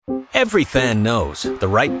Every fan knows the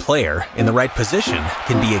right player in the right position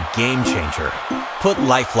can be a game changer. Put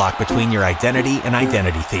LifeLock between your identity and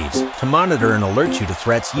identity thieves to monitor and alert you to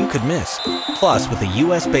threats you could miss. Plus, with a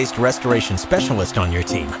U.S.-based restoration specialist on your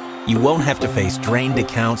team, you won't have to face drained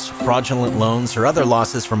accounts, fraudulent loans, or other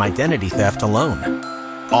losses from identity theft alone.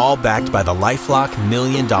 All backed by the LifeLock $1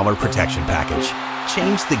 Million Protection Package.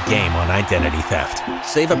 Change the game on identity theft.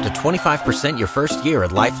 Save up to 25% your first year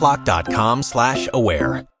at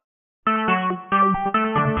LifeLock.com/aware.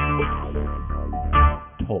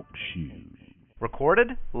 Talk shoes.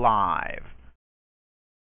 Recorded live.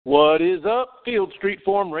 What is up? Field Street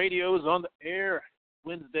Forum Radio is on the air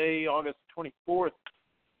Wednesday, August 24th,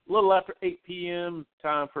 a little after 8 p.m.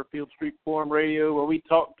 Time for Field Street Forum Radio, where we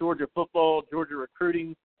talk Georgia football, Georgia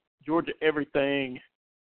recruiting, Georgia everything.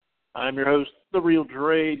 I'm your host, The Real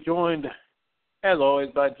Dre, joined, as always,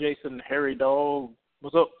 by Jason Harry Dog.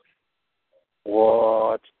 What's up?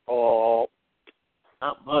 What's up?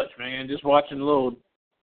 Not much, man. Just watching a little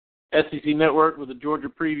SEC Network with the Georgia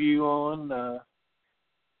preview on.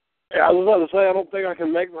 Yeah, I was about to say, I don't think I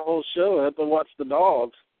can make the whole show. I have to watch the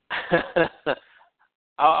dogs.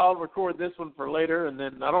 I'll record this one for later, and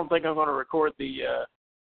then I don't think I'm going to record the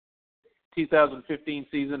 2015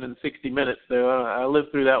 season in 60 minutes, though. I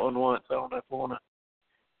lived through that one once. I don't know if I want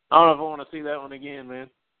to see that one again, man.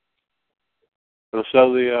 It'll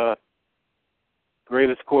show the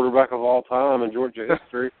greatest quarterback of all time in Georgia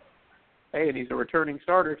history. Hey, and he's a returning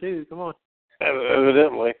starter, too. Come on.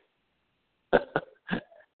 Evidently.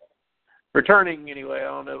 Returning, anyway. I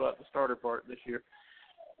don't know about the starter part this year.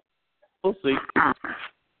 We'll see.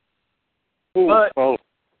 But,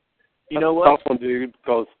 you know what? Tough one, dude,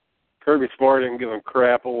 because Kirby Smart didn't give him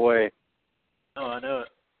crap away. Oh, I know it.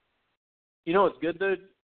 You know what's good, though?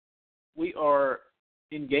 We are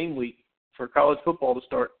in game week for college football to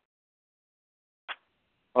start.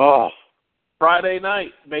 Oh. Friday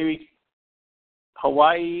night, baby.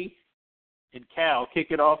 Hawaii and Cal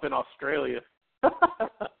kick it off in Australia.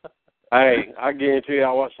 Hey, I guarantee you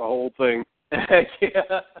I'll watch the whole thing. Heck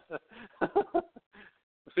yeah.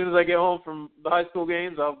 As soon as I get home from the high school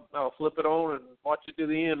games, I'll flip it on and watch it to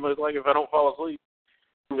the end, most likely if I don't fall asleep.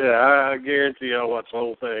 Yeah, I guarantee you I'll watch the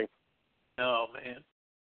whole thing. Oh, man.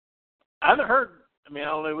 I haven't heard, I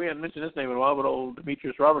don't know, we hadn't mentioned his name in a while, but old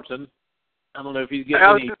Demetrius Robertson. I don't know if he's getting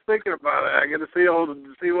I was just thinking about it. I got to see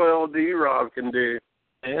what old D-Rob can do.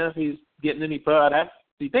 Yeah, if he's getting any put.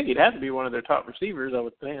 You think he'd have to be one of their top receivers, I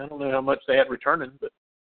would think. I don't know how much they had returning, but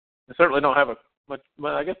they certainly don't have much.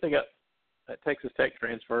 Well, I guess they got that Texas Tech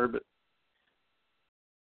transfer, but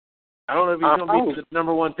I don't know if he's going to be the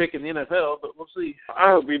number one pick in the NFL, but we'll see.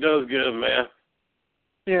 I hope he does good, man.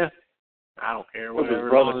 Yeah. I don't care. Whatever. His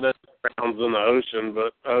brother drowns in the ocean,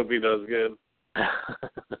 but I hope he does good.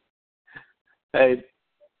 Hey,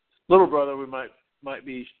 little brother, we might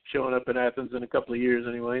be showing up in Athens in a couple of years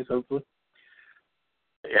anyways, hopefully.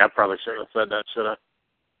 Yeah, I probably shouldn't have said that, should I?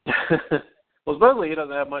 Well, supposedly he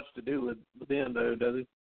doesn't have much to do with them, though, does he?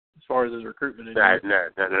 As far as his recruitment.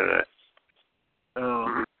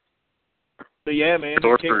 No. But yeah, man,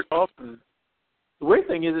 it kicks off. And the weird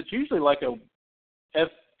thing is it's usually like a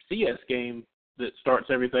FCS game that starts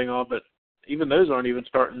everything off, but even those aren't even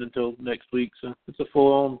starting until next week, so it's a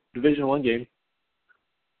full-on Division I game.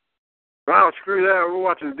 Wow, screw that. We're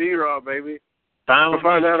watching D-Rob, baby. We'll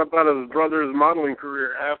find out about his brother's modeling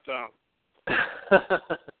career at halftime.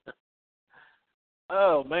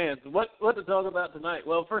 Oh, man. So what to talk about tonight?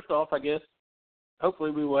 Well, first off, I guess,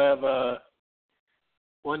 hopefully we will have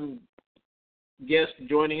one guest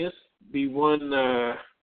joining us, be one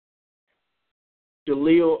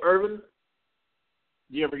Jalil Irvin.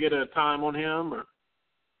 Did you ever get a time on him? Or?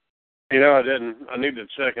 You know, I didn't. I need to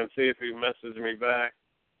check and see if he messaged me back.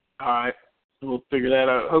 All right. We'll figure that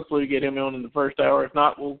out. Hopefully we get him on in the first hour. If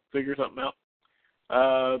not, we'll figure something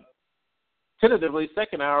out. Tentatively,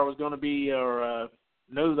 second hour was going to be our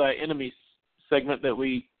Know Thy Enemy segment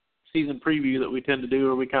season preview that we tend to do,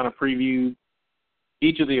 where we kind of preview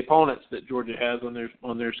each of the opponents that Georgia has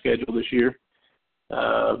on their schedule this year.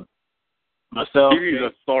 Myself, you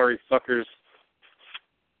sorry suckers.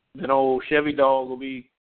 And old Chevy Dog will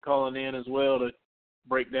be calling in as well to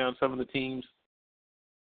break down some of the teams.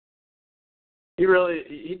 He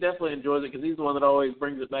definitely enjoys it because he's the one that always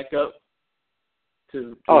brings it back up.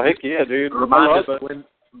 Heck yeah, dude! Remind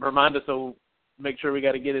us, so make sure we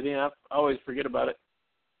got to get it in. I always forget about it.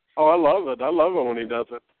 Oh, I love it. I love it when he does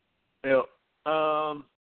it. Yeah.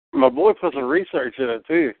 My boy puts some research in it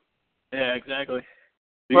too. Yeah, exactly.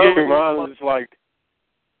 You get me mine, it's like,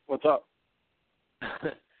 what's up?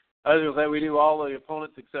 I was going to say we do all the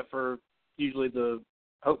opponents except for usually the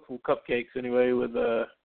hopeful cupcakes anyway with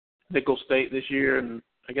Nicholls State this year, and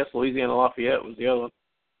I guess Louisiana Lafayette was the other one.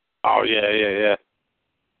 Oh, yeah.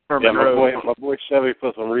 My boy Chevy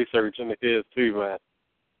put some research into his, too, man.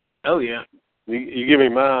 Oh, yeah. You give me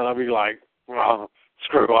mine, I'll be like, oh,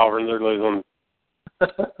 screw Auburn, they're losing.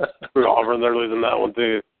 Screw Auburn, they're losing that one,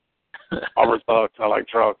 too. Auburn sucks. I like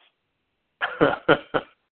trucks.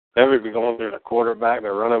 Chevy be going through the quarterback,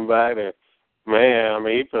 the running back. Man,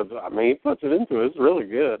 he puts it into it. It's really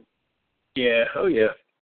good. Yeah, oh, yeah.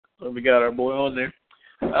 Well, we got our boy on there.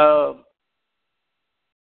 Well,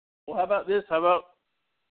 how about this? How about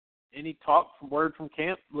any word from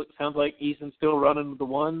camp? Sounds like Eason's still running with the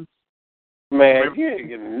ones. Man, you ain't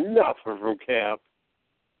getting nothing from camp.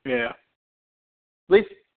 Yeah. At least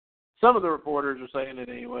some of the reporters are saying it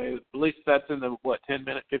anyway. At least that's in the,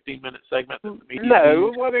 10-minute, 15-minute segment.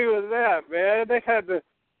 No, what was that, man?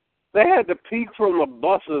 They had to peek from the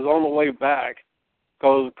buses on the way back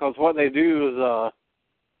because what they do is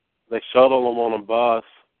they shuttle them on a bus,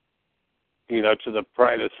 to the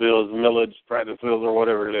practice fields, Millage practice fields or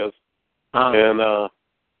whatever it is. And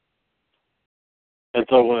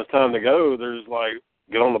so when it's time to go, there's like,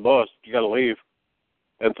 get on the bus, you got to leave.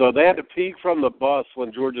 And so they had to peek from the bus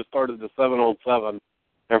when Georgia started the 7-on-7.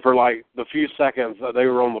 And for like the few seconds that they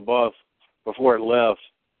were on the bus before it left,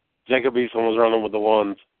 Jacob Eason was running with the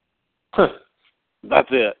ones.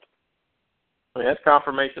 That's it. I mean, that's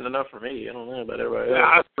confirmation enough for me. I don't know about everybody else.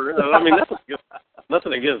 Yeah, for real. I mean,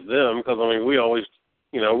 nothing against them because, we always,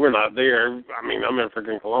 we're not there. I'm in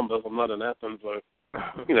freaking Columbus. I'm not in Athens, so,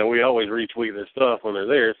 we always retweet their stuff when they're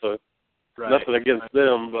there. So nothing against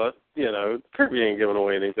them, but, Kirby ain't giving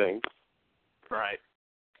away anything. Right.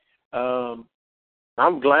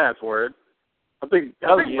 I'm glad for it. I think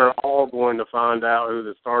we're all going to find out who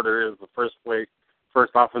the starter is the first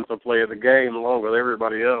offensive play of the game along with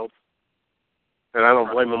everybody else. And I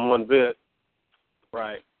don't blame them one bit.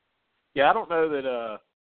 Right. Yeah, I don't know that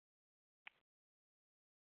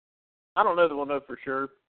we'll know for sure,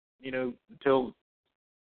 until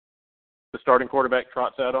the starting quarterback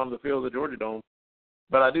trots out onto the field of the Georgia Dome.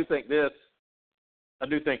 But I do think at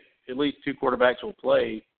least two quarterbacks will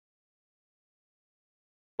play.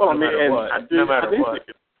 Well, no matter what.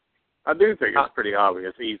 I do think it's pretty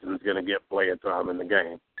obvious Eason's going to get playing time in the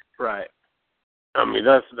game. Right.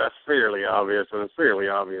 That's fairly obvious, and it's fairly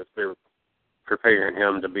obvious they're preparing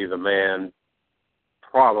him to be the man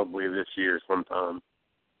probably this year sometime.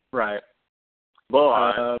 Right.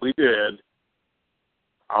 But we did.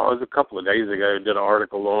 I was a couple of days ago, did an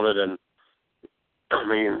article on it, and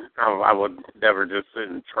I would never just sit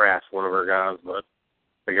and trash one of our guys, but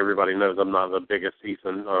I think everybody knows I'm not the biggest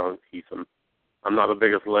I'm not the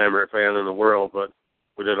biggest Lambert fan in the world, but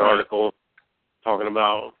we did an article talking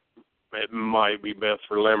about it might be best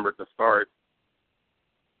for Lambert to start.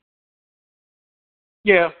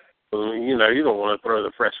 Yeah. You don't want to throw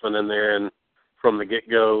the freshman in there and from the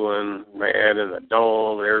get-go and, man, in the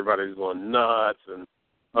dome and everybody's going nuts and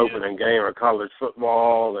opening game of college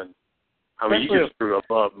football. And, you can screw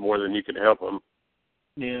up more than you can help them.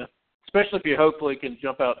 Yeah. Especially if you hopefully can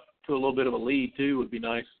jump out to a little bit of a lead, too, would be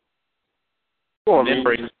nice. Well,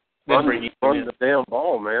 run the damn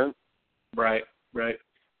ball, man. Right.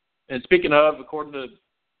 And speaking of, according to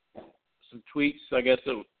some tweets, I guess,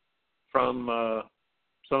 from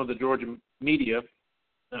some of the Georgia media,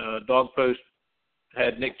 Dog Post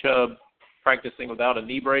had Nick Chubb practicing without a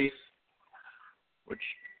knee brace, which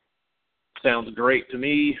sounds great to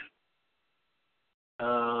me.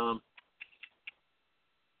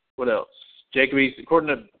 What else? Jacob Eason,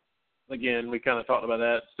 according to, again, we kind of talked about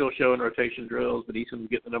that, still showing rotation drills, but Eason's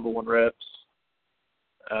getting the number one reps.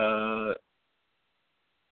 I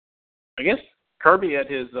guess Kirby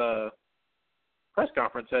at his press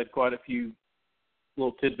conference had quite a few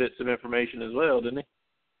little tidbits of information as well, didn't he?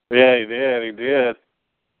 Yeah, he did.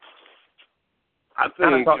 I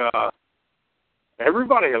think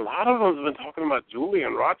everybody, a lot of them have been talking about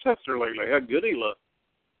Julian Rochester lately, how good he looked.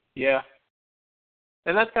 Yeah.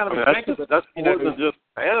 And that's kind of that's more than just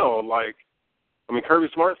now. Kirby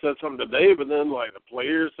Smart said something today, but then, the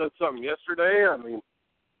players said something yesterday.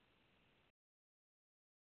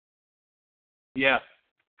 Yeah.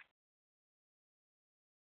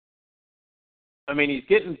 He's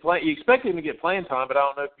getting you expect him to get playing time, but I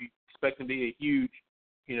don't know if you expect him to be a huge,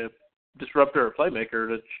 disruptor or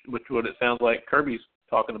playmaker, which what it sounds like Kirby's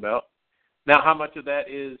talking about. Now, how much of that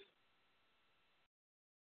is,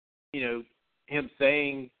 him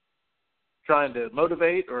trying to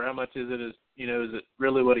motivate, or how much is it it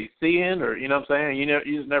really what he's seeing, or, you know what I'm saying?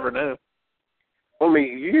 You just never know.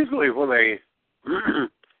 Usually when they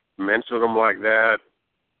mention them like that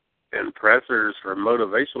in pressers for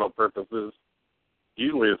motivational purposes,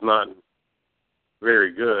 usually is not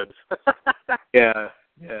very good. Yeah.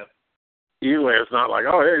 Usually it's not like,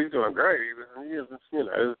 oh, yeah, he's doing great. You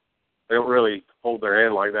know, they don't really hold their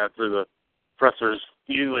hand like that through the pressers.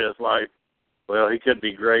 Usually it's like, well, he could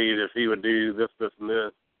be great if he would do this, this, and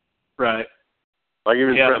this. Right. Like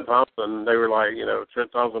even Trent Thompson, they were like, you know,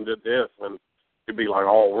 Trent Thompson did this, and it'd be like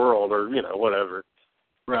all world or, you know, whatever.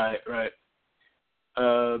 Right.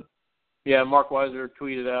 Yeah, Mark Weiser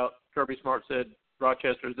tweeted out, Kirby Smart said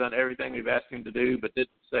Rochester's done everything we've asked him to do, but didn't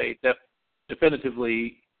say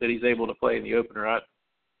definitively that he's able to play in the opener.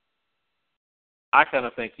 I kind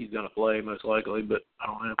of think he's going to play, most likely, but I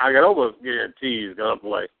don't know. I can almost guarantee he's going to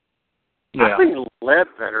play. Yeah. I think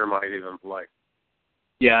Ledbetter might even play.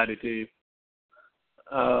 Yeah, I do too.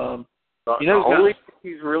 The only thing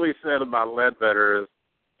he's really said about Ledbetter is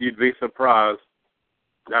you'd be surprised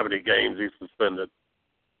how many games he's suspended.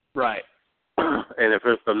 Right. And if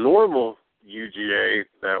it's the normal UGA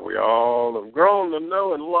that we all have grown to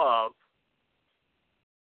know and love,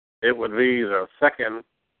 it would be the second,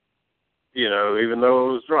 you know, even though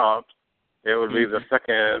it was dropped, it would be the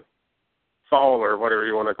second fall or whatever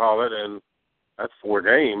you want to call it, and that's 4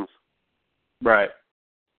 games. Right.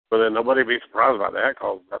 But then nobody would be surprised by that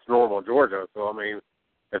because that's normal Georgia. So, I mean,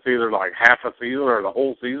 it's either like half a season or the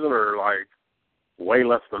whole season or like way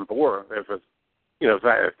less than 4 if it's, you know,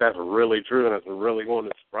 if that's really true and it's really going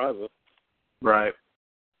to surprise us. Right.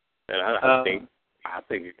 And I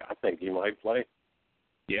think he might play.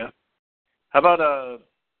 Yeah. How about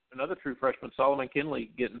another true freshman, Solomon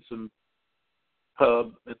Kinley, getting some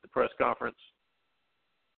pub at the press conference,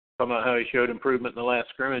 talking about how he showed improvement in the last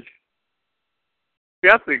scrimmage.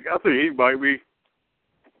 Yeah, I think he might be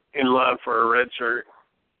in line for a red shirt.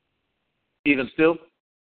 Even still?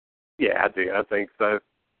 Yeah, I do. I think so. I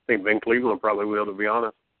think Ben Cleveland probably will, to be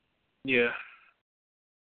honest. Yeah.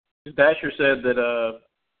 Basher said that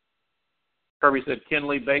Kirby said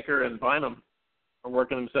Kinley, Baker, and Bynum are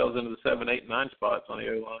working themselves into the 7, 8, and 9 spots on the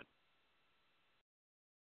O-line.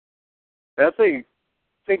 I think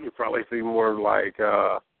you probably see more like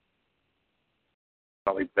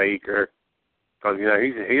probably Baker, because you know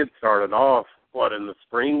he had started off in the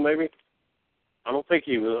spring maybe. I don't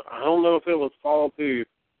know if it was fall too.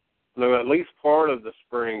 No, at least part of the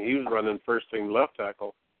spring he was running first team left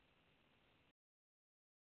tackle.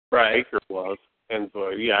 Right. Baker was, and so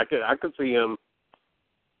yeah, I could see him.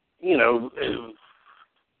 You know,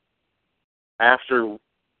 after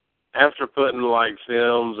putting like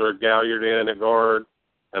Sims or Galliard in at guard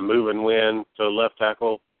and moving Wynn to left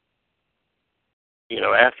tackle, you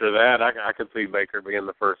know, after that I could see Baker being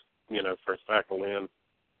the first tackle in.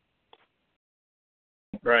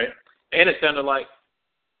 Right. And it sounded like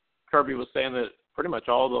Kirby was saying that pretty much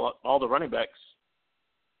all the running backs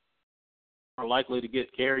are likely to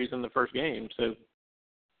get carries in the first game. So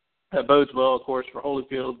that bodes well, of course, for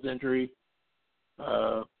Holyfield's injury,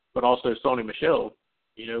 but also Sony Michel,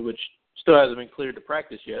 you know, which still hasn't been cleared to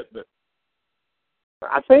practice yet. But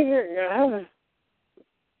I think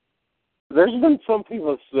there's been some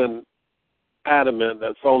people that's been adamant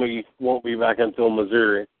that Sony won't be back until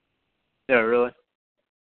Missouri. Yeah, really?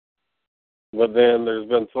 But then there's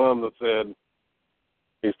been some that said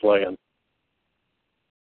he's playing.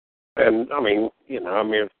 And, I mean,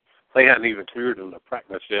 if they hadn't even cleared him to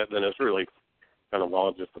practice yet, then it's really kind of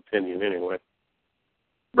all just opinion anyway.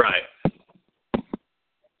 Right.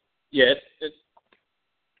 Yeah, it's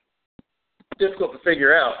difficult to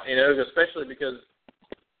figure out, you know, especially because,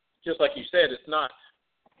 just like you said, it's not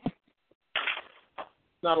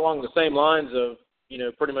along the same lines of, you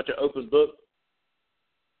know, pretty much an open book.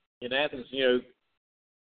 In Athens, you know,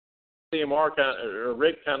 CMR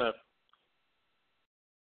Rick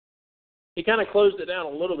he kind of closed it down a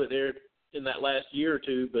little bit there in that last year or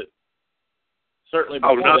two, but certainly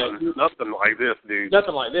before nothing like this, dude.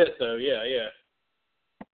 Nothing like this, though. Yeah.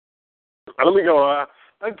 Let me go. I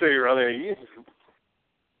can tell you right there,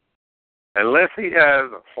 unless he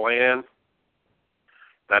has a plan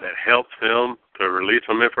that it helps him to release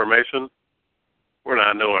some information, we're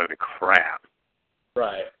not knowing crap.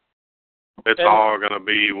 Right. It's all going to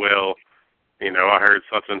be, well, you know, I heard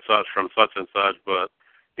such and such from such and such, but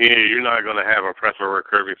you're not going to have a presser where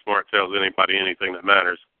Kirby Smart tells anybody anything that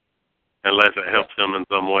matters unless it helps him in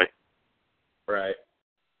some way. Right.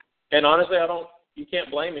 And honestly, you can't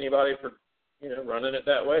blame anybody for, you know, running it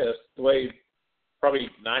that way. That's the way probably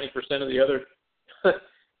 90% of the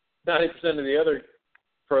other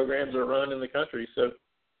programs are run in the country. So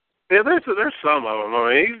yeah, there's some of them. I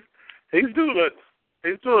mean, he's doing it.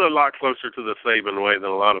 He's doing it a lot closer to the Saban way than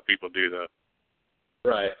a lot of people do that.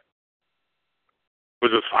 Right.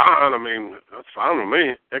 Which is fine. I mean, that's fine with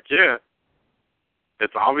me. Heck yeah.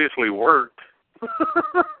 it's obviously worked.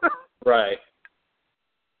 Right.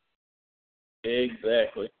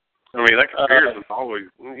 Exactly. I mean, that comparison's always,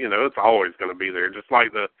 it's always going to be there. Just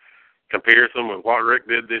like the comparison with what Rick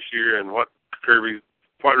did this year and what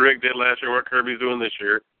Rick did last year, what Kirby's doing this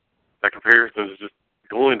year. That comparison is just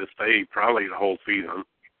going to stay probably the whole season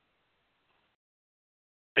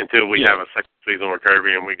until we have a second season with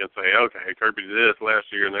Kirby and we can say, okay, Kirby did this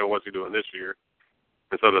last year, and then what's he doing this year?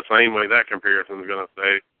 And so the same way that comparison is going to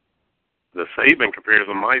stay, the Saban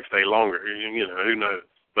comparison might stay longer. Who knows?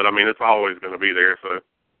 But, I mean, it's always going to be there, so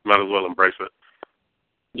might as well embrace it.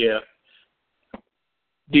 Yeah.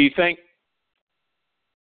 Do you think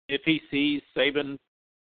if he sees Saban,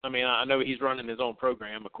 I mean, I know he's running his own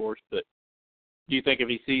program, of course, but do you think if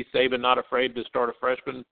he sees Saban not afraid to start a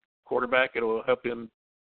freshman quarterback, it'll help him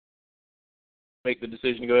make the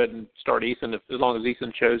decision to go ahead and start Eason as long as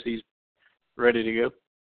Eason shows he's ready to go?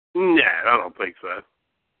 Yeah, I don't think so.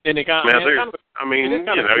 And you're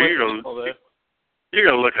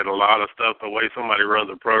going to look at a lot of stuff, the way somebody runs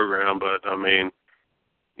a program, but, I mean,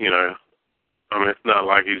 it's not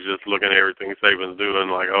like he's just looking at everything Saban's doing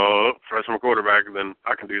like, oh, freshman quarterback, then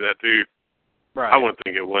I can do that too. Right. I wouldn't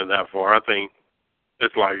think it went that far. I think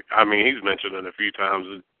it's like, he's mentioned it a few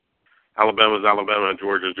times. Alabama's Alabama and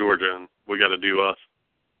Georgia's Georgia, and we got to do us.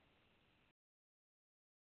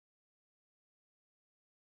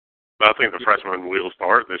 But I think the freshmen will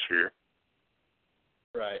start this year.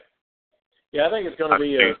 Right. Yeah, I think it's going to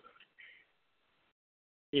be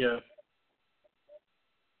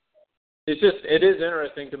it is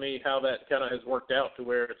interesting to me how that kind of has worked out to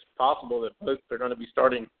where it's possible that both are going to be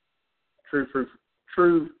starting true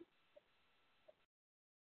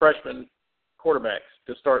freshman quarterbacks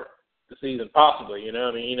to start the season, possibly. You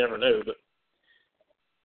never know. But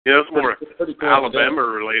it's more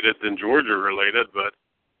Alabama-related than Georgia-related, but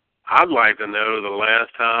I'd like to know the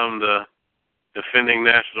last time the defending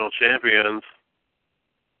national champions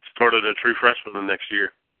started a true freshman the next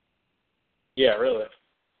year. Yeah, really.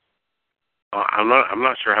 I'm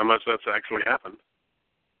not sure how much that's actually happened.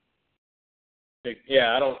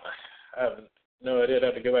 Yeah, I have no idea. I'd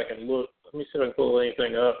have to go back and look. Let me see if I can pull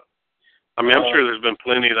anything up. I'm sure there's been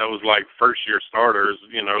plenty that was like first-year starters,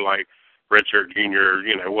 like redshirt junior,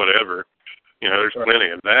 whatever. There's plenty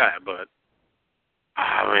of that, but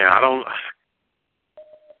I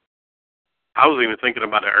was even thinking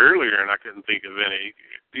about it earlier, and I couldn't think of any,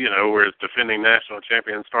 where it's defending national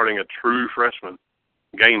champion starting a true freshman,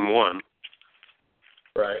 game one.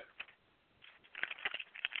 Right.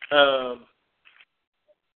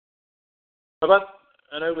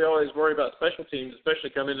 I know we always worry about special teams, especially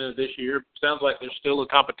coming into this year. Sounds like there's still a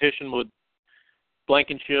competition with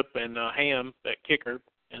Blankenship and Ham, that kicker.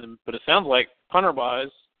 But it sounds like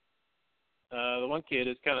punter-wise, the one kid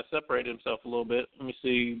has kind of separated himself a little bit. Let me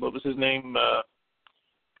see. What was his name?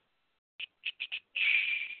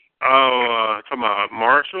 Talking about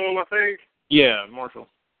Marshall, I think? Yeah, Marshall.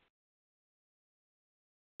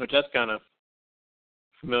 Which that's kind of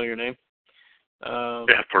familiar name.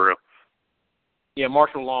 Yeah, for real. Yeah,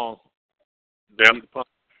 Marshall Long. Yep.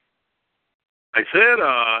 I said,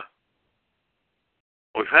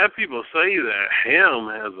 we've had people say that Ham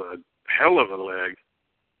has a hell of a leg.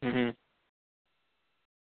 Mm-hmm.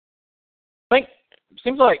 I think it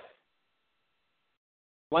seems like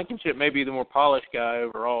Blankenship may be the more polished guy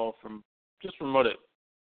overall from what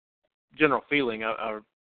general feeling I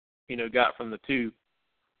got from the two.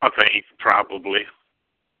 I think probably.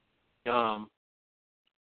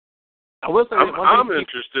 I will say I'm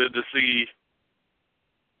interested to see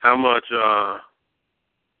how much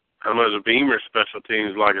Beamer special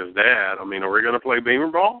teams like his dad. Are we going to play Beamer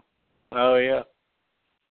ball? Oh yeah.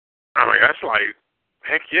 That's like,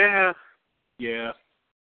 heck yeah. Yeah.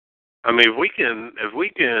 If we can,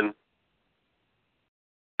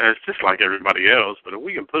 and it's just like everybody else, but if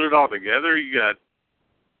we can put it all together, you got,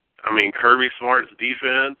 Kirby Smart's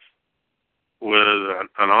defense with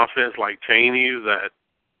an offense like Chaney's that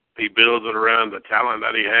he builds it around the talent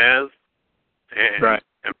that he has,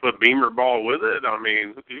 and put Beamer ball with it.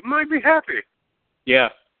 You might be happy. Yeah.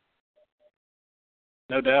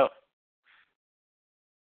 No doubt.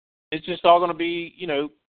 It's just all going to be,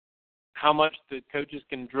 how much the coaches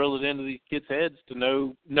can drill it into these kids' heads to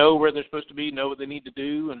know where they're supposed to be, know what they need to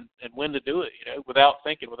do, and when to do it, without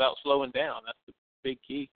thinking, without slowing down. That's the big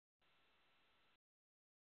key.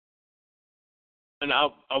 And I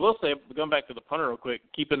will say, going back to the punter real quick,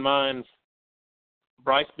 keep in mind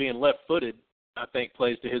Bryce being left-footed, I think,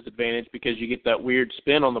 plays to his advantage because you get that weird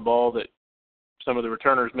spin on the ball that some of the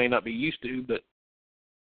returners may not be used to. But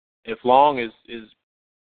if Long is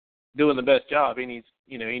doing the best job, he needs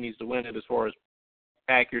to win it as far as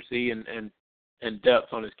accuracy and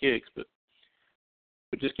depth on his kicks. But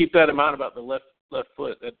just keep that in mind about the left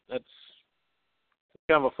foot. That's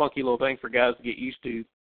kind of a funky little thing for guys to get used to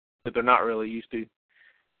that they're not really used to.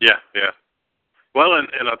 Yeah. Well,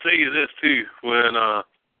 and I'll tell you this too. When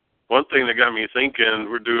one thing that got me thinking,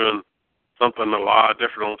 we're doing something a lot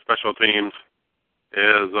different on special teams,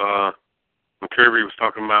 is when Kirby was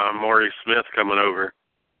talking about Maury Smith coming over,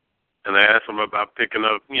 and they asked him about picking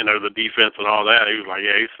up, the defense and all that. He was like,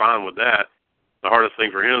 yeah, he's fine with that. The hardest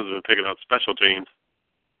thing for him has been picking up special teams.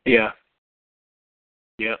 Yeah.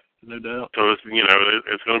 Yeah, no doubt. So it's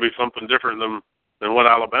it's going to be something different than what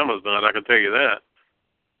Alabama's done. I can tell you that.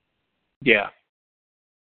 Yeah.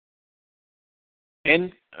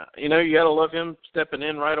 And you got to love him stepping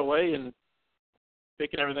in right away and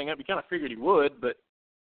picking everything up. You kind of figured he would, but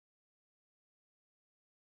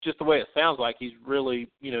just the way it sounds like he's really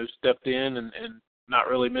stepped in and not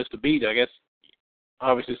really missed a beat. I guess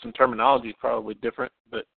obviously some terminology is probably different,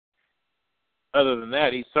 but other than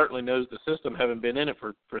that, he certainly knows the system, having been in it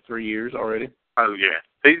for 3 years already. Oh, yeah.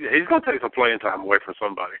 He's going to take some playing time away from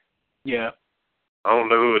somebody. Yeah. I don't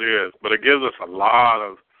know who it is, but it gives us a lot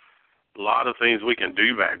of things we can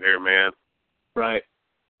do back there, man. Right.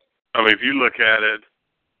 I mean, if you look at it,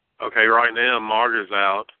 okay, right now Margaret's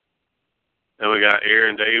out, and we got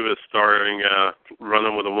Aaron Davis starting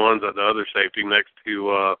running with the ones at the other safety next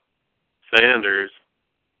to Sanders.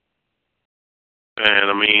 And,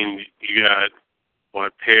 I mean, you got,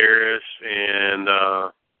 Parrish and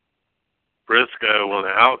Briscoe on the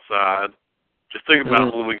outside. Just think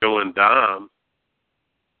about when we go in dime.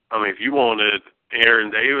 I mean, if you wanted Aaron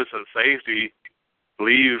Davis at safety,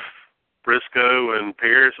 leave Briscoe and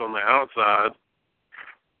Parrish on the outside,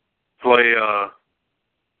 play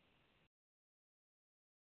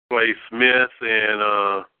Smith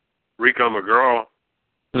and Rico McGraw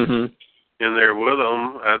in there with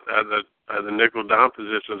them at the nickel dime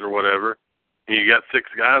positions or whatever. And you got 6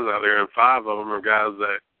 guys out there, and 5 of them are guys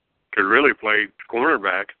that could really play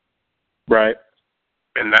cornerback. Right.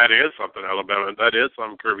 And that is something that is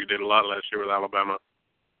something Kirby did a lot last year with Alabama.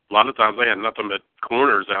 A lot of times they had nothing but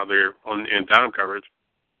corners out there in dime coverage.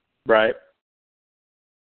 Right.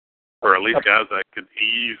 Or at least guys that could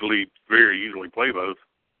very easily play both.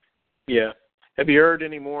 Yeah. Have you heard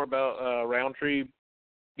any more about Roundtree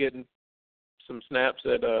getting some snaps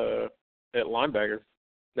at linebacker?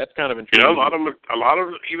 That's kind of intriguing. A lot of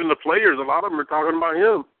even the players, a lot of them are talking about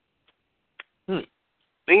him. And,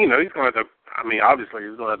 he's going to have to. I mean, obviously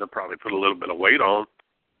he's going to have to probably put a little bit of weight on.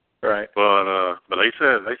 Right. But they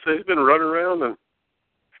said he's been running around and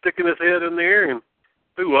sticking his head in the air. And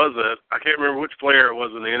who was it? I can't remember which player it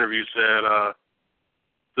was in the interview said,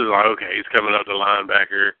 this is like, okay, he's coming up to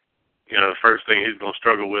linebacker. The first thing he's going to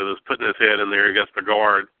struggle with is putting his head in there against the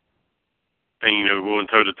guard and, going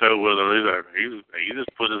toe-to-toe with him. He's like, he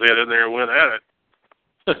just put his head in there and went at it.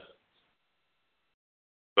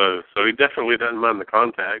 So he definitely doesn't mind the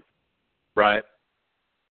contact. Right.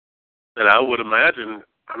 And I would imagine,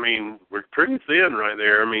 I mean, we're pretty thin right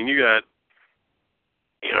there. I mean, you got,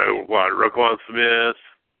 Roquan Smith,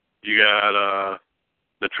 you got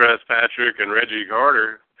Natrez Patrick and Reggie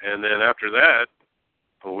Carter, and then after that,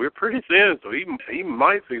 we're pretty thin, so he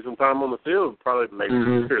might see some time on the field, probably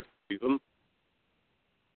maybe this season.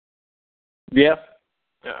 Yeah,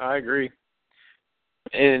 I agree.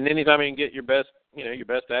 And anytime you can get your best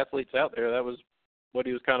athletes out there, that was what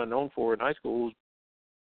he was kind of known for in high school, was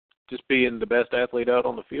just being the best athlete out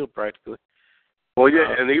on the field practically. Well,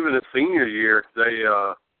 yeah, and even his senior year, they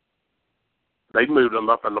moved him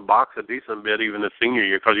up in the box a decent bit even his senior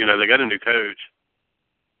year because, they got a new coach.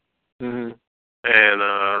 Mm-hmm. And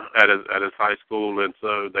at his high school, and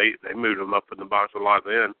so they moved him up in the box a lot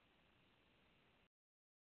then.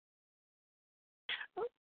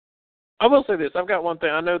 I will say this: I've got one thing.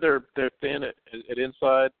 I know they're thin at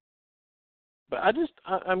inside, but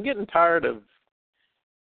I'm getting tired of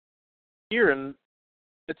hearing.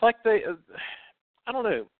 It's like I don't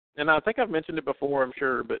know, and I think I've mentioned it before, I'm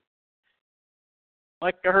sure, but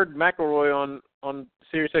like I heard McElroy on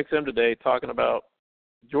Sirius XM today talking about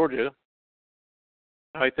Georgia.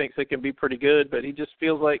 How he thinks they can be pretty good, but he just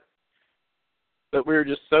feels like that we're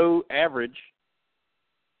just so average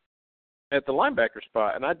at the linebacker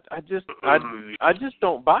spot, and I just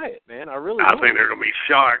don't buy it, man. I really don't. I think they're gonna be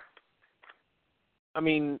shocked. I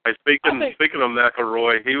mean, speaking of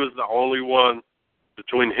McElroy, he was the only one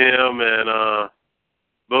between him and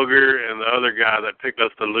Booger and the other guy that picked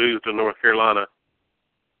us to lose to North Carolina.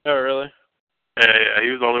 Oh, really? Yeah, he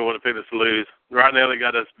was the only one that picked us to lose. Right now they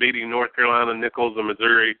got us beating North Carolina, Nichols, and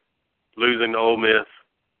Missouri, losing to Ole Miss.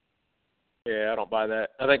 Yeah, I don't buy that.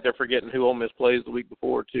 I think they're forgetting who Ole Miss plays the week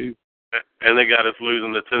before, too. And they got us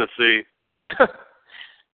losing to Tennessee.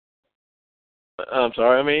 I'm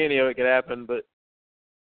sorry. I mean, it could happen, but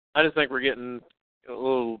I just think we're getting a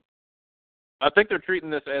little – I think they're treating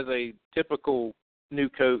this as a typical new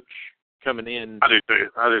coach coming in. I do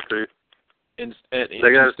too.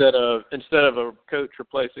 Instead of a coach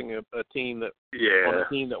replacing a team that on a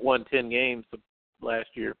team that won 10 games last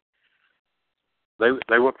year.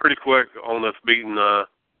 They were pretty quick on us beating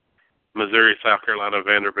Missouri, South Carolina,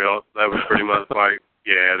 Vanderbilt. That was pretty much like,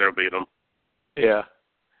 yeah, they'll beat them. Yeah.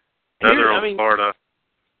 Now they're on Florida.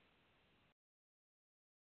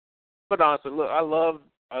 But honestly, look, I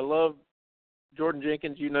love Jordan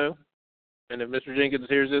Jenkins, and if Mr. Jenkins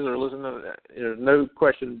hears this or listens, there's no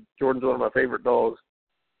question Jordan's one of my favorite dogs.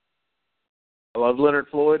 I love Leonard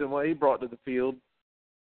Floyd and what he brought to the field.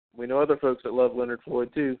 We know other folks that love Leonard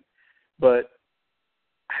Floyd too. But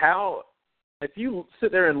if you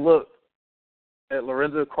sit there and look at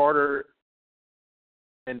Lorenzo Carter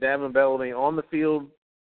and Davin Bellamy on the field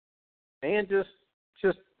and just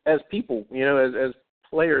as people, as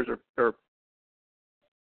players or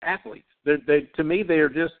athletes, to me they are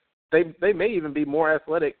just they may even be more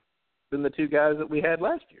athletic than the two guys that we had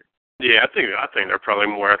last year. Yeah, I think they're probably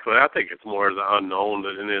more athletic. I think it's more the unknown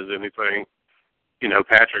than it is anything.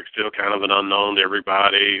 Patrick's still kind of an unknown to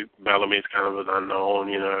everybody. Bellamy's kind of an unknown,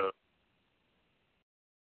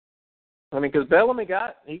 I mean, because Bellamy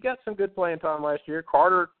got some good playing time last year.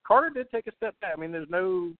 Carter did take a step back. I mean,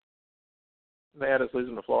 they had us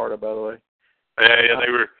losing to Florida, by the way. Yeah,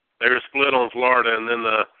 they were split on Florida, and then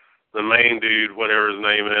the main dude, whatever his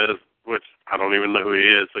name is, which I don't even know who he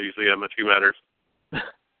is, so you see how much he matters.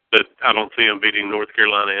 But I don't see him beating North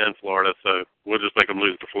Carolina and Florida, so we'll just make them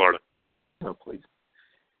lose to Florida. Oh, please.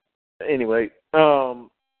 Anyway,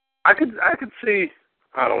 I could see,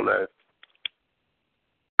 I don't know.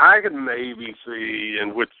 I could maybe see,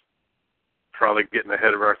 and which probably getting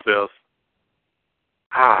ahead of ourselves.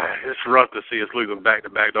 It's rough to see us losing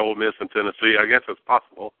back-to-back to Ole Miss and Tennessee. I guess it's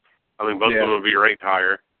possible. I mean, both of them will be ranked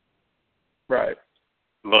higher. Right.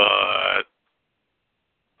 But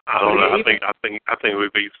I don't know. I think we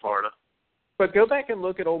beat Florida. But go back and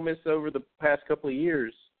look at Ole Miss over the past couple of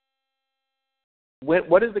years.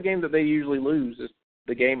 What is the game that they usually lose? Is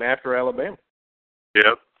the game after Alabama?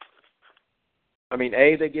 Yep. I mean,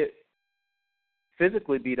 they get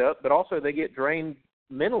physically beat up, but also they get drained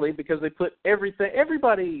mentally because they put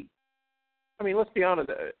everybody, I mean, let's be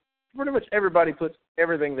honest, pretty much everybody puts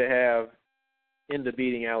everything they have into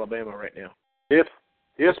beating Alabama right now.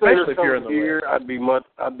 Especially if you're in the year, I'd be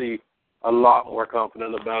a lot more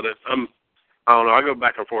confident about it. I don't know. I go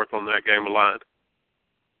back and forth on that game a lot.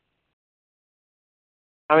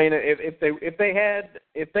 I mean, if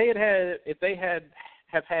they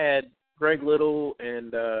had Greg Little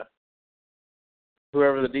and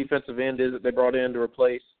whoever the defensive end is that they brought in to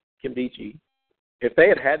replace Kimdichie, if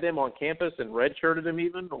they had them on campus and redshirted them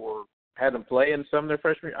even, or had them play in some of their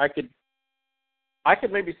freshman, I could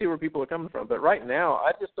maybe see where people are coming from. But right now,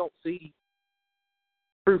 I just don't see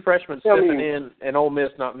true freshmen stepping in and Ole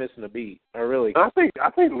Miss not missing a beat. I think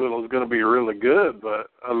Little's going to be really good, but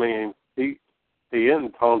I mean he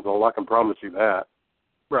isn't Tonsil. I can promise you that.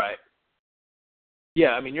 Right. Yeah,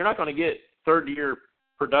 I mean, you're not going to get third-year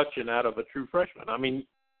production out of a true freshman. I mean,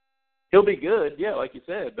 he'll be good, yeah, like you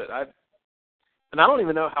said, but I don't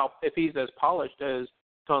even know if he's as polished as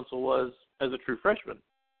Tunsil was as a true freshman,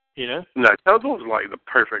 No, Tunsil's like the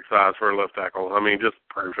perfect size for a left tackle. I mean, just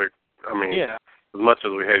perfect. I mean, as much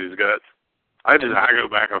as we hate his guts. I go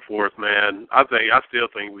back and forth, man. I still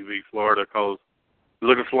think we beat Florida because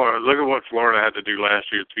look at Florida. Look at what Florida had to do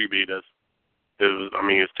last year to beat us.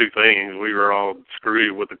 It's two things. We were all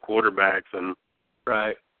screwed with the quarterbacks, and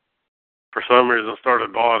for some reason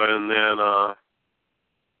started ball, and then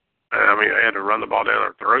they had to run the ball down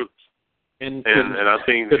our throats. And I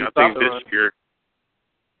think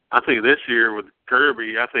this year with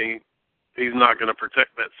Kirby, I think he's not going to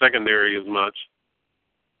protect that secondary as much.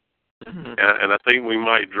 Mm-hmm. And I think we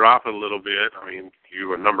might drop a little bit. I mean, you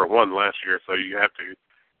were number one last year, so you have to.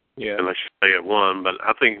 Yeah. And I should stay at one, but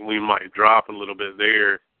I think we might drop a little bit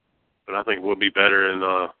there. But I think we'll be better in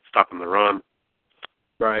stopping the run.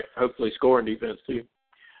 Right. Hopefully, scoring defense too.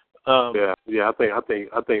 I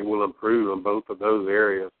think we'll improve in both of those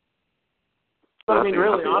areas.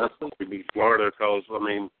 Really, honestly, we beat Florida because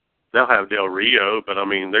they'll have Del Rio, but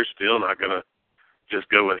they're still not going to just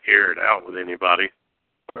go and air it out with anybody.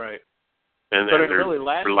 Right. And they're going to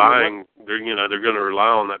rely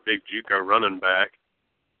on that big JUCO running back.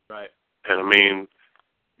 Right. And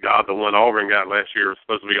the one Auburn got last year was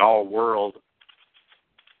supposed to be all world.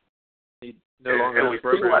 He no longer and in we the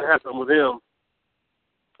program. see what happened with him.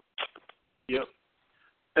 Yep.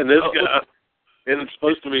 And this guy isn't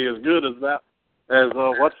supposed to be as good as that, as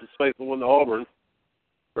what's his face that went to Auburn.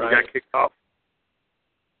 Right. He got kicked off.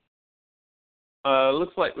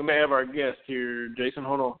 Looks like we may have our guest here. Jason,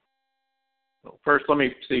 hold on. First, let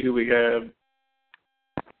me see who we have.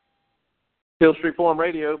 Field Street Forum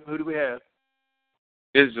Radio. Who do we have?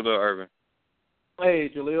 It's Jalil Irvin. Hey,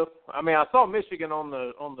 Jalil. I mean, I saw Michigan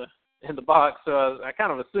in the box, so I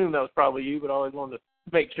kind of assumed that was probably you, but I always wanted to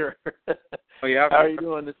make sure. Oh yeah. How are you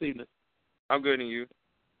doing this evening? I'm good, and you?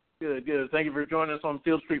 Good, good. Thank you for joining us on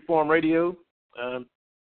Field Street Forum Radio.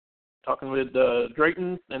 Talking with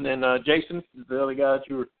Drayton, and then Jason, the other guy that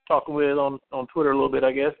you were talking with on Twitter a little bit,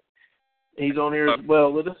 I guess. He's on here as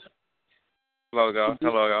well with us. Hello, y'all.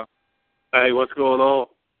 Hello, y'all. Hey, what's going on?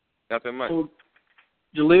 Nothing much. Well,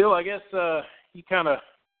 Jalil, I guess you kind of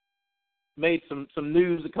made some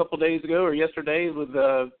news a couple days ago or yesterday with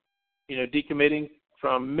decommitting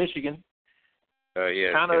from Michigan.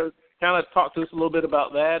 Yeah. Kind of talk to us a little bit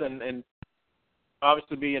about that, and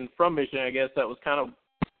obviously being from Michigan, I guess that was kind of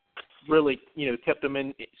really kept them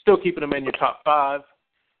in, still keeping them in your top 5.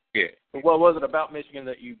 Yeah. But what was it about Michigan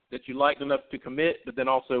that you liked enough to commit? But then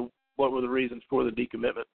also, what were the reasons for the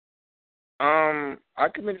decommitment? I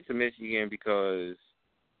committed to Michigan because,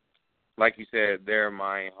 like you said, they're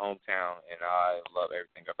my hometown, and I love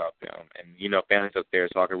everything about them. And, family's up there,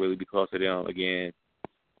 so I could really be close to them again.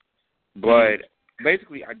 But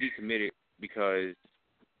basically, I decommitted because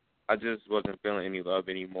I just wasn't feeling any love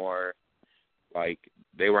anymore. Like,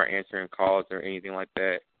 they weren't answering calls or anything like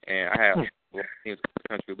that. And I have teams in the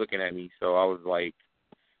country looking at me, so I was like,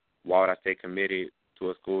 why would I stay committed to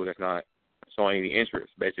a school that's not showing any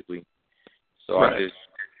interest, basically? So right. I just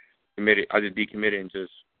decommitted and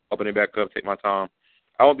just opened it back up, take my time.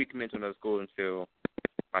 I won't be committed to another school until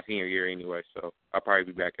my senior year anyway, so I'll probably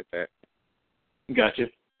be back at that. Gotcha.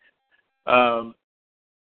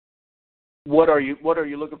 What are you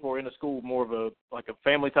looking for in a school? More of a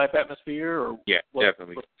family type atmosphere, or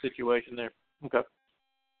definitely. What's the situation there? Okay.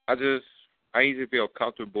 I usually feel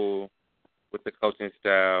comfortable with the coaching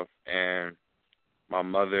staff and my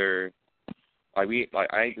mother. I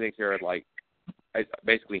think they're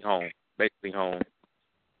basically home,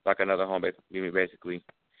 like another home, basically,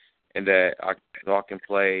 and that I can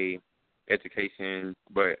play, education,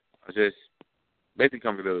 but just basic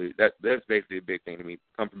comfortability. That's basically a big thing to me,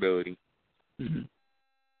 comfortability. Mm-hmm.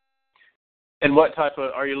 And what type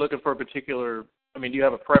of, are you looking for a particular, do you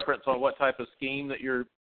have a preference on what type of scheme that your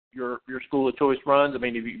school of choice runs? Do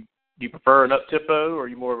you prefer an up-tempo, or are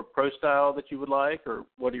you more of a pro style that you would like, or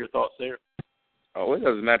what are your thoughts there? Oh, it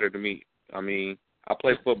doesn't matter to me. I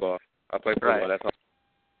play football. Right. That's all.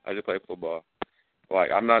 I just play football.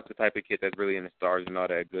 I'm not the type of kid that's really in the stars and all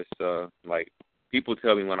that good stuff. People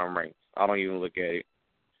tell me when I'm ranked. I don't even look at it.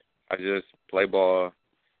 I just play ball.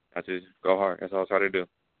 I just go hard. That's all I try to do.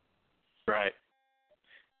 Right.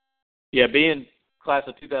 Yeah, being class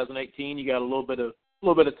of 2018, you got a little bit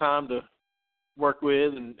of time to work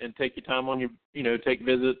with and take your time on your, take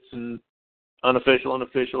visits and unofficial,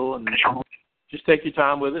 and just take your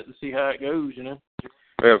time with it and see how it goes, Yeah,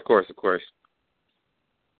 of course.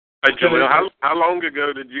 Hey, Jalil, how long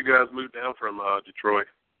ago did you guys move down from Detroit?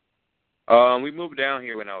 We moved down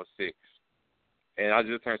here when I was 6, and I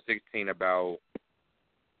just turned 16 about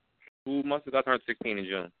 2 months ago. I turned 16 in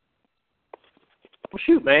June. Well,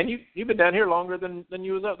 shoot, man, you've been down here longer than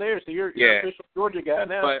you was up there, so you're an official Georgia guy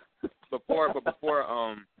now. But before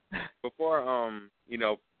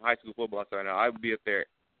high school football started, I would be up there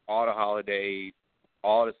all the holidays,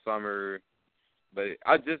 all the summer. But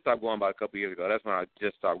I just stopped going about a couple years ago. That's when I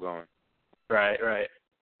just stopped going. Right.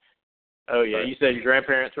 Oh yeah, you said your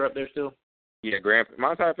grandparents are up there still? Yeah,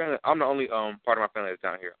 my entire family. I'm the only part of my family that's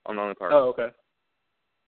down here. I'm the only part. Oh, okay.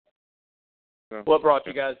 So, what brought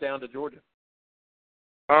you guys down to Georgia?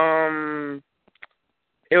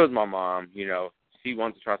 It was my mom. She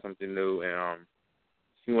wanted to try something new, and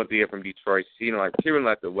she wanted to get from Detroit. She didn't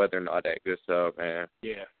like the weather and all that good stuff, and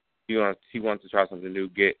yeah, she wanted to try something new,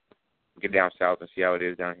 get down south and see how it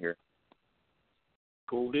is down here.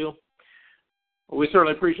 Cool deal. Well, we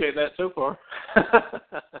certainly appreciate that so far.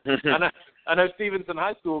 I know Stephenson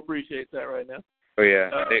High School appreciates that right now. Oh yeah,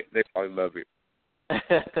 they probably love it.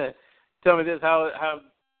 Tell me this: how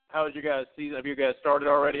is your guys' season? Have you guys started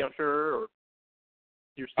already? I'm sure, or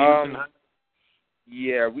your season?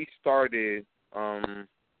 Yeah, we started.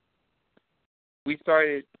 We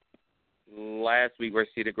started last week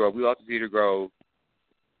versus Cedar Grove. We lost to Cedar Grove,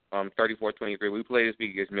 34-23. We played this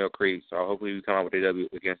week against Mill Creek, so hopefully we come out with a W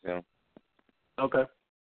against them. Okay.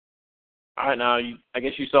 All right, now I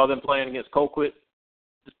guess you saw them playing against Colquitt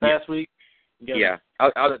this past week. Yeah, I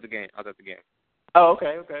was at the game. Oh,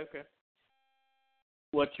 okay.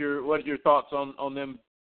 What are your thoughts on them?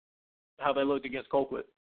 How they looked against Colquitt?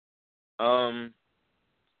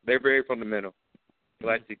 They're very fundamental. They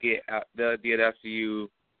like to get after you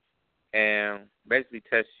and basically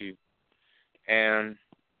test you. And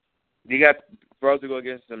for us to go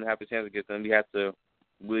against them and have the chance to get them, we have to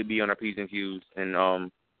really be on our P's and Q's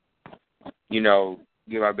and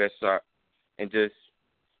give our best shot. And just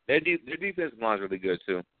their defensive line is really good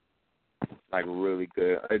too, like really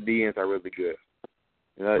good. Their DNs are really good.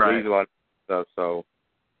 They use a lot of stuff, so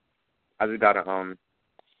I just gotta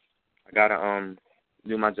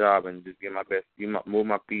do my job and just get my best, move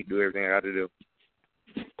my feet, do everything I got to do.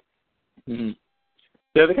 Mm-hmm.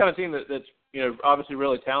 They're the kind of team that's obviously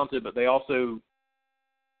really talented, but they also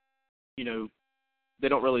they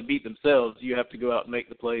don't really beat themselves. You have to go out and make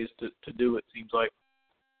the plays to do it. Seems like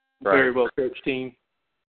very well coached team.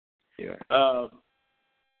 Yeah.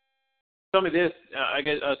 Tell me this. I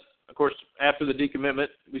guess of course after the decommitment,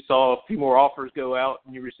 we saw a few more offers go out,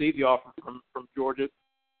 and you received the offer from Georgia.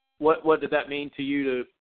 What did that mean to you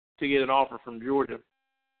to get an offer from Georgia?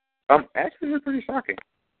 Actually, it was pretty shocking.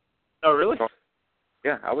 Oh, really?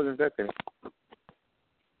 Yeah, I wasn't expecting it.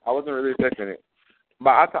 I wasn't really expecting it.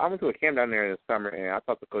 But I went to a camp down there in the summer, and I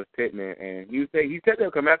talked to Coach Pittman, and he said they'll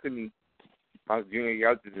come after me my junior year.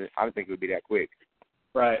 I didn't think it would be that quick.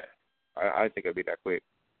 Right. I didn't think it would be that quick.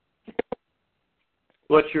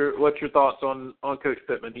 What's your thoughts on Coach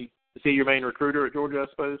Pittman? Is he your main recruiter at Georgia, I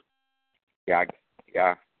suppose? Yeah.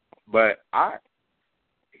 But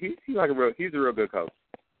he's a real good coach.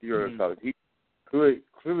 He's a real good coach. He's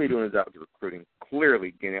clearly doing his job with recruiting.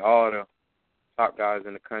 Clearly getting all the top guys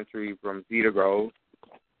in the country from Cedar Grove.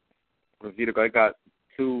 They got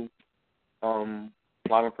 2 linemen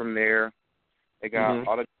from there. They got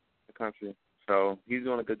all the in the country. So he's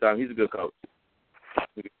doing a good job. He's a good coach.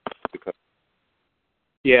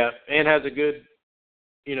 Yeah, and has a good,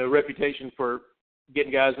 reputation for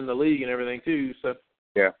getting guys in the league and everything too. So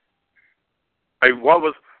yeah. Hey, what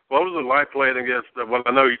was it like playing against? Well,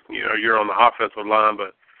 I know you're on the offensive line,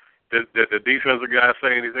 but did the defensive guys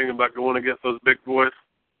say anything about going against those big boys?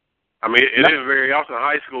 I mean, it isn't very often in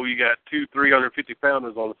high school you got 2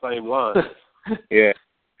 350-pounders on the same line. Yeah,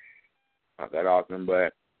 not that often,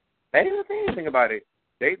 but they didn't say anything about it.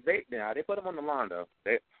 They put them on the line though.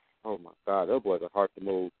 Oh my God, those boys are hard to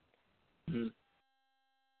move.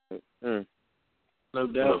 No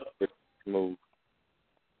doubt. Move.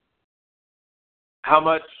 How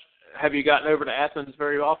much have you gotten over to Athens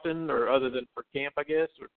very often, or other than for camp, I guess?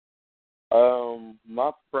 Or?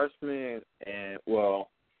 My freshman and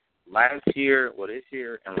this year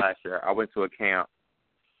and last year, I went to a camp.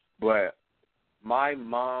 But my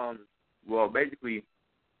mom, basically,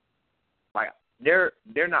 like they're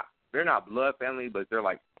not blood family, but they're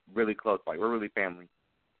like really close. Like we're really family.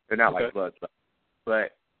 They're not like blood,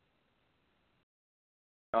 but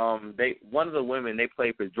one of the women they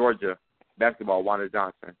played for Georgia basketball, Wanda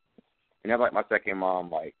Johnson, and that's like my second mom.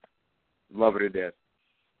 Like love her to death,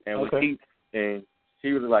 and and she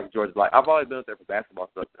really liked Georgia. Like I've always been there for basketball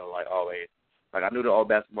stuff though. Like always, like I knew the old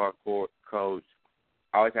basketball coach.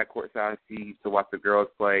 I always had courtside seats to watch the girls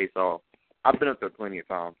play. So I've been up there plenty of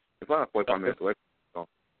times. It's only 45 minutes away, so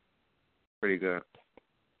pretty good.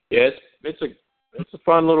 Yeah, it's a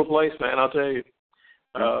fun little place, man. I'll tell you.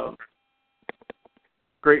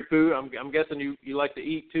 Great food. I'm guessing you like to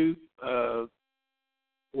eat too.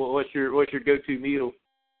 What's your go-to meal?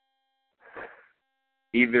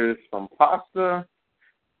 Either some pasta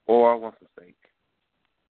or I want some steak.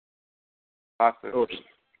 Pasta or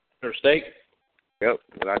steak. Yep,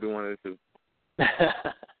 but I do one of the two.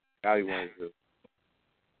 I do one of the two.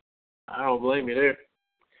 I don't blame you there.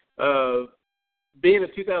 Being a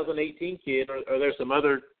 2018 kid, are there some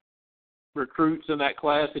other recruits in that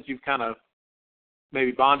class that you've kind of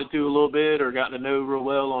maybe bonded to a little bit or gotten to know real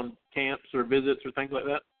well on camps or visits or things like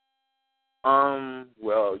that?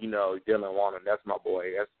 Well, Dylan Warner, that's my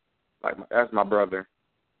boy. That's my brother.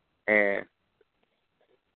 And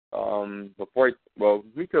we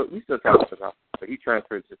still talk about, but he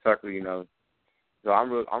transferred to Tucker, So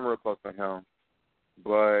I'm real close to him.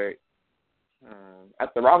 But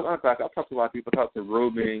at the Rock class, I talked to a lot of people. I talked to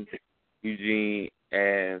Ruben, Eugene,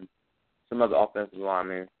 and some other offensive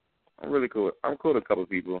linemen. I'm really cool. I'm cool with a couple of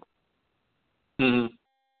people. Mm-hmm.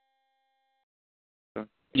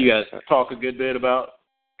 You guys talk a good bit about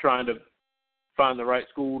trying to find the right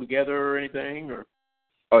school together or anything, or?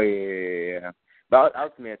 Oh yeah. But I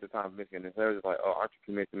was committed at the time of Michigan, and so they was like, "Oh, aren't you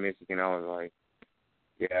committed to Michigan?" I was like,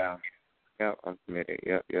 "Yeah, I'm committed.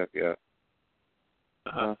 Yep."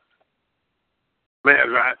 Man,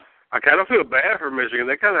 I kind of feel bad for Michigan.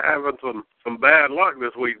 They kind of having some bad luck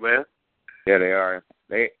this week, man. Yeah, they are.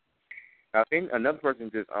 I think another person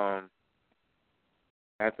just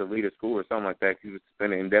had to leave the school or something like that. He was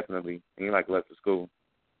suspended indefinitely, and he left the school.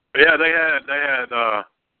 Yeah, they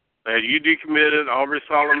had you decommitted, Aubrey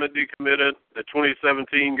Solomon decommitted, the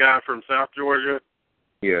 2017 guy from South Georgia.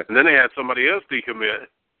 Yeah. And then they had somebody else decommit.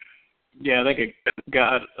 Yeah, I think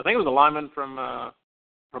it was a lineman from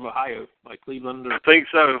Ohio, like Cleveland. I think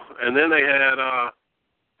so. And then they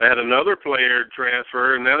had another player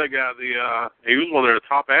transfer, and then they got he was one of the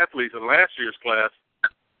top athletes in last year's class.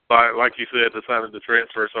 Like you said, decided to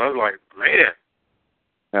transfer. So I was like, man.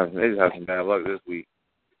 They just had some bad luck this week.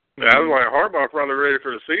 Yeah, I was like, Harbaugh probably ready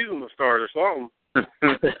for the season to start or something.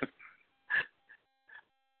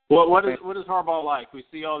 Well, what is Harbaugh like? We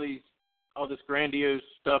see all this grandiose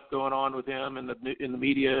stuff going on with him in the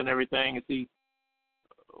media and everything.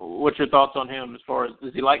 What's your thoughts on him as far as,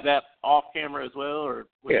 is he like that off camera as well, or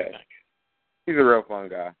what do you think? He's a real fun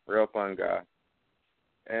guy.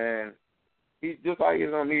 And he's just like he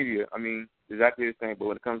is on media. I mean, exactly the same, but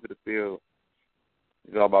when it comes to the field,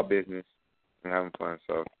 it's all about business and having fun,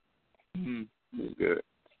 so it's good.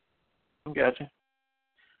 Gotcha.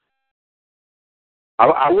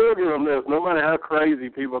 I will give him this. No matter how crazy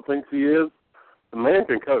people think he is, the man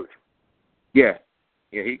can coach. Yeah.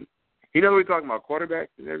 Yeah, he knows what he's talking about,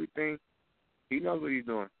 quarterbacks and everything. He knows what he's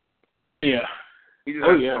doing. Yeah. He just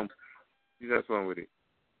has fun. He just has fun with it.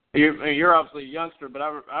 You're obviously a youngster, but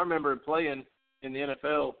I remember him playing in the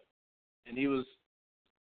NFL, and he was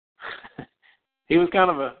he wasn't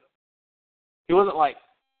like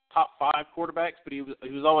top 5 quarterbacks, but he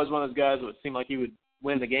was always one of those guys that would seem like he would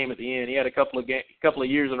win the game at the end. He had a couple of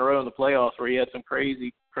years in a row in the playoffs where he had some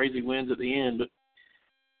crazy wins at the end, but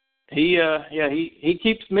he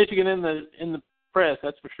keeps Michigan in the press,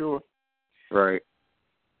 that's for sure. Right.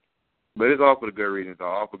 But it's all for the good reasons.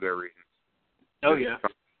 All for good reasons. Oh yeah.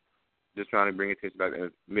 Just trying to bring attention back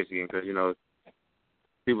to Michigan because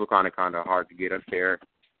people are kind of hard to get up there.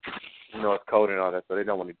 It's cold and all that, so they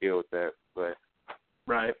don't want to deal with that. But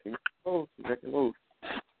right. They can move.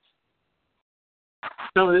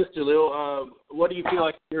 Some of this, Jalil. What do you feel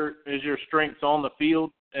like is your strengths on the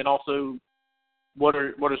field, and also what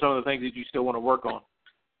are some of the things that you still want to work on?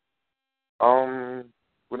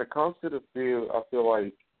 When it comes to the field, I feel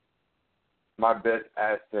like my best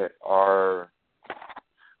asset are,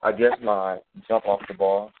 I guess, my jump off the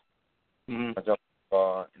ball. Mm-hmm. I jump off the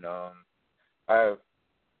ball, and I have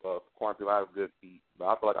I have good feet, but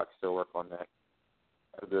I feel like I can still work on that.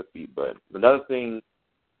 I have good feet, but another thing,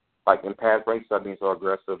 like in pass breaks, I'm being so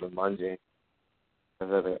aggressive and lunging,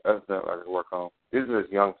 and that's nothing I can work on. This is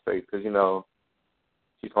his young state because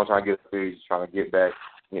she's gonna try to get up there, she's trying to get back,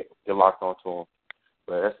 get locked onto him,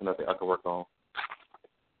 but that's nothing I can work on.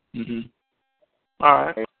 Mhm. All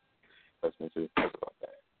right. That's about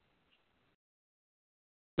that.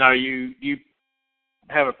 Now, you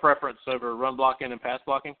have a preference over run blocking and pass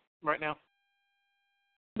blocking right now?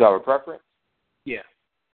 Do I have a preference? Yeah.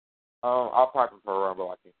 I'll probably prefer run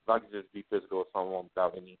blocking. I can just be physical with someone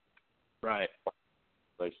without any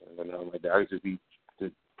relations and nothing like that. I can just be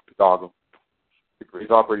dog them.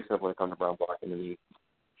 It's all pretty simple when it comes to run blocking to me.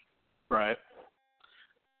 Right.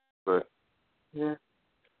 But yeah,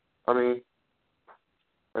 I mean,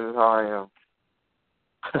 this is how I am.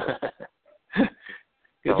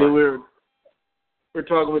 Good deal. We're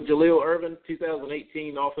talking with Jalil Irvin,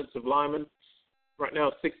 2018 offensive lineman. Right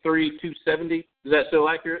now, 6'3", 270. Is that still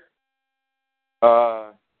accurate?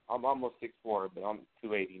 I'm almost 6'4", but I'm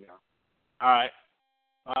 280 now. All right.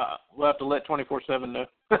 We'll have to let 24/7 know.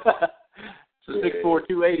 So 6'4",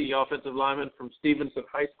 280 offensive lineman from Stephenson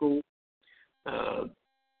High School.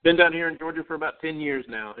 Been down here in Georgia for about 10 years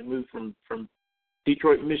now and moved from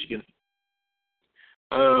Detroit, Michigan.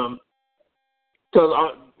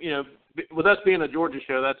 With us being a Georgia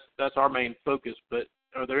show, that's our main focus. But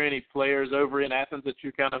are there any players over in Athens that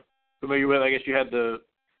you're kind of familiar with? I guess you had the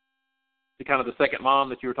second mom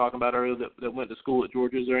that you were talking about earlier that went to school at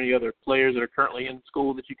Georgia. Is there any other players that are currently in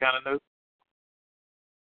school that you kind of know?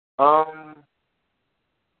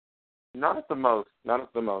 Not at the most.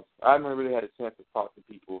 I haven't really had a chance to talk to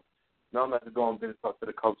people. No, I'm going to go and talk to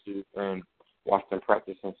the coaches and watch them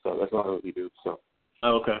practice and stuff. That's all we do. So.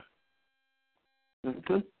 Oh, okay.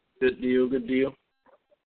 Mm-hmm. Good deal.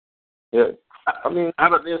 Yeah. I mean, how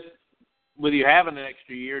about this? With you having an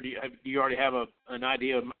extra year, do you already have an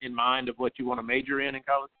idea in mind of what you want to major in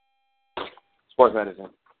college? Sports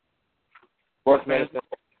medicine.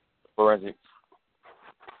 Forensics.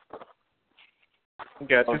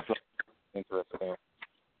 Gotcha. Interested in.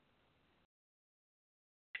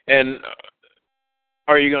 And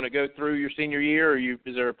are you going to go through your senior year, or is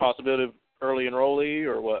there a possibility of early enrollee,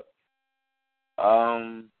 or what?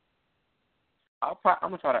 I'm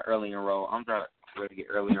gonna try to early enroll. I'm trying to really get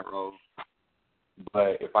early enrolled.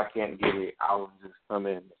 But if I can't get it, I will just come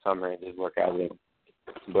in the summer and just work out with it.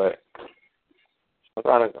 But I'm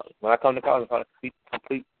trying to, when I come to college, I'm trying to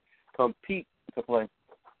compete to play.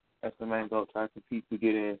 That's the main goal. Trying to compete to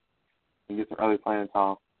get in and get some early playing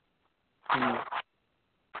time.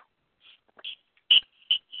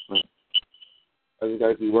 I just got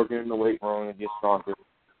to be working in the weight room and get stronger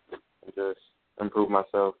and just improve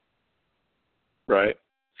myself. Right.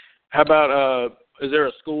 How about, is there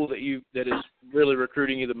a school that is really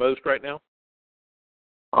recruiting you the most right now?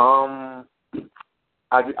 I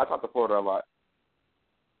talk to Florida a lot.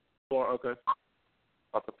 Okay.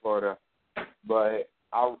 Talk to Florida. But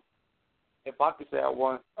if I could say I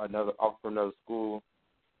want another offer from another school,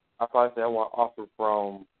 I'd probably say I want an offer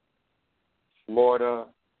from Florida,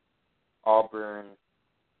 Auburn,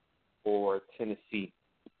 or Tennessee.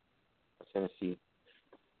 Those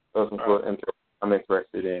are schools I'm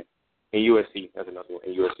interested in. And USC, that's another one.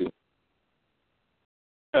 And USC.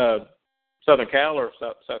 Southern Cal or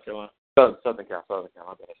South Carolina? Southern Cal.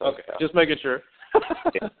 Okay, just making sure.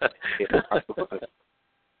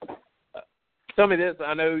 Tell me this.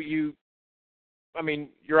 I know you're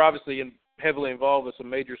obviously heavily involved with some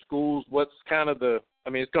major schools. What's kind of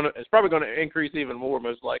it's probably going to increase even more,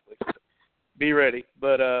 most likely. Be ready.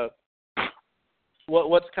 But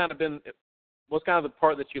what's kind of the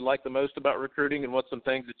part that you like the most about recruiting, and what's some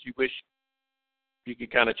things that you wish you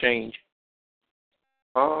could kind of change?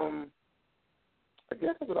 I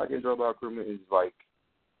guess what I enjoy about recruitment is when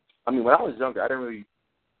I was younger, I didn't really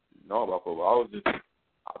know about football. I was just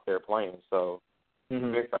out there playing. So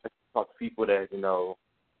I talk to people that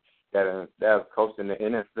that have coached in the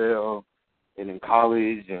NFL and in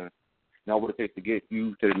college, and know what it takes to get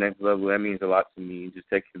you to the next level. That means a lot to me. Just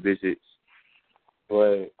taking visits.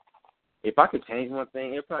 But if I could change one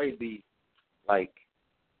thing, it'd probably be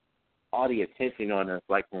all the attention on us,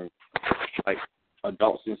 from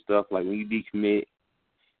adults and stuff, when you decommit,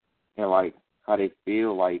 and how they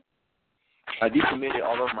feel. I decommitted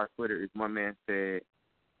all over my Twitter. One man said,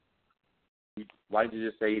 "Why did you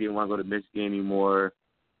just say you didn't want to go to Michigan anymore?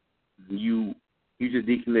 You just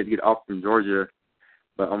decommitted to get off from Georgia."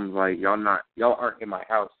 But I'm like, y'all aren't in my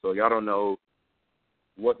house, so y'all don't know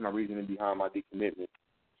what's my reasoning behind my decommitment.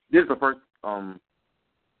 This is the first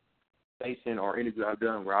station or interview I've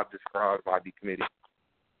done where I've described why I decommitted.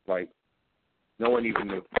 No one even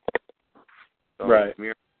knew. So right.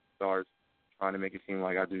 Me stars trying to make it seem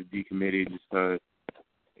like I just decommitted just because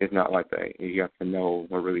it's not like that. You have to know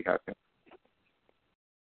what really happened.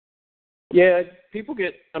 Yeah, people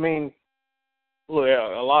get, a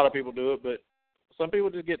lot of people do it, but some people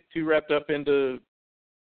just get too wrapped up into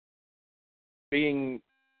being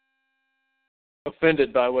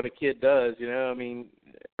offended by what a kid does,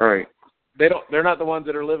 Right. They're not the ones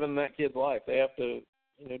that are living that kid's life. They have to,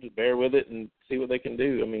 just bear with it and see what they can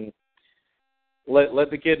do.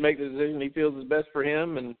 Let the kid make the decision he feels is best for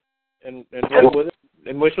him, and work with it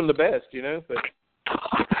and wish him the best, But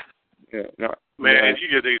yeah, no, man, you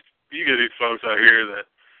get these folks out here that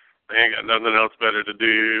they ain't got nothing else better to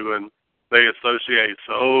do, and they associate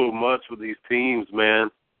so much with these teams, man,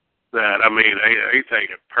 that they take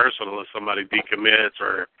it personal if somebody decommits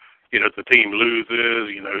or if the team loses,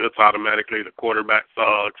 it's automatically the quarterback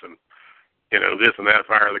sucks and this and that,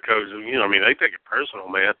 fire the coach. They take it personal,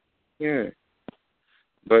 man. Yeah.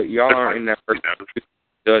 But y'all aren't in that first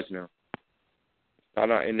judge now. I'm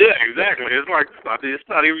not in yeah, exactly. It's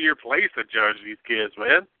not even your place to judge these kids,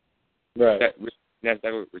 man. Right. That's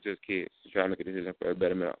we're just kids to try to make a decision for a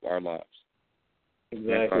betterment of our lives.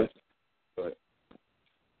 Exactly. But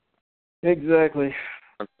exactly.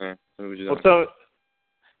 Okay. So,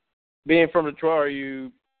 being from Detroit, are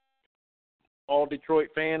you all Detroit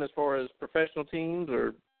fan as far as professional teams,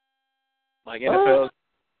 or NFL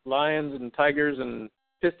Lions and Tigers and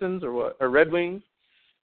Pistons, or what? Or Red Wings?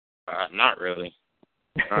 Not really.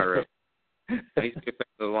 Not really. I used to get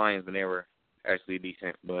the Lions when they were actually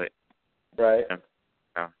decent, but right.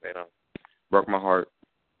 No, they don't. Broke my heart.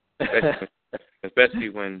 Especially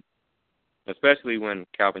when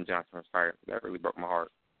Calvin Johnson was fired. That really broke my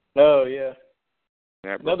heart. Oh yeah.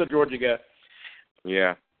 Another Georgia guy.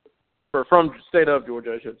 Yeah. From the state of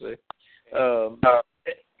Georgia, I should say.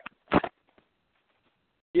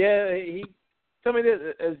 Yeah, he tell me this,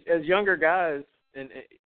 as younger guys, and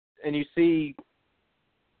you see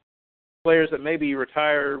players that maybe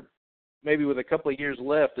retire, maybe with a couple of years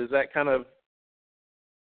left. Does that kind of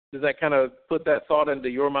put that thought into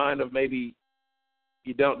your mind of maybe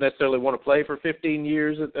you don't necessarily want to play for 15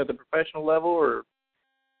 years at the professional level, or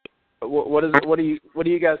what do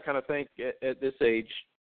you guys kind of think at this age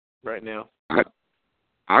right now?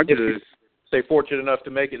 I just say fortunate enough to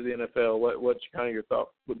make it to the NFL. What's kind of your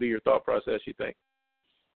thought process? You think?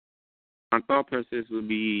 My thought process would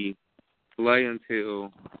be play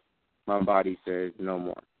until my body says no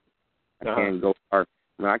more. I can't go hard.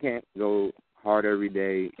 I can't go hard every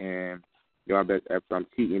day and do my best effort. I'm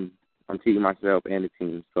cheating myself and the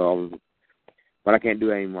team. But I can't do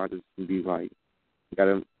that anymore. I just be like,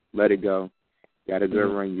 gotta let it go. Got a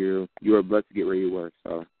good run. You are blessed to get where you were.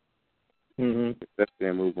 So accept it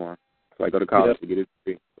and move on. So I go to college to get a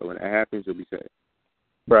degree. So when that happens, you'll be safe.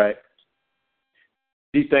 Right.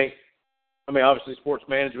 Do you think? I mean, obviously, sports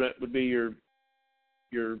management would be your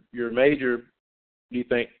major. Do you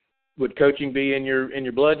think would coaching be in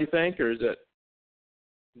your blood? Do you think, or is that?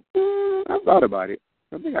 I've thought about it.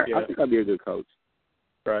 I think I'd be a good coach.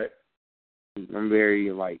 Right. I'm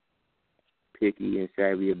very picky and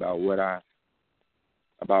savvy about what I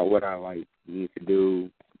need to do,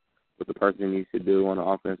 what the person needs to do on the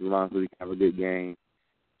offensive line so we can have a good game.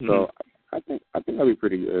 So I think I'll be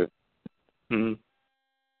pretty good.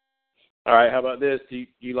 All right. How about this? Do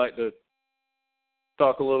you like to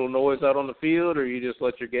talk a little noise out on the field, or you just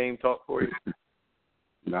let your game talk for you?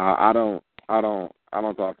 No, I don't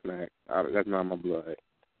talk smack. That's not my blood.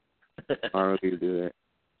 I don't need to do that.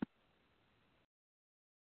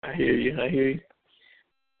 I hear you.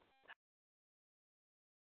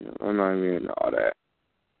 I'm not even into all that.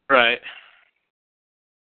 Right.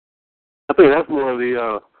 I think that's more of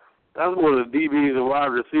the DBs and wide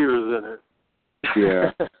receivers in it.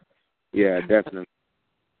 Yeah. Yeah, definitely.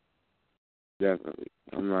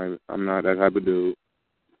 I'm not that type of dude.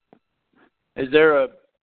 Is there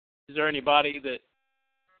anybody that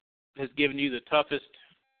has given you the toughest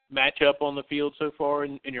matchup on the field so far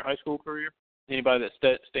in your high school career? Anybody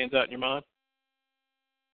that stands out in your mind?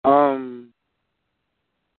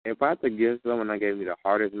 If I had to give someone that gave me the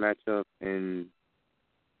hardest matchup in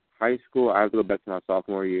high school, I have to go back to my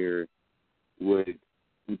sophomore year. We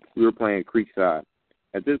were playing Creekside.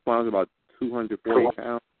 At this point, I was about 240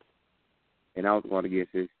 pounds, and I was going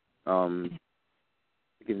against his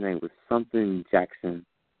name was something Jackson.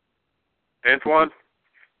 Antoine?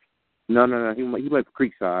 No. He went to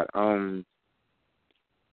Creekside.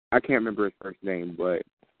 I can't remember his first name, but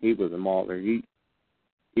he was a mauler. He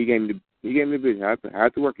gave me the vision. I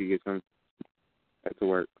had to work against him. I had to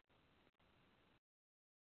work.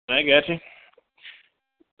 I got you.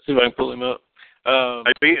 See if I can pull him up.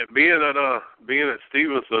 Being at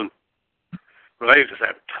Stephenson, they just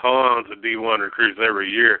have tons of D1 recruits every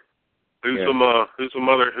year. Who's some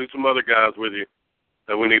other guys with you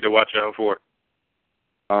that we need to watch out for?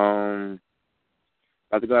 I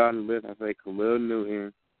have to go down the list. I say Khalil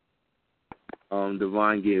Newton,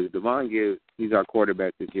 Devon Gibbs. He's our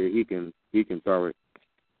quarterback this year. He can throw it.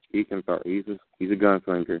 He's a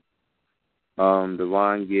gunslinger.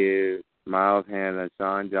 Devon Gibbs, Miles Hanna,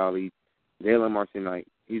 Sean Jolly, Jalen Marcianite.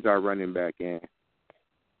 He's our running back, and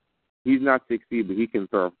he's not 6', but he can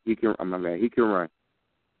throw. He can run.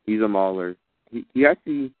 He's a mauler. He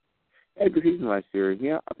actually had a good season last year.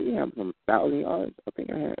 Yeah, I think he had some 1,000 yards. I think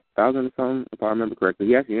I had 1,000 or something, if I remember correctly.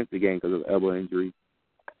 He actually missed the game because of elbow injury.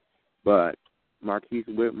 But Marquise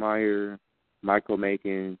Whitmire, Michael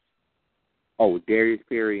Makins, Darius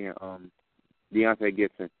Perry, and Deontay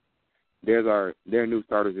Gibson. They're new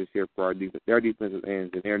starters this year for our defense. They're defensive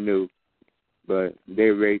ends, and they're new, but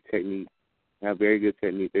they're have very good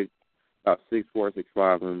technique. They're about 6'4",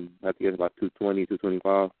 6'5", and I think it's about 220,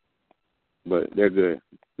 225. But they're good.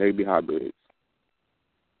 They'd be hybrids.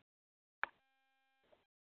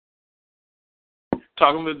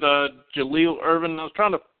 Talking with Jalil Irvin. I was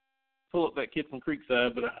trying to pull up that kid from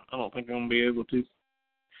Creekside, but I don't think I'm going to be able to.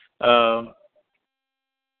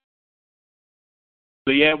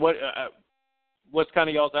 But yeah, what's kind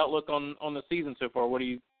of y'all's outlook on the season so far? What are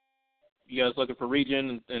you guys looking for,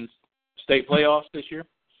 region and state playoffs this year?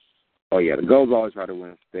 Oh yeah, the goal is always try to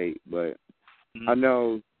win state, but I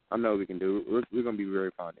know we can do it. We're going to be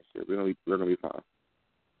very fine this year. We're going to be fine.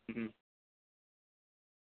 Mm-hmm.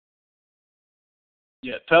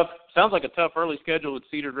 Yeah, tough. Sounds like a tough early schedule with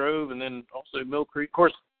Cedar Grove and then also Mill Creek. Of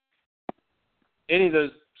course, any of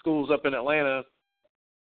those schools up in Atlanta,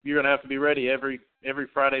 you're going to have to be ready every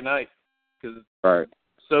Friday night because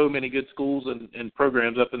so many good schools and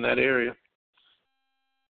programs up in that area.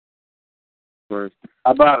 How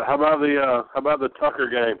about the Tucker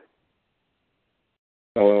game?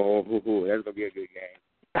 Oh, that's gonna be a good game.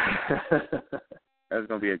 That's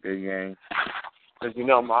gonna be a good game. Cause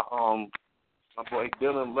my boy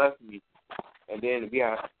Dylan left me, And then we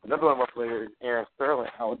have another one of our players, Aaron Sterling,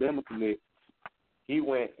 Alabama commit. He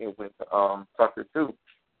went to Tucker too.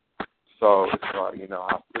 So you know,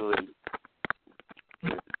 I feel it.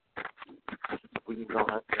 We don't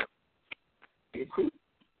have to.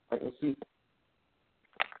 I can see.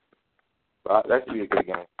 But that should be a good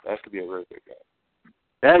game. That should be a really good game.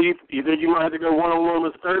 Yeah, you think you might have to go one-on-one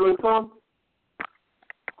with Sterling, Tom? I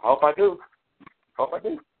hope I do.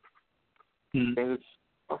 Hmm.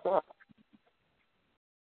 What's up?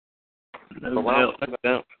 No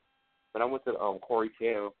doubt. When I went to the Corey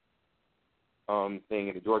Kell thing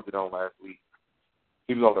in the Georgia Dome last week,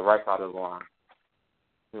 he was on the right side of the line.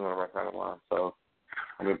 So,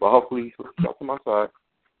 I mean, but hopefully he's up to my side.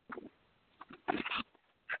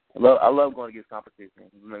 I love going against competition.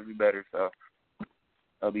 It's going to be better, so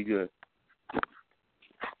that'll be good.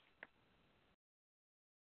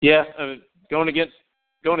 Yeah, I mean, going against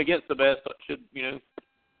the best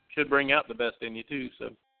should bring out the best in you too. So,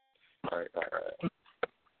 all right.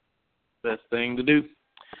 Best thing to do.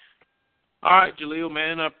 All right, Jalil,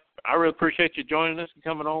 man, I really appreciate you joining us and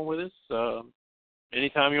coming on with us.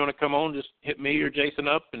 Anytime you want to come on, just hit me or Jason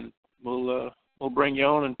up, and we'll bring you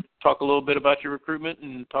on and talk a little bit about your recruitment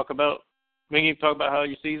and talk about how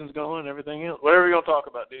your season's going and everything else. Whatever you're going to talk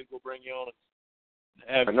about, dude, we'll bring you on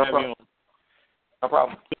and have you on. No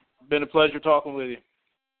problem. Been a pleasure talking with you.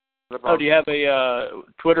 No problem. Do you have a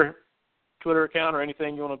Twitter account or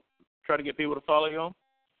anything you want to try to get people to follow you on?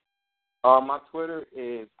 My Twitter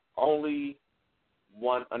is only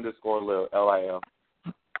 _Lil, LIL.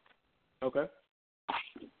 Okay.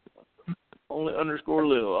 Only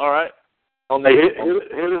 _Lil. All right. Hey,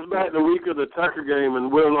 hit us back the week of the Tucker game,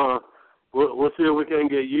 and we'll see if we can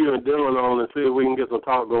get you and Dylan on and see if we can get some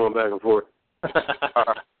talk going back and forth.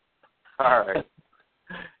 All right.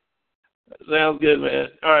 Sounds good, man.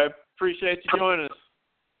 All right. Appreciate you joining us.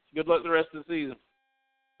 Good luck the rest of the season.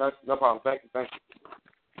 No problem. Thank you.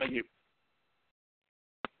 Thank you.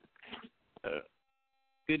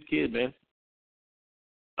 Good kid, man.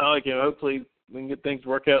 I like him. Hopefully we can get things to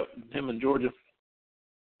work out with him in Georgia.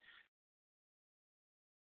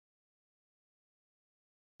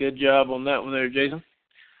 Good job on that one there, Jason.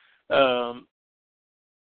 Tell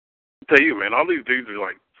you, man, all these dudes are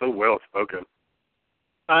like so well spoken.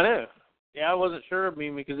 I know. Yeah, I wasn't sure. I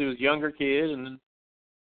mean, because he was a younger kid and then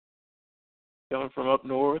coming from up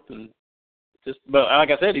north, and but like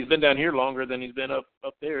I said, he's been down here longer than he's been up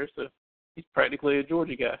there, so he's practically a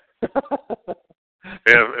Georgia guy.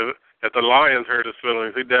 Yeah, if the Lions hurt his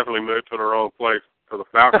feelings, he definitely moved to the wrong place, because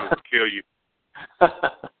the Falcons would kill you.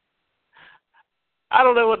 I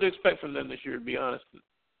don't know what to expect from them this year, to be honest.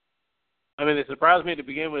 I mean, they surprised me to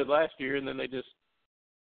begin with last year, and then they just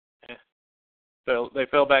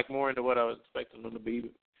fell back more into what I was expecting them to be.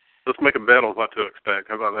 Let's make a bet on what to expect.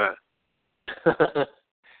 How about that?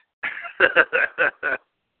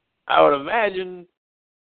 I would imagine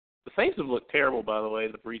the Saints have looked terrible, by the way,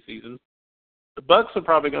 in the preseason. The Bucs are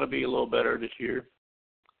probably going to be a little better this year.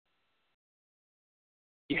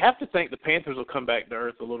 You have to think the Panthers will come back to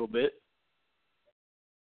earth a little bit.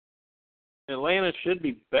 Atlanta should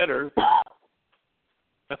be better.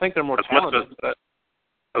 I think they're more talented.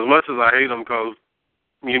 As much as I hate them because,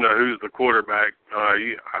 you know, who's the quarterback,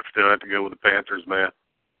 I still have to go with the Panthers, man.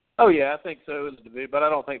 Oh, yeah, I think so, but I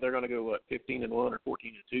don't think they're going to go, 15-1 or 14-2,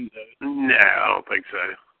 though. No, I don't think so.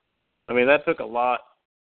 I mean, that took a lot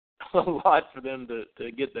for them to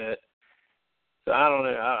get that. So I don't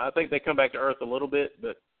know. I think they come back to earth a little bit,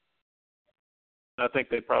 but I think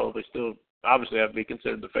they probably still obviously have to be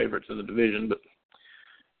considered the favorites in the division. But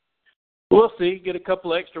we'll see. Get a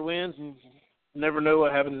couple extra wins, and never know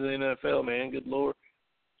what happens in the NFL, man. Good Lord.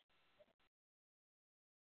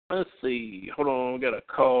 Let's see. Hold on. We got a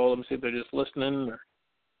call. Let me see if they're just listening. Or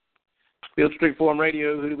Field Street Forum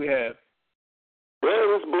Radio. Who do we have?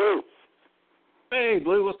 Well, it's Blue. Hey,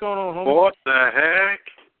 Blue. What's going on, homie? What the heck?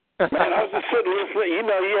 Man, I was just sitting listening. You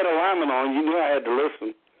know, you had a lineman on. You knew I had to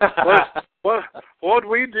listen. What'd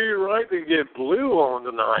we do right to get Blue on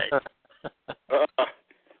tonight?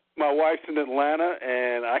 My wife's in Atlanta,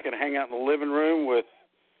 and I can hang out in the living room with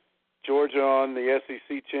Georgia on the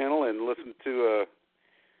SEC channel and listen to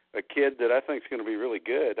a kid that I think is going to be really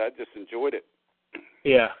good. I just enjoyed it.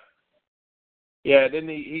 Yeah. Yeah, didn't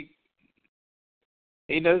he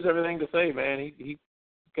knows everything to say, man. He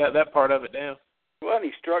got that part of it down. Well, and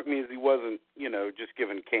he struck me as he wasn't, just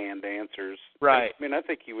giving canned answers. Right. I mean, I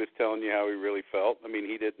think he was telling you how he really felt. I mean,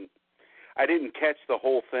 I didn't catch the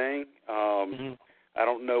whole thing. Mm-hmm. I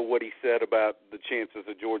don't know what he said about the chances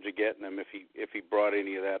of Georgia getting him, if he brought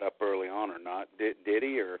any of that up early on or not. Did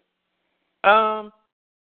he, or? I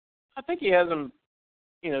think he has him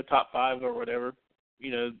top 5 or whatever.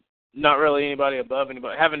 Not really anybody above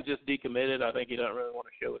anybody. Having just decommitted, I think he doesn't really want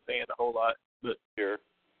to show his hand a whole lot. But sure.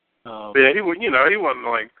 Yeah, he wasn't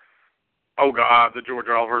like, oh God, the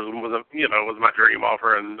Georgia offer was my dream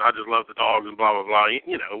offer, and I just love the dogs and blah blah blah.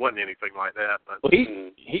 It wasn't anything like that. But well,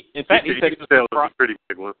 he in fact he said it was a pretty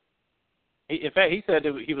big one. In fact, he said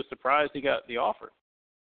he was surprised he got the offer.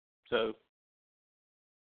 So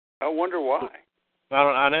I wonder why.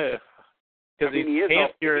 I know. Because he's a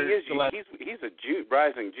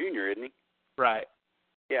rising junior, isn't he? Right.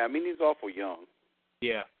 Yeah, he's awful young.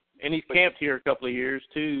 Yeah, and he's camped here a couple of years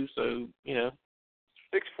too, so 6'4",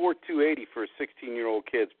 280 for a 16-year-old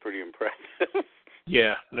kid's pretty impressive.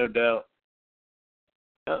 Yeah, no doubt.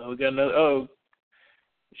 We got another. Oh,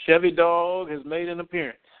 Chevy Dog has made an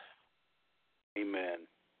appearance. Amen.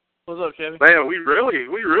 What's up, Chevy? Man, we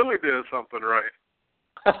really did something right.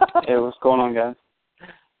 Hey, what's going on, guys?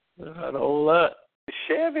 Not a whole lot.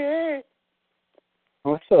 Chevy.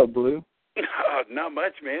 What's up, Blue? Not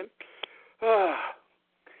much, man.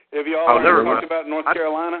 Have you all ever talked about North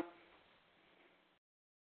Carolina?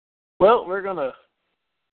 Well, we're going to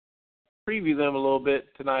preview them a little bit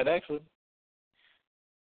tonight, actually.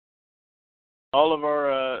 All of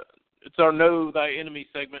our, it's our Know Thy Enemy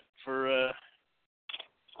segment for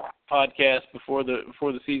podcast before the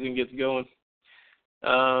season gets going.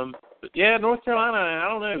 But yeah, North Carolina, I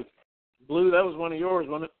don't know. Blue, that was one of yours,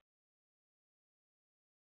 wasn't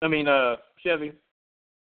it? Chevy.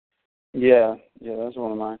 Yeah, that was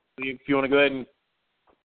one of mine. If you want to go ahead and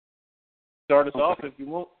start us off, if you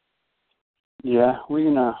want. Yeah, we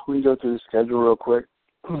can go through the schedule real quick.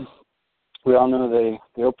 We all know they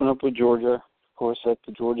open up with Georgia, of course, at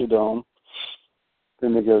the Georgia Dome.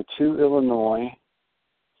 Then they go to Illinois.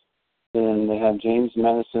 Then they have James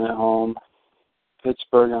Madison at home,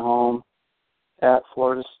 Pittsburgh at home, at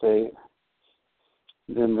Florida State.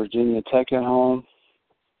 Then Virginia Tech at home.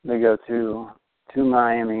 They go to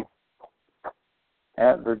Miami,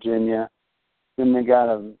 at Virginia. Then they got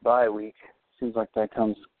a bye week. Seems like that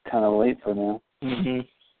comes kind of late for them. Mm-hmm.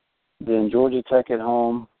 Then Georgia Tech at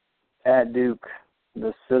home, at Duke,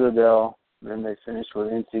 the Citadel. Then they finish with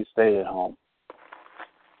NC State at home.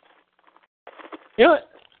 You know what?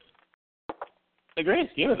 The grand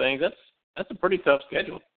scheme of things, that's a pretty tough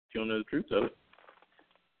schedule, if you don't know the truth of it.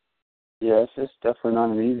 Yeah, it's definitely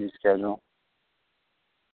not an easy schedule.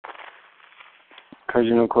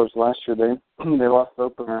 Because, of course, last year they lost the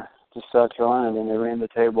opener to South Carolina, then they ran the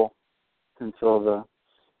table until the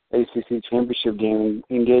ACC championship game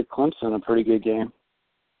and gave Clemson a pretty good game.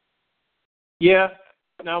 Yeah.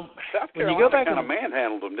 Now, South when Carolina you go back kind of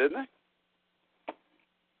manhandled them, didn't they?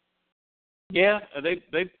 Yeah,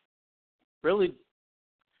 they really.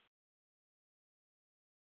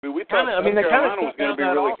 We thought South Carolina was going to be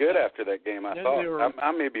really good after that game. I thought.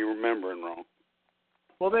 I may be remembering wrong.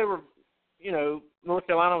 Well, they were, North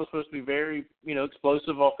Carolina was supposed to be very,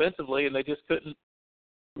 explosive offensively, and they just couldn't.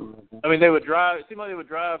 Mm-hmm. They would drive. It seemed like they would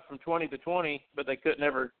drive from 20 to 20, but they couldn't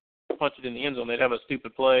ever punch it in the end zone. They'd have a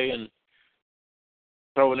stupid play and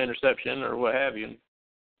throw an interception or what have you.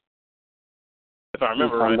 If I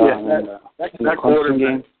remember right. Yeah, that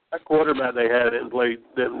quarterback they had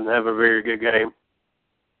didn't have a very good game.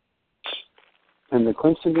 In the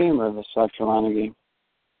Clemson game or the South Carolina game?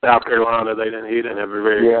 South Carolina, he didn't have a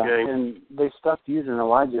very good game. And they stopped using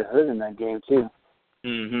Elijah Hood in that game too.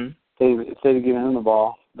 Mm-hmm. If they'd have given him the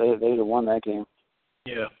ball, they'd have won that game.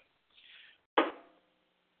 Yeah.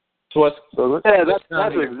 That's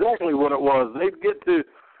exactly what it was. They'd get to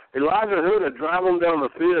Elijah Hood would drive them down the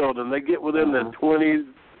field, and they get within the 20s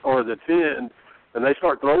or the 10, and they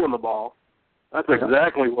start throwing the ball. That's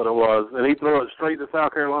exactly what it was, and he threw it straight to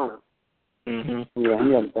South Carolina. Mm-hmm. Yeah,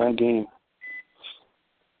 he had a bad game.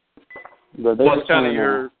 But they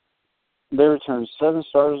returned 7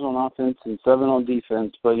 starters on offense and 7 on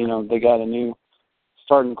defense, but, they got a new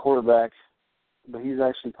starting quarterback, but he's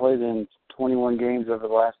actually played in 21 games over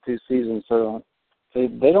the last 2 seasons, so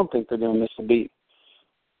they don't think they're going to miss a beat.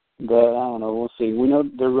 But I don't know, we'll see. We know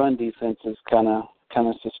their run defense is kind of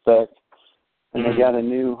suspect, and they got a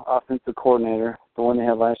new offensive coordinator. The one they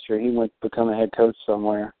had last year, he went to become a head coach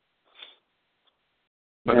somewhere.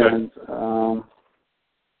 Okay. And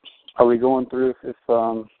are we going through if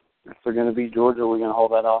they're going to beat Georgia? Or are we going to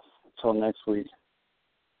hold that off until next week?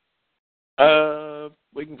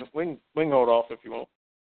 We can hold off if you want.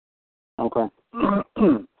 Okay.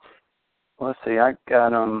 Let's see. I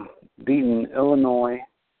got beating Illinois,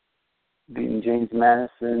 beating James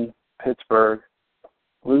Madison, Pittsburgh,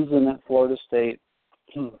 losing at Florida State,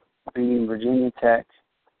 beating Virginia Tech,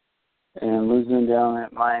 and losing down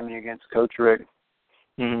at Miami against Coach Rick,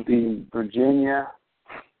 beating Virginia,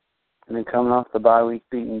 and then coming off the bye week,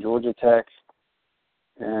 beating Georgia Tech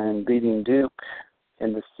and beating Duke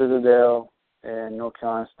and the Citadel and North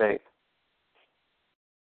Carolina State.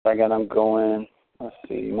 I got them going,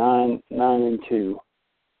 9-2,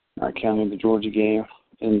 not counting the Georgia game,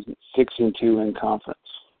 and 6-2 in conference.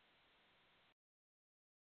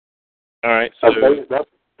 All right, so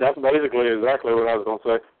that's basically exactly what I was going to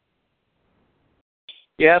say.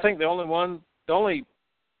 Yeah, I think the only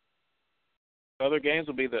other games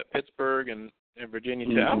will be the Pittsburgh and Virginia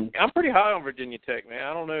Tech. Mm-hmm. I'm pretty high on Virginia Tech, man.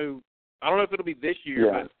 I don't know if it'll be this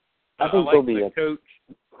year, but I think like they'll be the coach.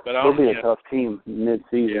 But they'll be a tough team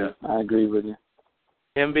mid-season. Yeah. I agree with you.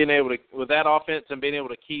 Him being able to, with that offense and being able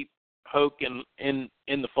to keep Hoke in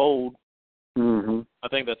the fold, I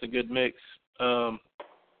think that's a good mix. But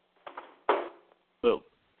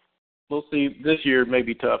we'll see. This year may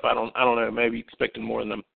be tough. I don't know. Maybe expecting more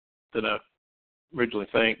than I originally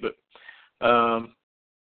think. But of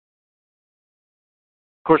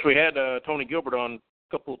course, we had Tony Gilbert on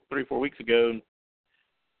 3-4 weeks ago. And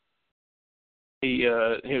he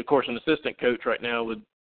of course an assistant coach right now with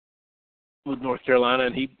North Carolina,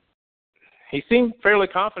 and he seemed fairly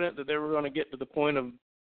confident that they were going to get to the point of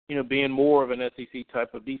being more of an SEC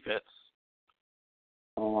type of defense.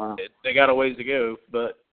 Oh wow! They got a ways to go,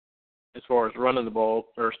 but as far as running the ball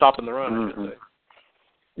or stopping the run, I should say.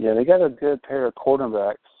 Yeah, they got a good pair of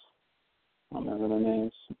quarterbacks. I don't remember their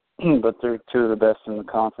names, but they're two of the best in the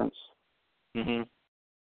conference. I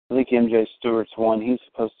think MJ Stewart's one. He's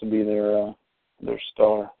supposed to be their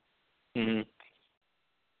star.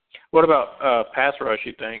 What about pass rush,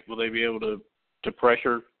 you think? Will they be able to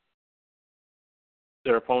pressure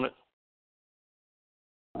their opponent?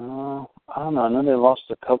 I don't know. I know they lost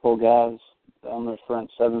a couple guys on their front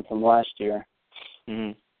seven from last year.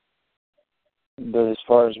 But as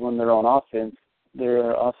far as when they're on offense,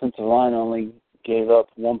 their offensive line only gave up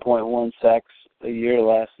 1.1 sacks a year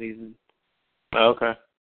last season. Oh, okay.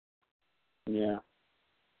 Yeah.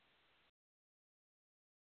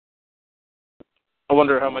 I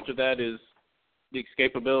wonder how much of that is the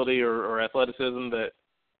escapability or athleticism that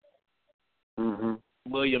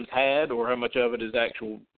Williams had, or how much of it is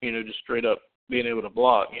actual, just straight up being able to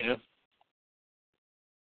block, Yeah,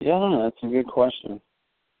 I don't know. That's a good question.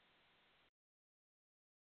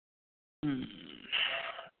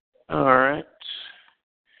 All right.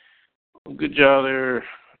 Well, good job there,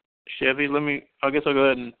 Chevy. I guess I'll go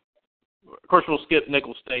ahead and, of course, we'll skip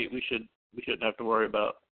Nicholls State. We shouldn't have to worry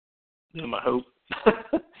about them, I hope.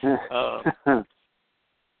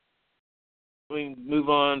 We can move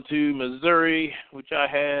on to Missouri, which I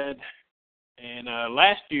had. And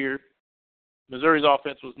last year, Missouri's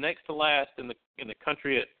offense was next to last in the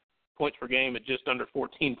country at points per game at just under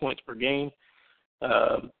 14 points per game.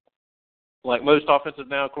 Like most offenses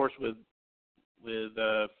now, of course, with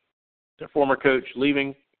their former coach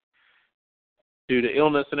leaving due to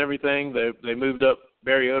illness and everything, they moved up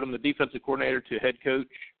Barry Odom, the defensive coordinator, to head coach,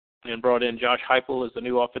 and brought in Josh Heupel as the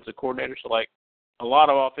new offensive coordinator. So, like a lot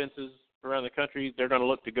of offenses around the country, they're going to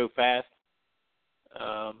look to go fast.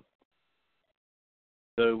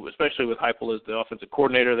 So, especially with Heupel as the offensive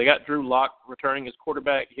coordinator, they got Drew Lock returning as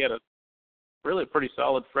quarterback. He had a really pretty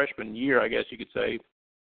solid freshman year, I guess you could say,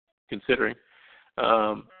 considering.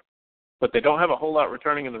 But they don't have a whole lot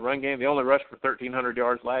returning in the run game. They only rushed for 1,300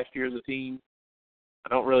 yards last year as a team. I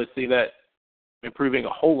don't really see that improving a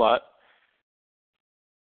whole lot.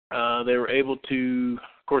 They were able to,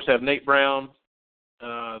 of course, have Nate Brown,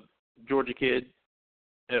 Georgia kid,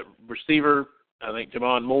 at receiver. I think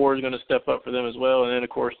Jamon Moore is going to step up for them as well. And then, of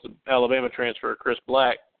course, the Alabama transfer, Chris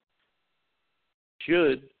Black,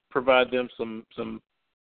 should provide them some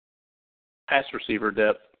pass receiver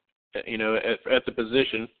depth, at the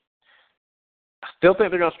position. I still think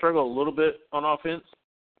they're going to struggle a little bit on offense.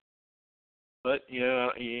 But,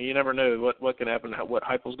 you never know what can happen, what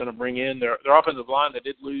Heupel's going to bring in. Their offensive line, they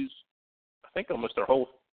did lose, I think, almost their whole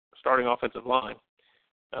starting offensive line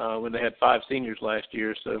when they had 5 seniors last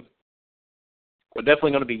year. So we're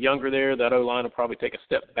definitely going to be younger there. That O-line will probably take a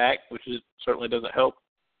step back, which certainly doesn't help.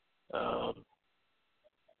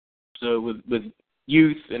 So with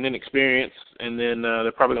youth and inexperience, and then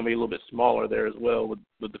they're probably going to be a little bit smaller there as well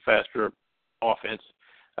with the faster offense.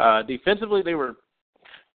 Defensively, they were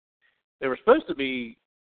supposed to be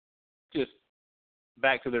just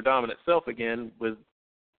back to their dominant self again with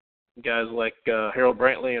guys like Harold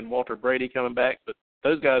Brantley and Walter Brady coming back, but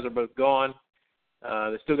those guys are both gone.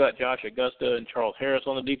 They still got Josh Augusta and Charles Harris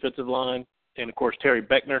on the defensive line, and, of course, Terry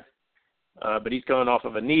Beckner. But he's coming off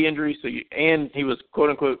of a knee injury, and he was,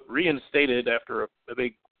 quote-unquote, reinstated after a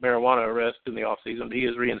big marijuana arrest in the offseason. He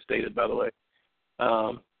is reinstated, by the way.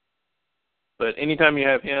 But anytime you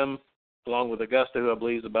have him along with Augusta, who I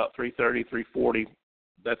believe is about 330, 340.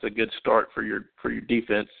 That's a good start for your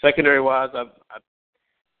defense. Secondary-wise,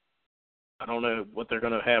 I don't know what they're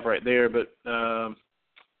going to have right there, but I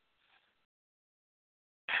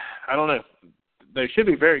don't know. They should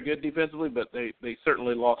be very good defensively, but they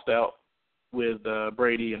certainly lost out with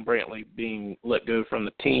Brady and Brantley being let go from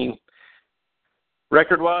the team.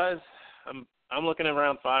 Record-wise, I'm looking at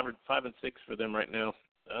around 5 and 6 for them right now.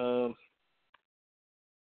 I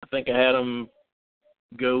think I had them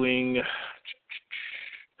going.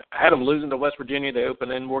 I had them losing to West Virginia. They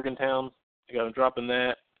opened in Morgantown. I got them dropping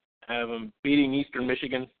that. I have them beating Eastern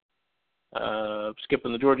Michigan.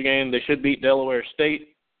 Skipping the Georgia game. They should beat Delaware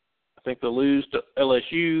State. I think they'll lose to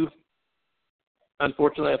LSU.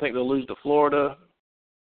 Unfortunately, I think they'll lose to Florida.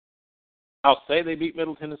 I'll say they beat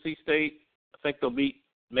Middle Tennessee State. I think they'll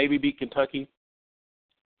maybe beat Kentucky.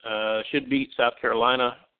 Should beat South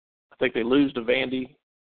Carolina. I think they lose to Vandy,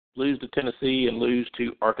 lose to Tennessee, and lose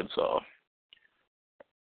to Arkansas.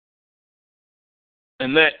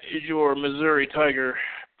 And that is your Missouri Tiger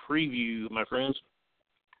preview, my friends.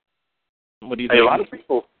 What do you think? Hey, a lot of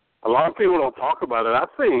people don't talk about it. I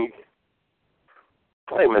think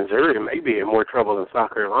Missouri may be in more trouble than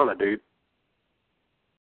South Carolina, dude.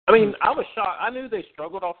 I mean, I was shocked. I knew they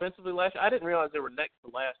struggled offensively last year. I didn't realize they were next to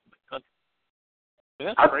last in the country. I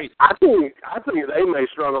mean, that's crazy. I think they may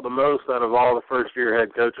struggle the most out of all the first-year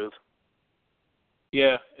head coaches.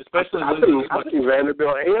 Yeah, especially I think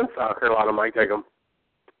Vanderbilt and South Carolina might take them.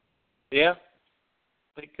 Yeah,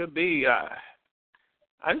 they could be. I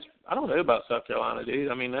don't know about South Carolina,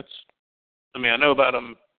 dude. I know about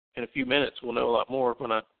them in a few minutes. We'll know a lot more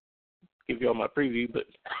when I give you all my preview. But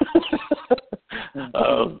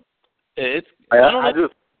I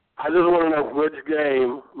just want to know which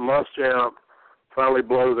game Muschamp finally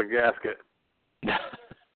blows a gasket.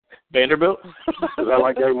 Vanderbilt? Is that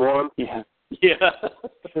like game one? Yeah. Yeah.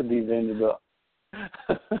 Should be Vanderbilt.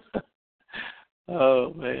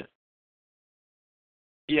 Oh man.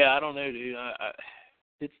 Yeah, I don't know, dude.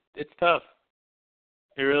 It's tough.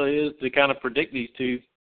 It really is to kind of predict these two,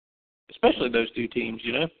 especially those two teams,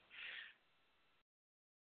 you know?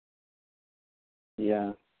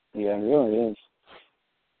 Yeah, it really is.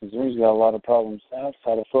 Missouri's got a lot of problems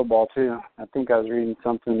outside of football, too. I think I was reading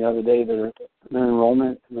something the other day that their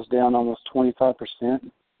enrollment was down almost 25%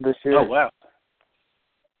 this year. Oh, wow.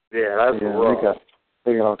 Yeah, that's rough.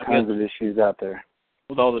 They got all kinds of issues out there.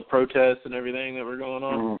 With all the protests and everything that were going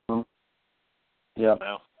on? Mm-hmm. Yeah.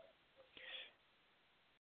 Wow.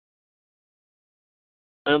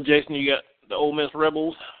 Jason, you got the Ole Miss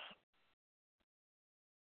Rebels.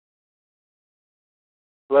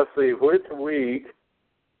 Let's see, which week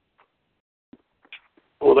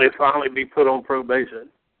will they finally be put on probation?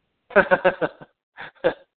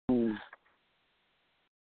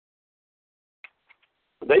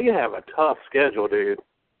 They have a tough schedule, dude.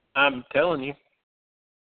 I'm telling you.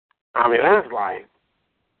 I mean, that's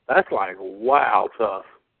like wow tough.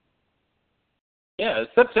 Yeah,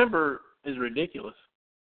 September is ridiculous.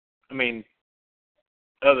 I mean,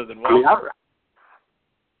 other than I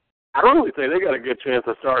don't really think they got a good chance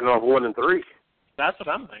of starting off 1-3. That's what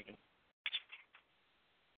I'm thinking.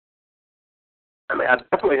 I mean, I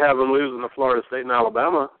definitely have them losing to Florida State and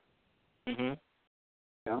Alabama. Mhm.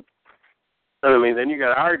 Yeah. I mean, then you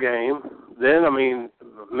got our game. Then, I mean,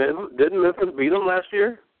 didn't Memphis beat them last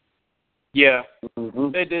year? Yeah,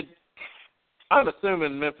 Mm-hmm. they did. I'm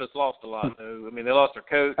assuming Memphis lost a lot, though. I mean, they lost their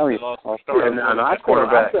coach. Oh, They yeah. lost their starter I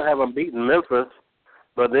quarterback. still have them beating Memphis.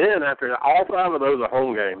 But then after all 5 of those are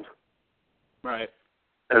home games. Right.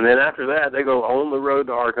 And then after that, they go on the road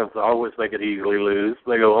to Arkansas, which they could easily lose.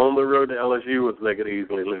 They go on the road to LSU, which they could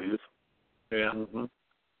easily lose. Yeah. Mm-hmm.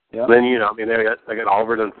 Yeah. Then, you know, I mean, they got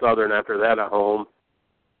Auburn and Southern after that at home.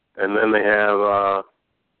 And then they have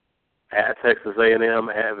at Texas A&M,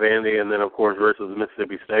 at Vandy, and then, of course, versus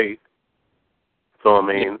Mississippi State. So, I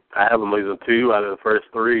mean, I have them losing 2 out of the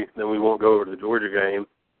first 3. Then we won't go over to the Georgia game.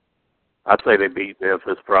 I'd say they beat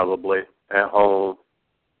Memphis probably at home.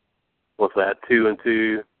 What's that,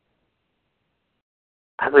 2-2?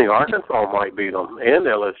 I think Arkansas might beat them, and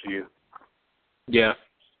LSU. Yeah.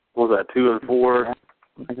 What was that, 2-4?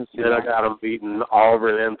 I can see Then I that. got them beating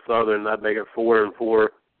Auburn and Southern. That'd make it 4-4.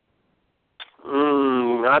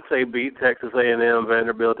 I'd say beat Texas A&M,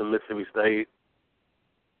 Vanderbilt, and Mississippi State.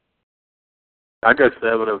 I'd go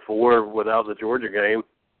 7-4 without the Georgia game.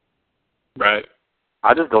 Right.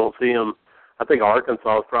 I just don't see them. I think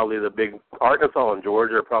Arkansas and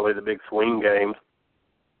Georgia are probably the big swing games.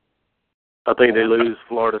 I think they lose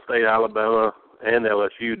Florida State, Alabama, and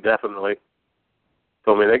LSU definitely.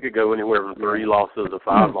 So, I mean, they could go anywhere from 3 losses to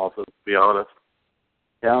 5 losses, to be honest.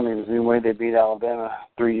 I don't think there's any way they beat Alabama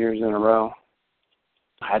 3 years in a row.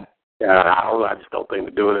 I just don't think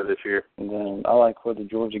they're doing it this year. And then I like where the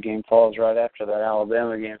Georgia game falls right after that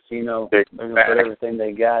Alabama game. So, they're going to put everything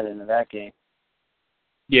they got into that game.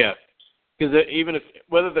 Yeah. Because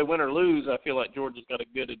whether they win or lose, I feel like Georgia's got a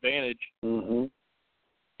good advantage. Mm-hmm.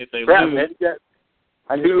 If they lose.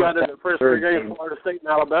 I do out of the first 3 games, Florida State and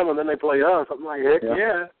Alabama, and then they play us. I'm like, heck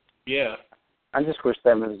yeah. Yeah. I just wish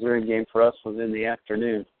that Missouri game for us was in the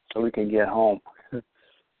afternoon so we can get home.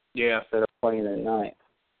 Yeah. Instead of playing at night.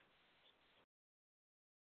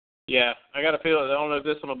 Yeah. I got a feeling, I don't know if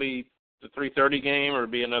this one will be the 3:30 game or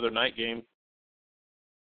be another night game.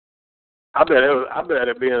 I bet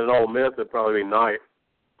it being an Ole Miss, it'd probably be night.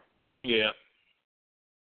 Yeah.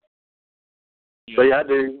 But yeah, I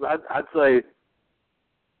do. I'd say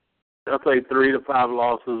 3 to 5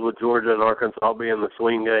 losses with Georgia and Arkansas being the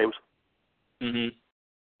swing games. Mhm.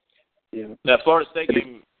 Yeah. That Florida State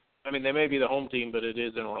game, I mean, they may be the home team, but it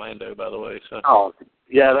is in Orlando, by the way. So. Oh,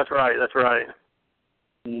 yeah, that's right.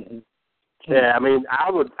 Mm-hmm. Yeah, I mean,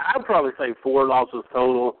 I'd probably say 4 losses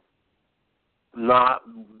total, not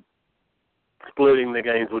splitting the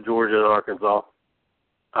games with Georgia and Arkansas,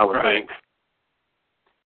 I would think.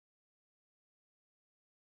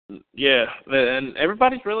 Yeah, and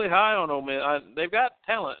everybody's really high on Ole Miss. They've got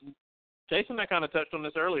talent. Jason, I kind of touched on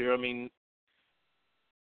this earlier. I mean,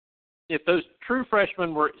 if those true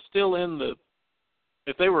freshmen were still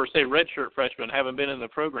if they were, say, redshirt freshmen, haven't been in the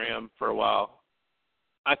program for a while,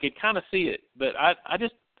 I could kind of see it. But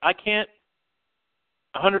I can't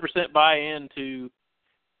 100% buy into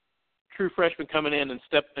true freshmen coming in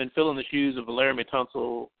and filling the shoes of Laramie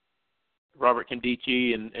Tunsil, Robert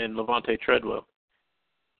Condici, and Levante Treadwell.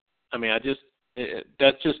 I mean,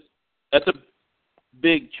 that's a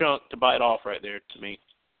big chunk to bite off right there to me.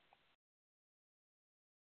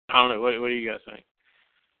 I don't know. What do you guys think?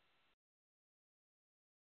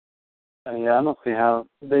 Yeah, I don't see how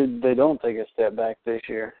they don't take a step back this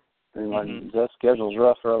year. I mean, that schedule's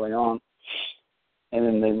rough early on, and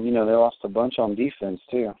then they lost a bunch on defense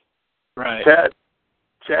too. Right.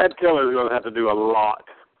 Chad Keller's going to have to do a lot.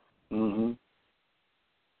 Mm-hmm.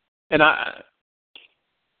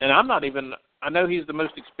 And I'm not even. I know he's the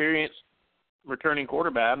most experienced returning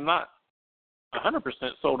quarterback. I'm not 100%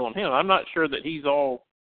 sold on him. I'm not sure that he's all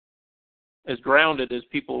as grounded as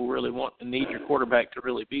people really want and need your quarterback to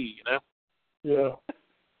really be, Yeah.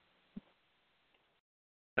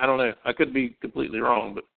 I don't know. I could be completely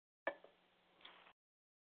wrong, but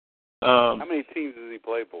how many teams does he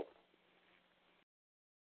play for?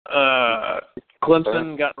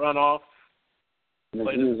 Clemson got run off.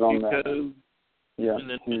 Played he was on that. Yeah. And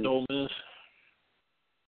then Ole Miss.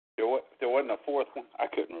 There wasn't a fourth one? I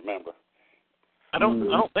couldn't remember. I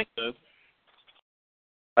don't think so.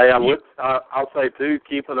 Hey, I'll say too,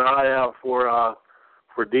 keep an eye out for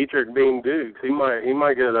Dietrich being Dukes. He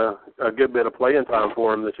might get a good bit of playing time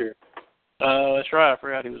for him this year. That's right. I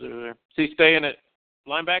forgot he was over there. Is he staying at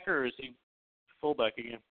linebacker or is he fullback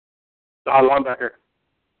again? Linebacker.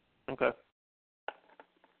 Okay.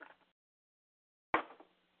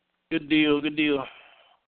 Good deal.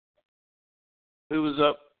 Who was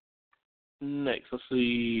up next? Let's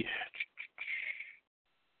see.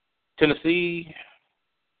 Tennessee.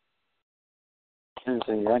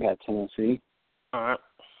 I got Tennessee. All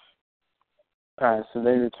right, so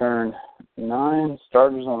they returned 9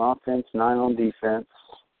 starters on offense, 9 on defense.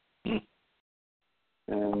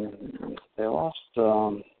 And they lost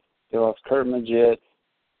Kurt Magid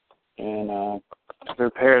and their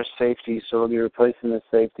pair of safeties, so they'll be replacing the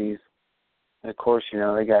safeties. And of course,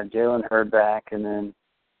 they got Jalen Hurd back, and then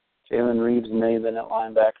Jalen Reeves-Maven at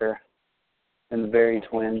linebacker, and the Berry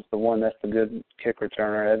twins, the one that's the good kick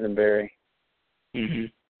returner, Evan Berry. Mm-hmm.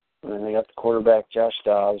 And then they got the quarterback, Josh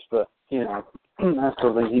Dobbs, but, I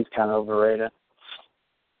still think he's kind of overrated.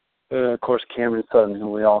 Of course, Cameron Sutton,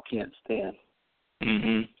 who we all can't stand.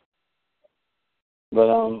 Mm-hmm. But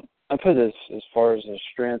I put this as far as a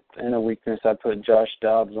strength and a weakness. I put Josh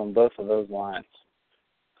Dobbs on both of those lines.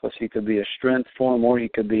 Plus, he could be a strength for him, or he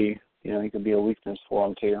could be, he could be a weakness for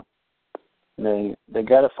him too. They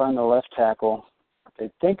got to find the left tackle.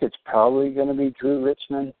 They think it's probably going to be Drew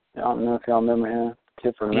Richmond. I don't know if y'all remember him,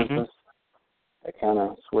 kid from Memphis. They kind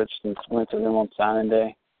of switched and went to them on signing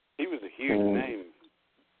day. He was a huge name.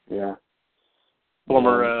 Yeah.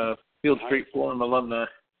 Former Field Street Forum alumni.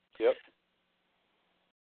 Yep.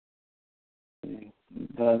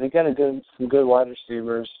 They got some good wide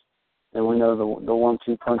receivers, and we know the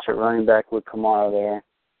 1-2 punch at running back with Kamara there.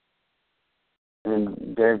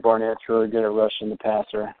 And Derek Barnett's really good at rushing the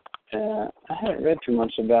passer. I haven't read too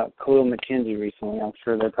much about Khalil McKenzie recently. I'm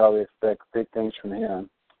sure they probably expect big things from him.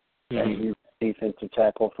 And he's a defensive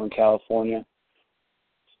tackle from California.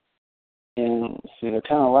 And let's see, they're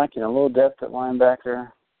kind of lacking a little depth at linebacker.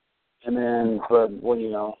 And then,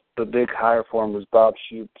 the big hire for him was Bob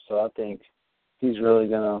Shoop. So I think he's really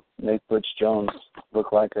going to make Butch Jones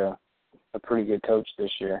look like a pretty good coach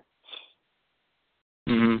this year.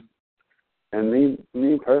 Mm-hmm. And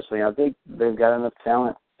me personally, I think they've got enough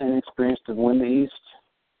talent and experience to win the East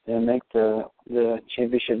and make the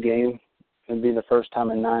championship game. It'll be the first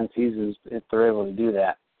time in 9 seasons if they're able to do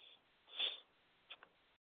that.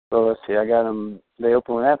 So let's see, I got them. They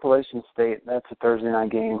open with Appalachian State. That's a Thursday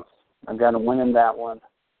night game. I've got them winning that one.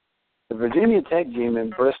 The Virginia Tech game in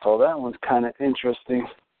Bristol, that one's kind of interesting.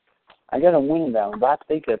 I got them winning that one, but I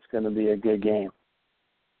think that's going to be a good game.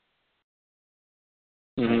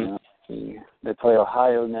 Mm-hmm. They play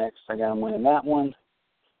Ohio next. I got them winning that one.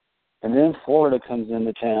 And then Florida comes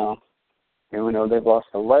into town. And we know they've lost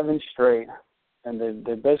 11 straight, and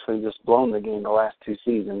they've basically just blown the game the last 2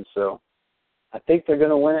 seasons. So I think they're going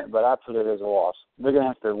to win it, but I put it as a loss. They're going to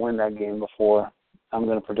have to win that game before I'm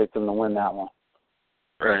going to predict them to win that one.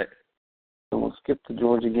 Right. So we'll skip the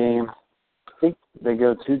Georgia game. I think they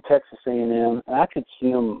go to Texas A&M, and I could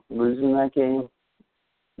see them losing that game,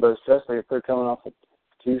 but especially if they're coming off of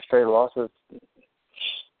 2 straight losses,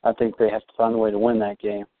 I think they have to find a way to win that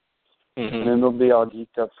game. Mm-hmm. And then they'll be all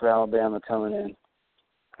geeked up for Alabama coming in.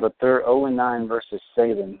 But they're 0-9 versus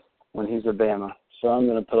Saban when he's at Bama. So I'm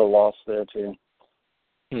going to put a loss there, too.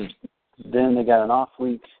 Then they got an off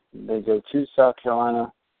week. They go to South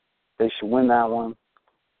Carolina. They should win that one.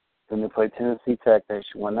 Then they play Tennessee Tech. They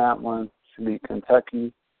should win that one. Should beat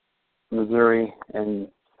Kentucky, Missouri, and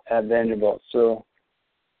at Vanderbilt. So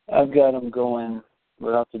I've got them going,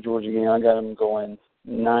 without the Georgia game, I got them going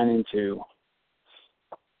 9-2.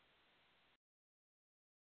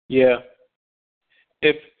 Yeah.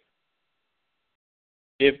 If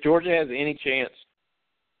Georgia has any chance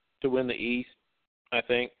to win the East, I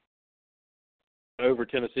think over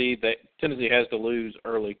Tennessee, Tennessee has to lose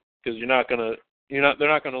early because they're not going to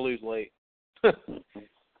lose late. I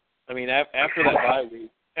mean, after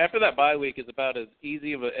that bye week is about as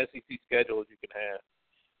easy of an SEC schedule as you can have.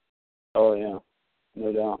 Oh yeah,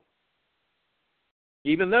 no doubt.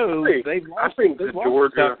 Even though they've lost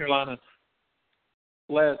Georgia, South Carolina.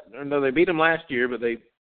 They beat them last year, but they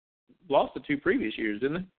lost the 2 previous years,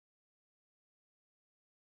 didn't they?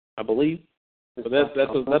 I believe. But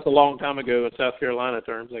that's a long time ago in South Carolina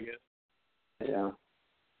terms, I guess. Yeah.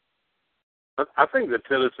 I think the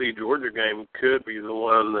Tennessee-Georgia game could be the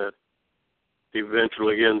one that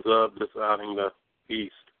eventually ends up deciding the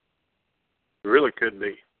East. It really could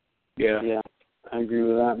be. Yeah. Yeah, I agree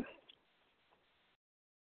with that.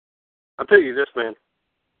 I'll tell you this, man.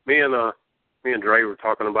 Me and Dre were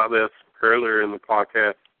talking about this earlier in the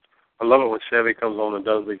podcast. I love it when Chevy comes on and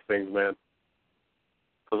does these things, man.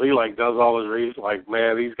 Because he, does all his reads,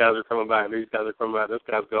 man, these guys are coming back, this guy's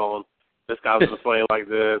going, this guy's playing like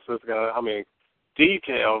this guy,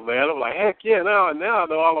 detail, man. I'm like, heck yeah, now I know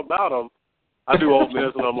all about him. I do Ole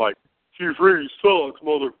Miss, and I'm like, Hugh Freeze sucks,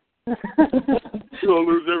 mother. You're going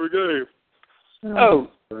to lose every game. Oh,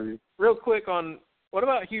 real quick on, what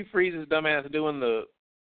about Hugh Freeze's dumbass doing the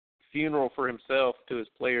funeral for himself to his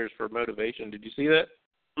players for motivation? Did you see that?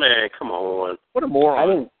 Man, come on. What a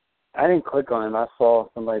moron. I didn't click on it. I saw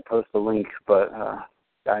somebody post a link, but I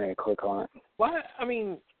didn't click on it. Why? I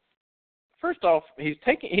mean, first off, the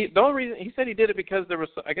only reason he said he did it because there was,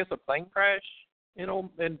 I guess, a plane crash in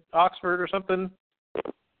Oxford or something,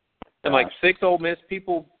 and 6 Ole Miss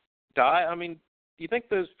people died. I mean, do you think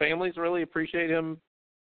those families really appreciate him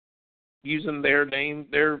using their name,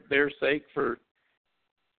 their sake to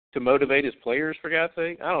motivate his players, for God's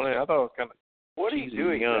sake? I don't know. I thought it was kind of what are you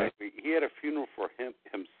doing exactly? He had a funeral for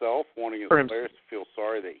himself, wanting his players to feel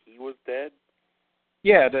sorry that he was dead?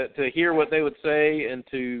 Yeah, to hear what they would say and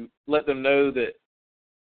to let them know that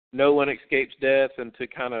no one escapes death, and to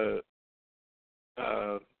kind of,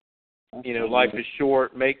 life is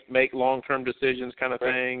short, make long-term decisions kind of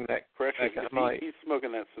thing. Precious, he's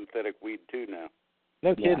smoking that synthetic weed too now.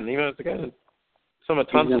 No kidding. Even if it's got some of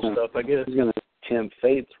tons of stuff, I guess. He's going to tempt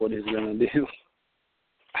fate's what he's going to do.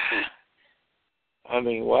 I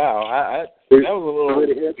mean, wow. That was a little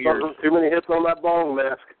weird. Too many hits on that bong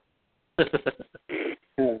mask.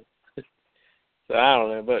 So I don't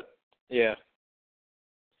know, but yeah.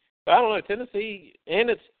 But I don't know, Tennessee, and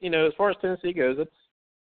it's, as far as Tennessee goes,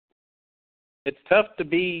 it's tough to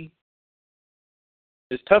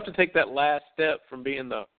take that last step from being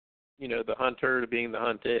the hunter to being the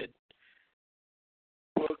hunted.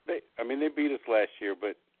 Well, they beat us last year,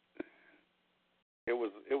 but It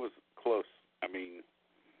was close. I mean,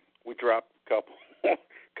 we dropped a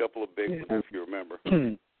couple of big ones, if you remember.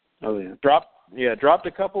 Oh yeah. Dropped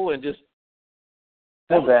a couple and just.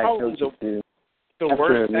 That bad probably coaches do. the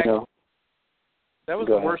After, worst. That was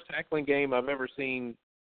the ahead. worst tackling game I've ever seen.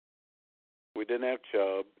 We didn't have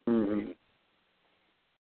Chubb. Mm-hmm.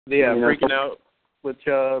 Yeah, freaking out with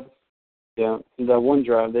Chubb. Yeah, that one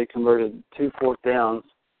drive they converted 2 4th downs,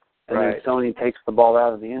 and Right. then Sony takes the ball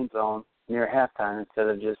out of the end zone near halftime instead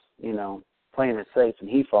of just playing it safe, and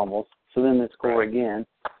he fumbles. So then they score again.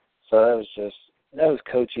 So that was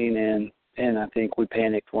coaching, and I think we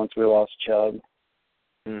panicked once we lost Chubb.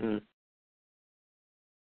 Mm-hmm.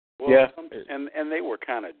 Well, yeah, and they were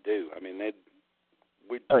kind of due. I mean,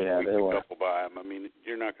 we they were. a couple by them. I mean,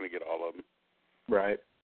 you're not going to get all of them. Right.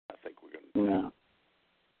 I think we're going to. No.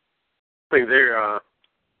 I think they're,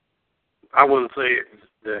 I wouldn't say it's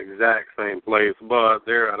the exact same place, but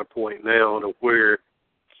they're at a point now to where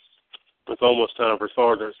it's almost time for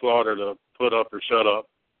Sergeant Slaughter to put up or shut up.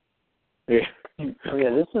 Yeah. Oh,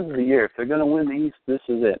 yeah, this is the year. If they're going to win the East, this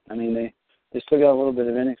is it. I mean, they still got a little bit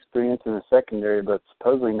of inexperience in the secondary, but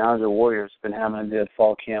supposedly Niger Warrior's been having a good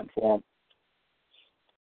fall camp for them.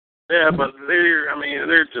 Yeah, but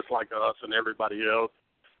they're just like us and everybody else.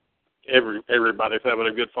 Everybody's having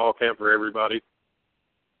a good fall camp for everybody.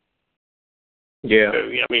 Yeah. So,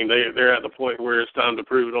 I mean, they're at the point where it's time to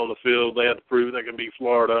prove it on the field. They have to prove they can beat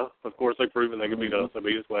Florida. Of course, they've proven they can beat us. They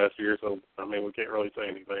beat us last year, so, I mean, we can't really say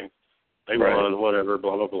anything. They won, whatever,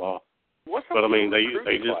 blah, blah, blah. But, I mean,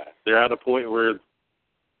 they're at a point where,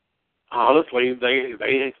 honestly,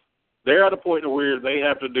 they're at a point where they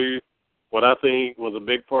have to do what I think was a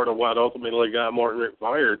big part of what ultimately got Martin Rick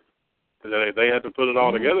fired. They had to put it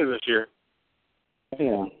all together this year.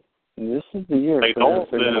 Yeah. This is the year. They don't,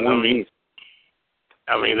 then,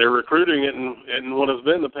 I mean, they're recruiting it in what has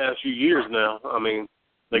been the past few years now. I mean,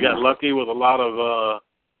 they got lucky with a lot of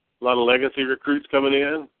legacy recruits coming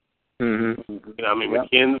in. Mm-hmm. I mean,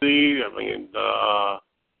 McKenzie, I mean,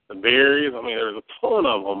 the Berries. I mean, there's a ton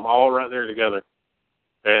of them all right there together.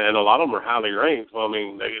 And a lot of them are highly ranked. So, I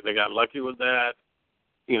mean, they got lucky with that.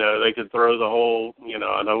 They could throw the whole,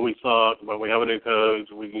 I know we suck, but we have a new coach.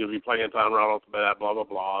 We can give you playing time right off the bat, blah, blah,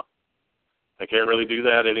 blah. They can't really do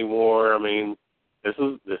that anymore. I mean, this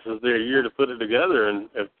is their year to put it together, and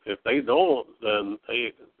if they don't, then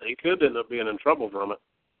they could end up being in trouble from it.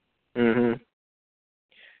 Mm-hmm.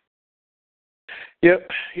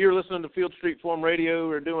 Yep. You're listening to Field Street Forum Radio.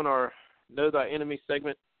 We're doing our Know Thy Enemy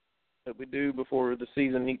segment that we do before the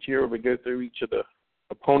season each year, where we go through each of the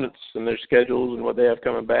opponents and their schedules and what they have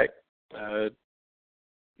coming back.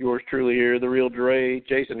 Yours truly here, the Real Dre,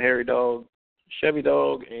 Jason Harry Dog, Chevy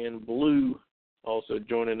Dog, and Blue also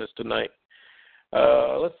joining us tonight.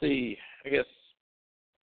 Let's see. I guess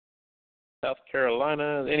South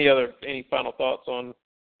Carolina. Any final thoughts on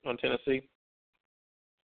Tennessee?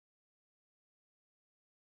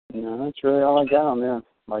 No, that's really all I got on them.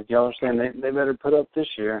 Like y'all are saying, they better put up this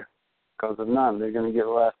year, because if not, they're going to get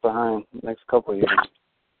left behind the next couple of years.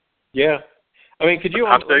 Yeah. I mean, could you...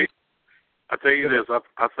 I'll tell you this.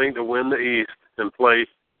 I think to win the East and play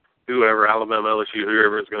whoever, Alabama, LSU,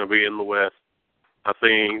 whoever is going to be in the West, I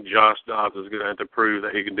think Josh Dobbs is going to have to prove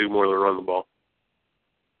that he can do more than run the ball.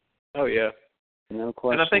 Oh, yeah. No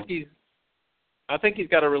question. And I think he's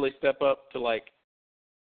got to really step up to,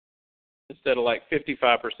 instead of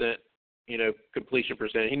 55%, completion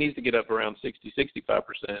percentage, he needs to get up around 60, 65%.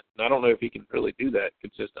 And I don't know if he can really do that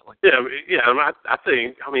consistently. Yeah. I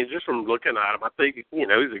think, just from looking at him, I think, he's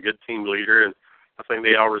a good team leader, and I think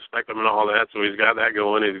they all respect him and all that, so he's got that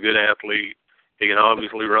going. He's a good athlete. He can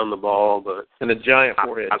obviously run the ball, but and a giant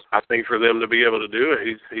forehead. I think for them to be able to do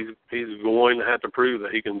it, he's going to have to prove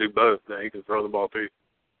that he can do both, that he can throw the ball too.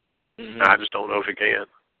 Mm-hmm. I just don't know if he can.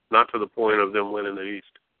 Not to the point of them winning the East.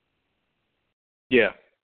 Yeah,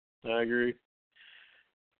 I agree.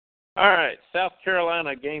 All right, South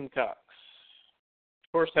Carolina Gamecocks.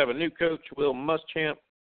 Of course, have a new coach, Will Muschamp.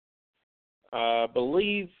 I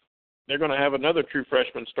believe they're going to have another true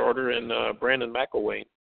freshman starter in Brandon McElwain.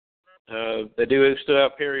 They do still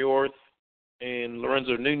have Perry Orth and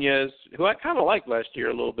Lorenzo Nunez, who I kind of liked last year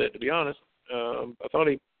a little bit, to be honest. I thought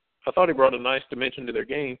he brought a nice dimension to their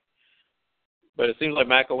game. But it seems like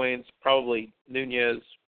McElwain's probably Nunez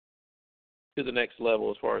to the next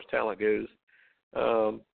level as far as talent goes.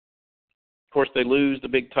 Of course, they lose the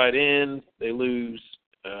big tight end. They lose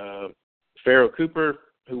Pharaoh Cooper,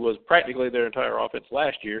 who was practically their entire offense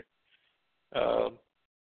last year.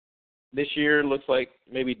 This year looks like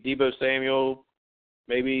maybe Debo Samuel,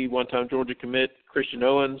 maybe one-time Georgia commit Christian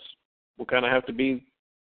Owens will kind of have to be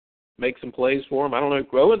make some plays for him. I don't know.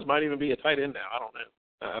 Owens might even be a tight end now. I don't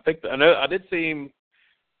know. I did see him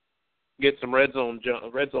get some red zone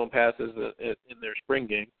passes in their spring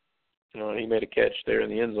game. He made a catch there in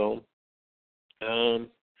the end zone.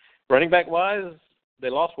 Running back wise, they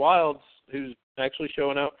lost Wilds, who's actually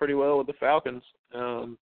showing out pretty well with the Falcons. I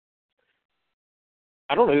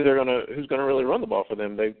don't know who's gonna really run the ball for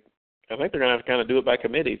them. I think they're gonna have to kind of do it by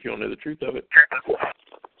committee if you don't know the truth of it.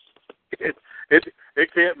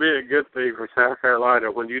 It can't be a good thing for South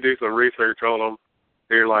Carolina when you do some research on them.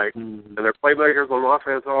 You're like, and their playmakers on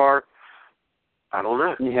offense are, I don't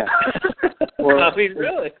know. Yeah. Well, I mean,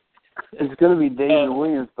 really, it's going to be David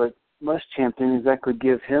Williams, but Muschamp didn't exactly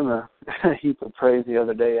give him a heap of praise the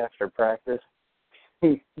other day after practice.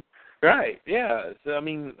 Right, yeah. So, I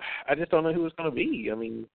mean, I just don't know who it's going to be. I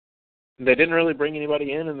mean, they didn't really bring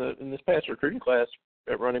anybody in this past recruiting class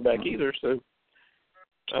at running back either. So,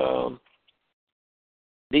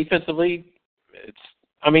 defensively,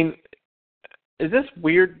 is this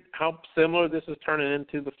weird how similar this is turning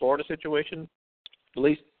into the Florida situation, at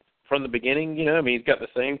least from the beginning? He's got the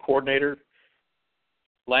same coordinator,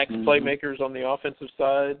 lacks playmakers on the offensive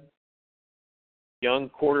side, young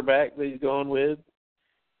quarterback that he's going with.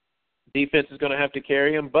 Defense is going to have to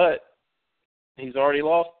carry him, but he's already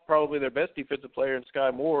lost probably their best defensive player in Sky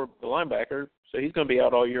Moore, the linebacker, so he's going to be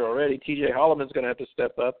out all year already. T.J. Holloman's going to have to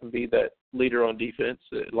step up and be that leader on defense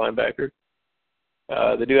at linebacker.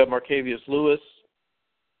 They do have Marcavius Lewis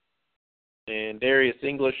and Darius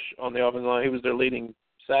English on the offensive line. He was their leading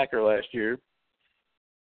sacker last year.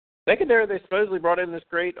 Secondary, they supposedly brought in this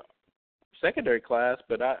great secondary class,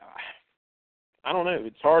 but I don't know.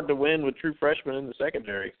 It's hard to win with true freshmen in the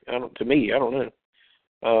secondary. I don't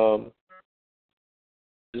know.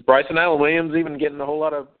 Is Bryson Allen Williams even getting a whole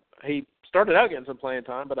lot of – he started out getting some playing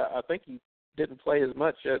time, but I think he didn't play as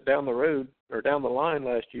much down the road or down the line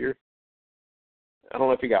last year. I don't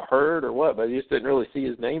know if he got hurt or what, but you just didn't really see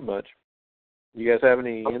his name much. You guys have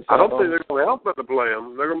any insight? I don't think they're going to help but to play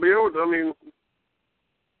him. They're going to be able to,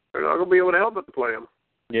 they're not going to be able to help but to play him.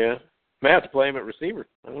 Yeah. May have to play him at receiver.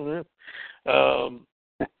 I don't know.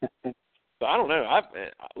 So I don't know.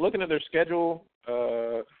 Looking at their schedule,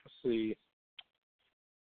 let's see.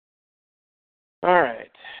 All right.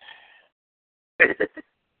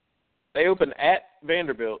 They open at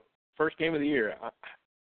Vanderbilt, first game of the year.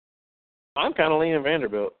 I'm kind of leaning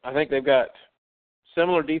Vanderbilt. I think they've got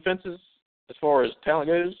similar defenses as far as talent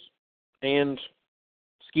goes, and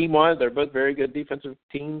scheme-wise, they're both very good defensive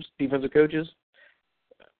teams, defensive coaches.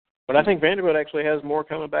 But I think Vanderbilt actually has more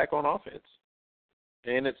coming back on offense,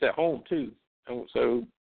 and it's at home too. So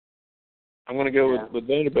I'm going to go with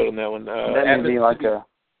Vanderbilt on that one. That may be like a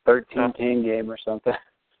 13-10 game or something.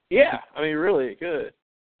 Yeah, really, it could.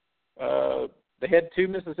 They head to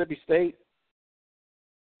Mississippi State.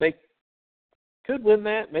 They could win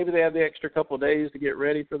that. Maybe they have the extra couple of days to get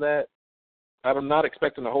ready for that. I'm not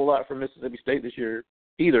expecting a whole lot from Mississippi State this year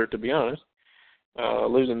either, to be honest.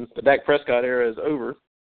 Losing the Dak Prescott era is over.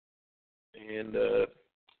 And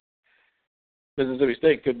Mississippi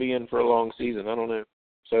State could be in for a long season. I don't know.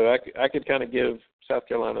 So I could kind of give South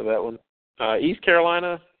Carolina that one. East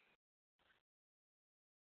Carolina,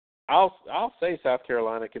 I'll say South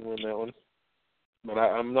Carolina can win that one. But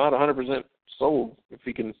I'm not 100% sold, if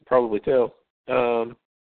you can probably tell.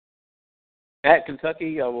 At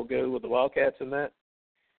Kentucky, I will go with the Wildcats in that.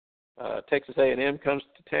 Texas A&M comes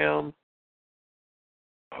to town.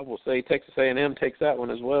 I will say Texas A&M takes that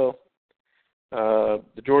one as well.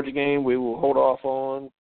 The Georgia game, we will hold off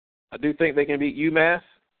on. I do think they can beat UMass.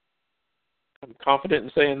 I'm confident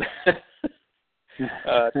in saying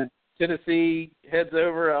that. Tennessee heads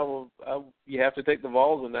over. You have to take the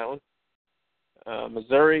Vols in that one.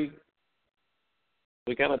 Missouri,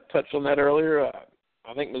 we kind of touched on that earlier.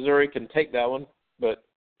 I think Missouri can take that one, but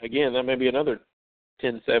again, that may be another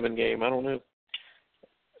 10-7 game. I don't know.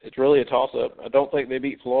 It's really a toss-up. I don't think they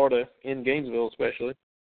beat Florida in Gainesville, especially.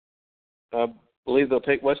 I believe they'll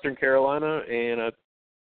take Western Carolina, and I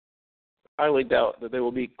highly doubt that they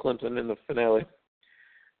will beat Clemson in the finale.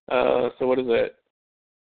 So what is that?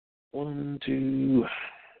 1, 2,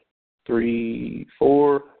 3,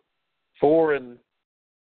 4. 4-7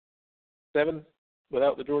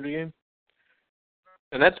 without the Georgia game.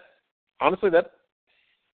 And that's, honestly,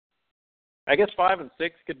 I guess 5 and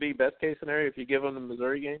 6 could be best case scenario if you give them the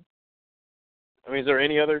Missouri game. Is there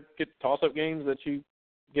any other toss-up games that you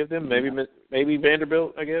give them? Maybe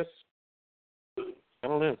Vanderbilt, I guess. I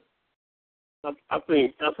don't know. I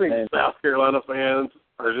think South Carolina fans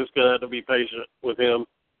are just going to have to be patient with him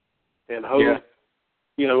and hope. Yeah.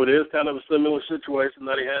 It is kind of a similar situation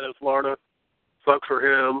that he had in Florida. Sucks for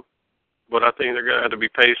him, But I think they're going to have to be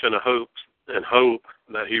patient and hope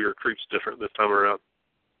that he recruits different this time around.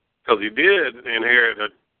 Because he did inherit a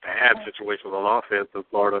bad situation on offense in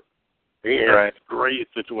Florida. He had a great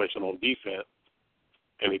situation on defense.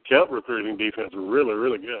 And he kept recruiting defense really,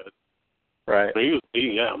 really good. Right. He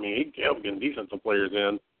kept getting defensive players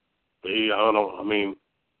in. But I don't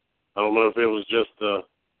know if it was just the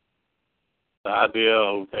idea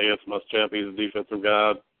of, hey, it's Muschamp, he's a defensive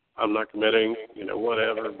guy, I'm not committing,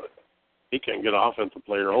 whatever. But he can't get an offensive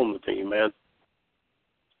player on the team, man.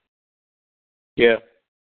 Yeah.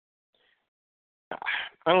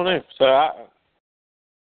 I don't know. So I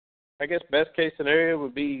guess best case scenario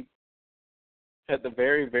would be, at the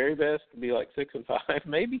very, very best, to be like 6-5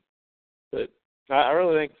 maybe. But I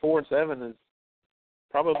really think 4-7 is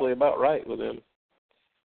probably about right with him.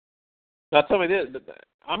 Now tell me this,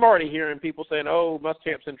 I'm already hearing people saying, "Oh,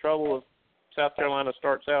 Muschamp's in trouble if South Carolina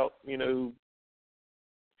starts out,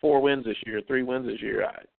 4 wins this year, 3 wins this year."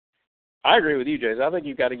 I agree with you, Jays. I think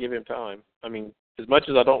you've got to give him time. I mean, as much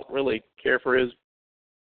as I don't really care for his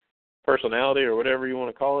personality or whatever you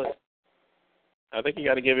want to call it, I think you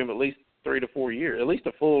got to give him at least 3 to 4 years, at least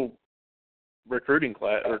a full recruiting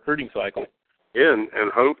cycle. Yeah,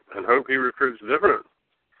 and hope he recruits different.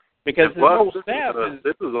 Because his whole staff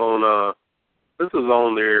this is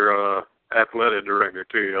on their athletic director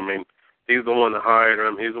too. I mean, he's the one that hired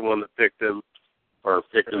him. He's the one that picked him, or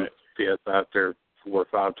picked him after 4 or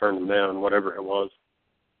 5 turned him down, whatever it was.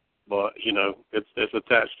 But it's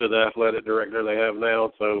attached to the athletic director they have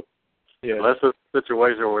now. So unless it's a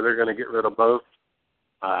situation where they're going to get rid of both,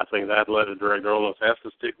 I think the athletic director almost has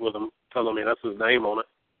to stick with him, telling me that's his name on it.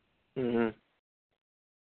 Mhm.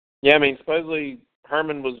 Yeah, I mean, supposedly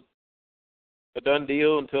Herman was a done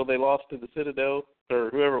deal until they lost to the Citadel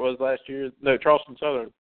or whoever it was last year. No, Charleston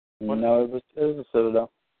Southern. No, it was the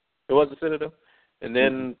Citadel. It was the Citadel, and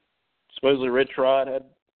then supposedly Rich Rod had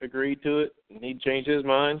agreed to it, and he'd changed his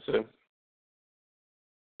mind. So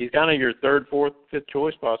he's kind of your 3rd, 4th, 5th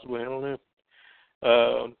choice possibly. I don't know.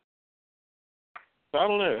 I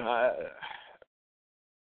don't know.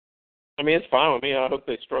 I mean, it's fine with me. I hope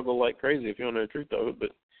they struggle like crazy, if you want to know the truth of it.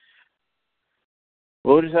 But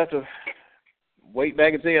we'll just have to wait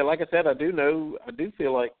back and see. Like I said, I do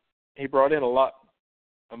feel like he brought in a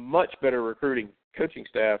much better recruiting coaching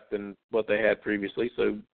staff than what they had previously.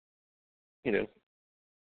 So,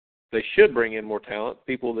 they should bring in more talent.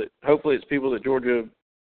 Hopefully it's people that Georgia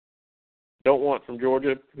don't want from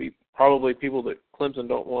Georgia. Probably people that Clemson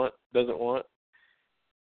doesn't want.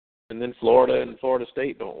 And then Florida and Florida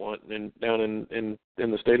State don't want, and down in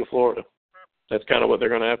the state of Florida. That's kind of what they're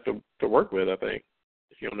going to have to work with, I think,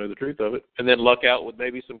 if you don't know the truth of it. And then luck out with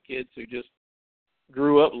maybe some kids who just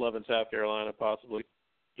grew up loving South Carolina, possibly,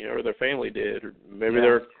 or their family did, or maybe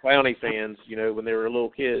they're Clowney fans, when they were little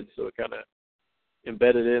kids, so it kind of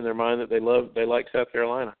embedded in their mind that they like South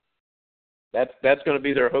Carolina. That's going to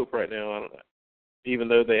be their hope right now. I don't know. Even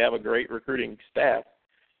though they have a great recruiting staff,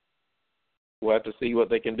 we'll have to see what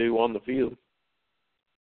they can do on the field.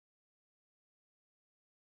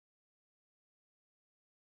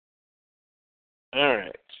 All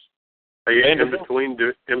right. In between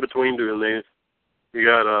doing these, you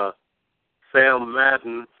got Sam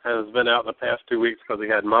Madden has been out the past 2 weeks because he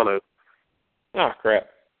had mono. Oh crap!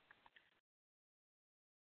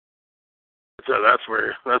 So that's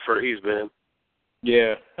where he's been.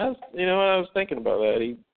 Yeah, I was thinking about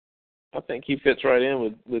that. I think he fits right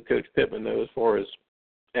in with Coach Pittman though, as far as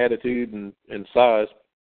attitude and size.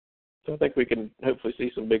 So I think we can hopefully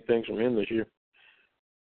see some big things from him this year.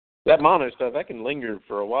 That mono stuff, that can linger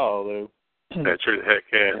for a while, though. That sure the heck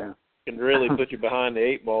can. Yeah. Can really put you behind the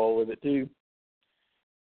 8 ball with it, too.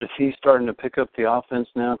 Is he starting to pick up the offense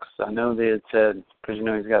now? Because I know they had said, because,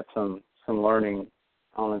 he's got some learning,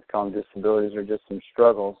 I don't know if you call them disabilities or just some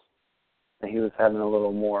struggles, that he was having a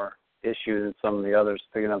little more issue than some of the others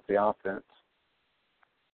picking up the offense.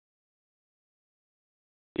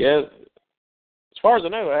 Yeah. As far as I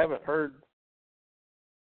know, I haven't heard.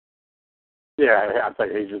 Yeah, I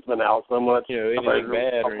think he's just been out so much. Anything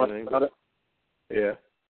bad or anything. Yeah.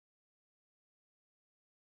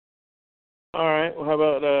 All right. Well, how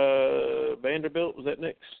about Vanderbilt? Was that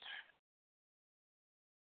next?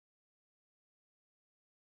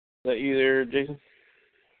 Is that you there, Jason?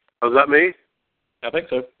 Was that me? I think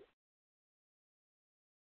so.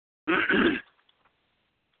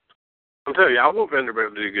 I'll tell you, I want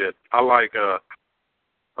Vanderbilt to do good. I like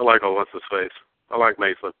what's his face. I like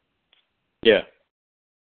Mason. Yeah.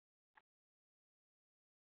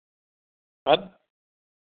 I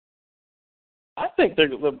think I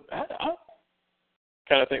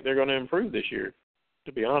kind of think they're going to improve this year,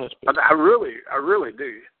 to be honest. But I really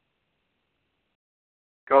do.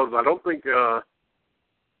 because I don't think they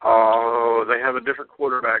have a different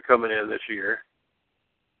quarterback coming in this year.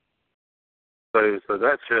 So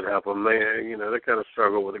that should help them. They kind of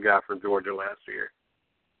struggled with a guy from Georgia last year.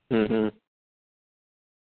 Mhm.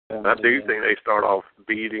 I do think they start off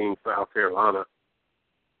beating South Carolina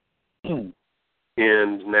in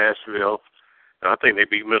Nashville. I think they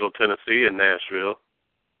beat Middle Tennessee in Nashville.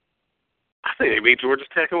 I think they beat Georgia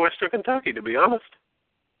Tech and Western Kentucky, to be honest.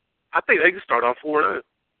 I think they can start off 4-0.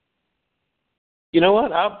 You know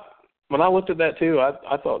what? When I looked at that too,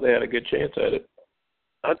 I thought they had a good chance at it.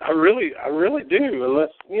 I really do.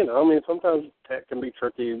 Unless sometimes Tech can be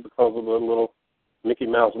tricky because of the little Mickey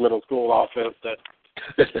Mouse middle school offense that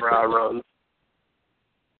Fry runs.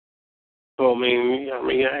 So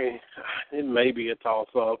it may be a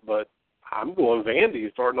toss-up, but I'm going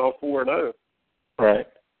Vandy starting off 4-0. Right.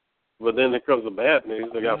 But then there comes the bad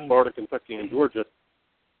news. They got Florida, Kentucky, and Georgia.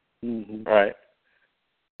 Mm-hmm. Right.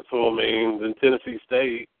 So, then Tennessee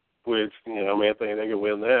State, which, I think they can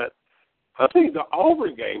win that. I think the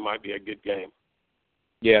Auburn game might be a good game.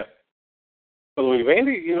 Yeah. But,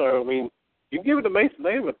 Vandy, you give it to Mason.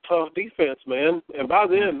 They have a tough defense, man. And by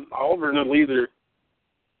then, Auburn will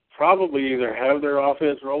probably either have their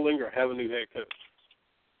offense rolling or have a new head coach.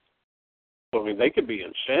 So, they could be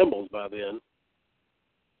in shambles by then.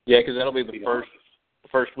 Yeah, because that'll be the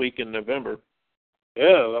first week in November.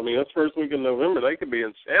 Yeah, that's first week in November. They could be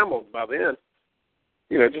in shambles by then.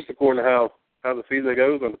 Just according to how the season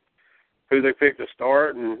goes and who they pick to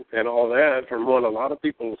start and all that. From what a lot of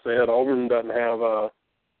people said, Auburn doesn't have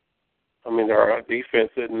their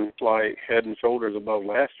defense isn't like head and shoulders above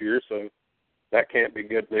last year, so that can't be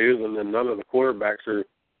good news. And then none of the quarterbacks are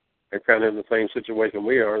kind of in the same situation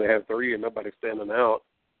we are. They have 3 and nobody's standing out.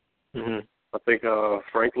 Mm-hmm. I think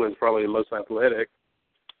Franklin's probably the most athletic.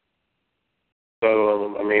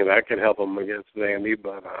 So, that could help them against Vandy,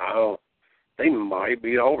 but they might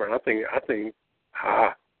beat Auburn. I think let's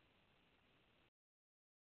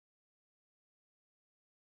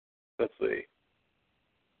see,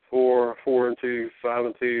 4-2,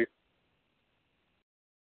 5-2.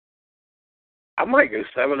 I might go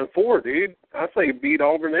 7-4, dude. I say beat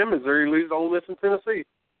Auburn and Missouri, lose to Ole Miss and Tennessee.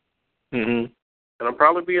 Mm-hmm. And I'm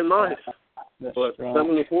probably being nice. That's but strong.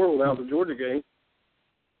 7-4 without the Georgia game.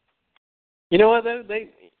 You know what?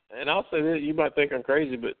 And I'll say this, you might think I'm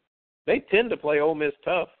crazy, but they tend to play Ole Miss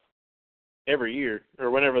tough every year or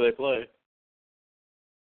whenever they play.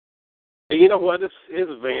 You know what? It's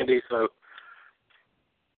Vandy, so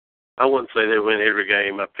I wouldn't say they win every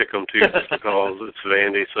game. I pick them too just because it's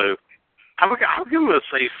Vandy. So I'll give them a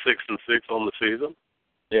safe 6-6 on the season.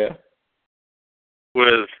 Yeah.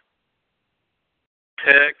 With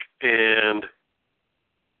Tech and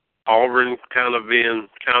Auburn kind of being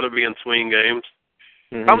swing games.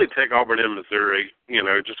 Mm-hmm. Probably Tech, Auburn, and Missouri.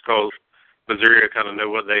 Just because Missouri kind of know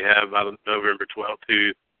what they have by November 12th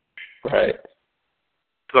too. Right.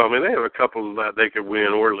 So they have a couple that they could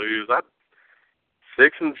win or lose.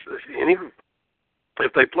 6-6.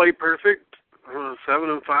 If they play perfect,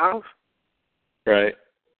 7-5. Right.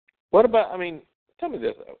 What about? Tell me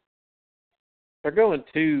this though. They're going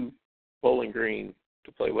to Bowling Green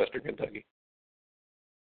to play Western Kentucky.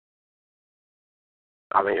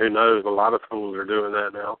 Who knows? A lot of schools are doing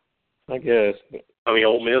that now. I guess. But,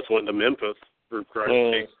 Ole Miss went to Memphis for Christ's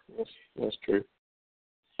sake. That's true.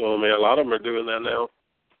 So a lot of them are doing that now.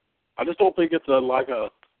 I just don't think it's like a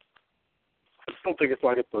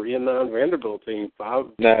 3-9 Vanderbilt team.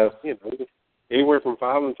 No. Anywhere from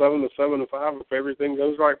 5-7 to 7-5 if everything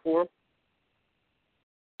goes right for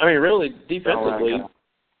them. Really, defensively.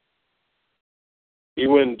 You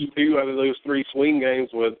win 2 out of those 3 swing games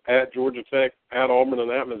with at Georgia Tech, at Auburn, and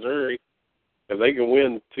at Missouri. If they can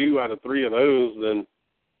win 2 out of 3 of those, then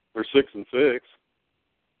they're 6-6.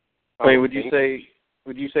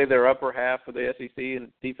 Would you say they're upper half of the SEC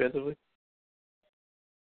and defensively?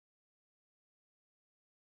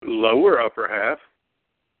 Lower upper half.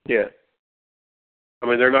 Yeah.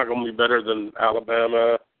 They're not going to be better than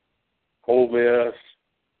Alabama, Ole Miss.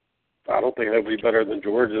 I don't think they'll be better than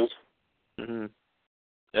Georgia's. Mm-hmm.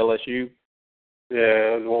 LSU?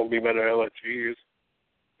 Yeah, it won't be better than LSU's.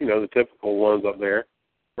 The typical ones up there.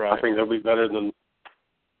 Right. I think they'll be better than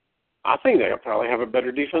 – I think they'll probably have a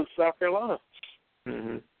better defense than South Carolina.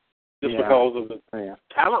 Mm-hmm. Just because of the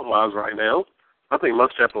talent-wise right now. I think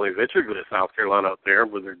most definitely Vitcher good at South Carolina up there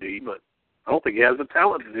with their D, but I don't think he has the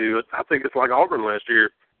talent to do it. I think it's like Auburn last year.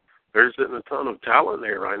 There's sitting a ton of talent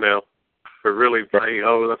there right now. But really say,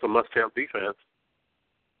 that's a must-have defense.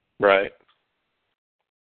 Right.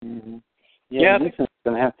 Mm-hmm. Yeah, the defense is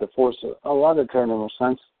going to have to force a lot of turnovers.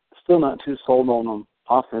 I'm still not too sold on them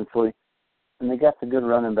offensively. and they got the good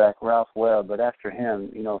running back, Ralph Webb, but after him,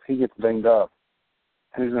 if he gets banged up,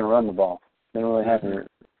 who's going to run the ball? They don't really have any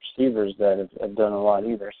receivers that have done a lot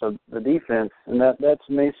either. So the defense, and that's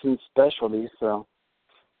Mason's specialty, so,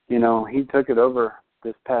 he took it over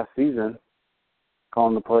this past season,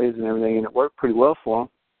 calling the plays and everything, and it worked pretty well for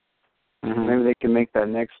them. Mm-hmm. Maybe they can make that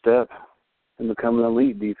next step and become an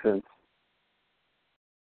elite defense.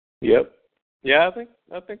 Yep. Yeah, I think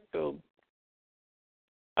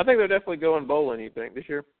they're definitely going bowling. You think this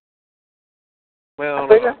year? Well,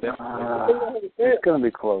 it's going to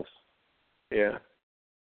be close. Yeah.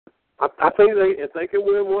 I think if they can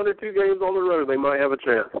win 1 or 2 games on the road, they might have a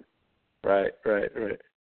chance. Right.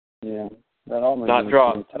 Yeah. Not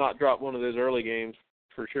drop one of those early games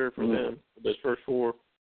for sure for them. Those first 4.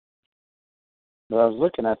 But I was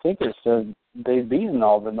looking. I think it said they've beaten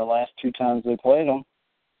Auburn the last 2 times they played them.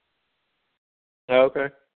 Oh, okay.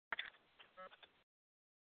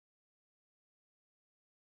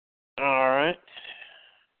 All right.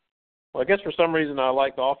 Well, I guess for some reason I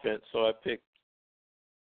liked offense, so I picked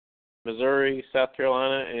Missouri, South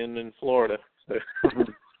Carolina, and then Florida. So.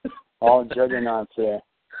 All juggernauts there.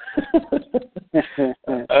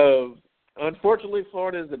 Unfortunately,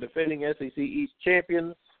 Florida is the defending SEC East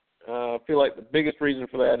champions. I feel like the biggest reason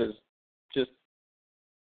for that is just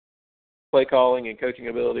play calling and coaching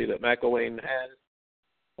ability that McElwain has.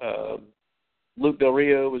 Luke Del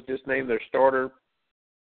Rio was just named their starter. Of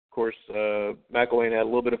course, McElwain had a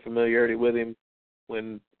little bit of familiarity with him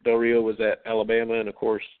when Del Rio was at Alabama, and, of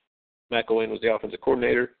course, McElwain was the offensive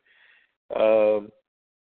coordinator.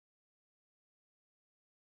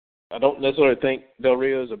 I don't necessarily think Del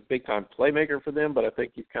Rio is a big-time playmaker for them, but I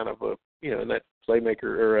think he's kind of in that playmaker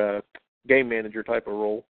or game manager type of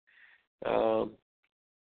role. They're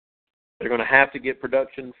going to have to get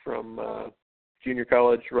production from junior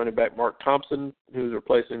college running back Mark Thompson, who's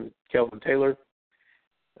replacing Kelvin Taylor.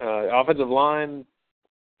 Offensive line,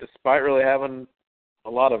 despite really having a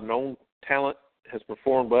lot of known talent, has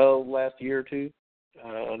performed well the last year or 2.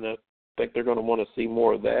 And I think they're going to want to see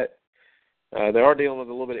more of that. They are dealing with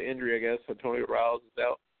a little bit of injury, I guess. Antonio Riles is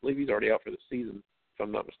out. I believe he's already out for the season, if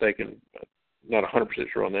I'm not mistaken. I'm not 100%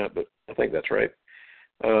 sure on that, but I think that's right.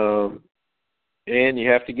 And you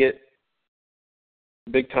have to get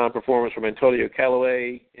big-time performance from Antonio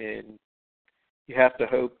Callaway, and you have to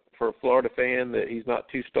hope for a Florida fan that he's not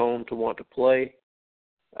too stoned to want to play,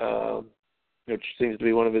 which seems to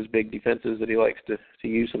be one of his big defenses that he likes to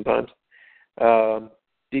use sometimes.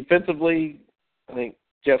 Defensively, I think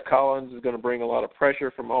Jeff Collins is going to bring a lot of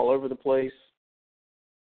pressure from all over the place.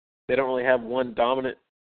 They don't really have one dominant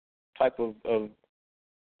type of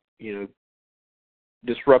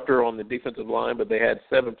disruptor on the defensive line, but they had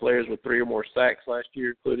 7 players with 3 or more sacks last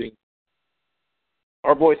year, including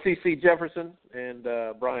our boy C.C. Jefferson and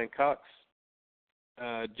Brian Cox.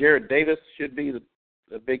 Jared Davis should be the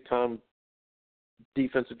big-time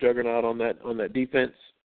defensive juggernaut on that defense.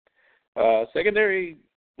 Secondary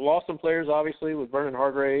lost some players, obviously, with Vernon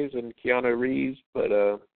Hargraves and Keanu Reeves, but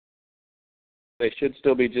they should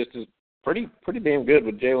still be just as pretty damn good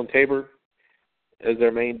with Jalen Tabor as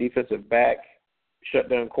their main defensive back, shut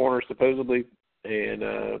down corner supposedly, and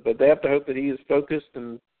but they have to hope that he is focused.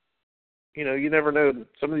 And you never know.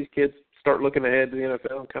 Some of these kids start looking ahead to the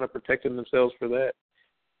NFL and kind of protecting themselves for that.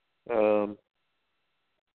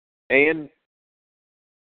 And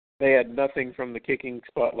they had nothing from the kicking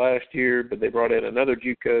spot last year, but they brought in another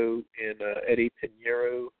JUCO in Eddie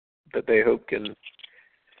Pinheiro that they hope can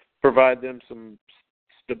provide them some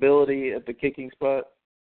stability at the kicking spot.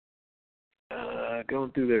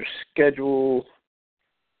 Going through their schedule,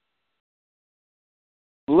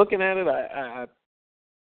 looking at it, I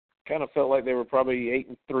kind of felt like they were probably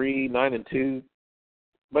 8-3, 9-2,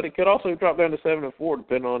 but it could also drop down to 7-4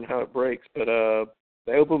 depending on how it breaks. But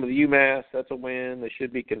they open with UMass, that's a win. They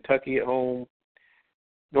should beat Kentucky at home.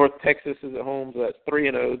 North Texas is at home, so that's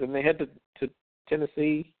 3-0. Then they head to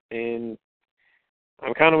Tennessee, and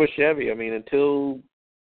I'm kind of with Chevy. I mean, until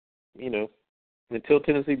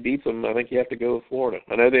Tennessee beats them, I think you have to go with Florida.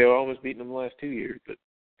 I know they've almost beaten them the last 2 years, but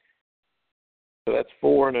so that's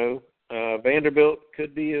 4-0. Vanderbilt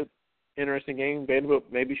could be an interesting game. Vanderbilt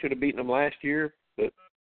maybe should have beaten them last year, but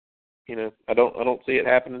I don't see it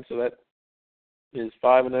happening. So that is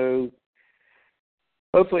 5-0.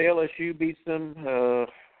 Hopefully LSU beats them,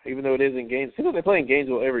 even though it is in Gainesville. Seems like they play in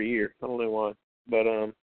Gainesville every year. I don't know why, but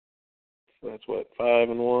so that's what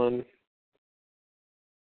 5-1.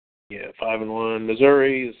 Yeah, 5-1.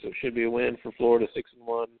 Missouri should be a win for Florida.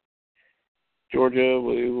 6-1. Georgia,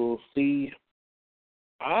 we will see.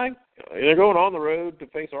 They're going on the road to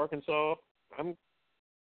face Arkansas. I'm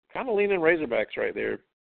kind of leaning Razorbacks right there.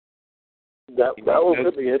 That one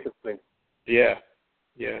could be interesting. Yeah.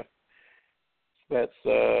 That's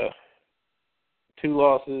 2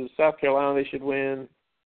 losses. South Carolina, they should win.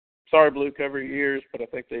 Sorry, Blue, cover your ears, but I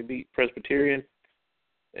think they beat Presbyterian.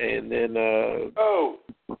 And then I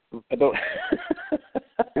don't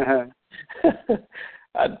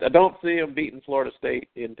I don't see them beating Florida State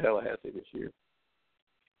in Tallahassee this year.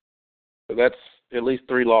 So that's at least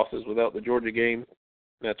 3 losses without the Georgia game.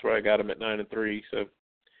 That's where I got them at 9-3. So,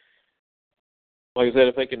 like I said,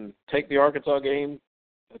 if they can take the Arkansas game,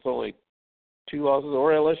 that's only 2 losses,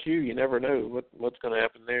 or LSU. You never know what's going to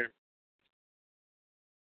happen there.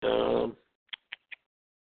 So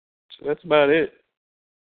that's about it.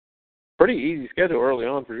 Pretty easy schedule early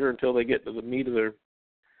on for sure until they get to the meat of their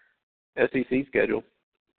SEC schedule.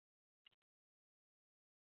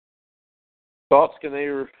 Thoughts? Can they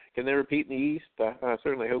repeat in the East? I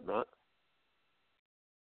certainly hope not.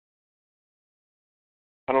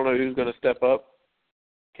 I don't know who's going to step up.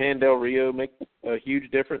 Can Del Rio make a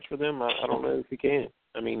huge difference for them? I don't know if he can.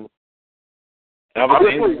 I mean,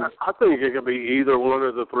 honestly, I think it could be either one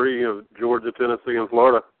of the 3 of Georgia, Tennessee, and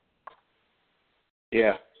Florida.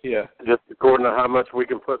 Yeah. Just according to how much we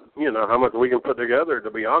can put together, to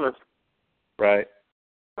be honest. Right.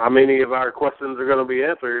 How many of our questions are going to be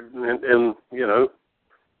answered, and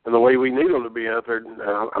the way we need them to be answered?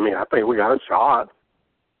 I think we got a shot.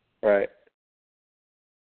 Right.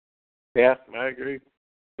 Yeah, I agree.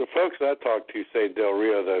 The folks I talked to say Del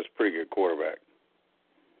Rio, though, is a pretty good quarterback.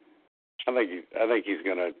 I think he's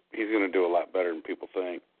gonna do a lot better than people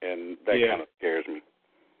think, and that kind of scares me.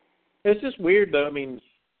 It's just weird, though. I mean,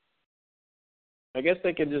 I guess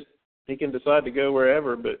he can decide to go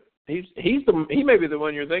wherever, but he may be the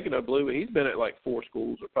one you're thinking of, Blue, but he's been at like 4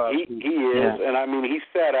 schools or 5 schools. He is, and he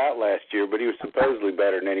sat out last year, but he was supposedly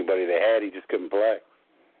better than anybody they had. He just couldn't play.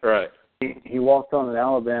 Right. He walked on in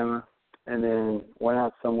Alabama and then went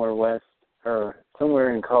out somewhere west or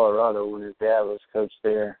somewhere in Colorado when his dad was coach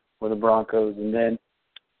there with the Broncos, and then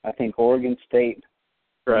I think Oregon State.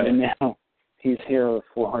 Right. And now he's here with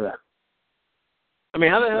Florida. I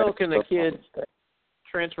mean, how the hell can a kid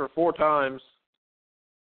transfer 4 times?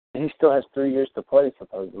 And he still has 3 years to play,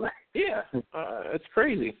 supposedly. Yeah, it's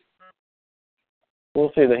crazy.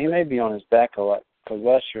 We'll see that he may be on his back a lot because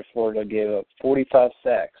last year Florida gave up 45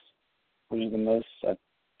 sacks, which is the most, I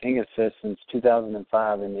think it says, since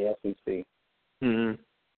 2005 in the SEC. Mm-hmm.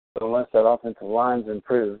 So unless that offensive line's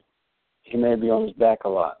improved, he may be on his back a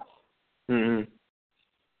lot. Mm-hmm.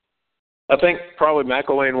 I think probably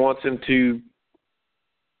McElwain wants him to.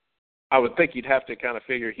 I would think you'd have to kind of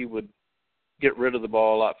figure he would get rid of the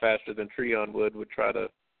ball a lot faster than Treon would try to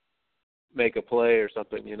make a play or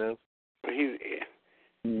something,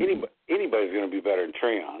 Anybody's going to be better than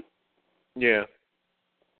Treon. Yeah.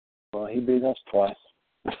 Well, he beat us twice.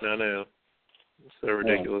 I know. It's so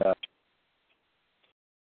ridiculous. Yeah.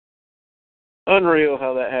 Unreal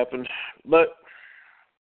how that happened. But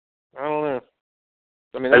I don't know.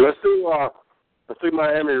 I mean, let's do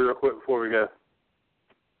Miami real quick before we go.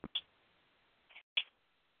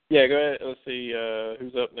 Yeah, go ahead. Let's see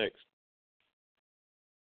who's up next.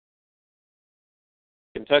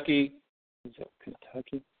 Kentucky. Who's up?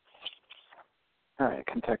 Kentucky. All right,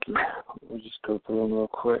 Kentucky. We'll just go through them real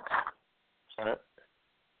quick. All right.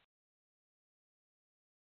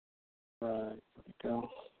 Right, here we go.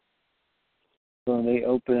 So they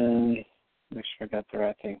open, make sure I got the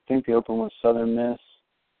right thing. I think they open with Southern Miss.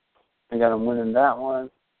 They got them winning that one.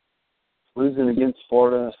 Losing against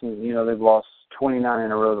Florida, they've lost 29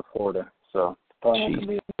 in a row to Florida, so probably not going to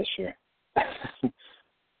beat them this year.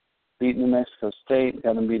 Beating New Mexico State,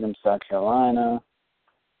 got them beat them South Carolina.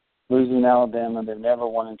 Losing Alabama, they've never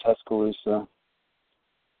won in Tuscaloosa.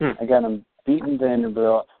 I got them beating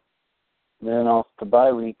Vanderbilt. Then off the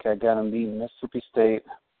bye week, I got them beating Mississippi State.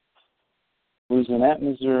 Losing at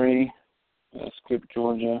Missouri, skip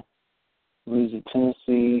Georgia. Lose at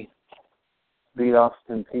Tennessee, beat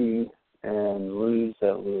Austin Peay, and lose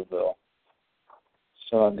at Louisville.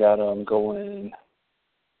 So I've got them going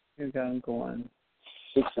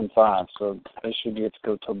 6-5, so they should get to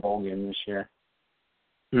go to a bowl game this year.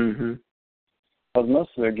 Mm-hmm. Because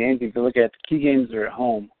most of their games, if you look at the key games, are at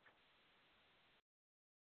home.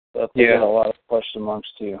 But they got a lot of question marks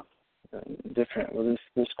too. Different with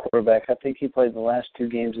this quarterback. I think he played the last 2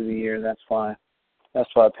 games of the year. That's why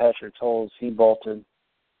Patrick Tolles, he bolted.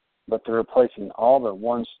 But they're replacing all but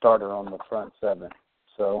one starter on the front 7.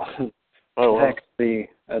 So that could be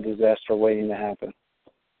a disaster waiting to happen.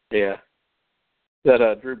 Yeah. Is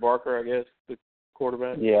that Drew Barker, I guess, the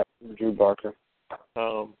quarterback? Yeah, Drew Barker.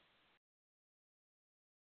 And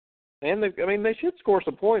they should score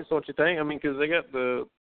some points, don't you think? I mean, because they got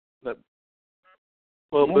that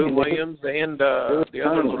Well, Boone Williams and the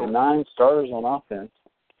other little 9 starters on offense.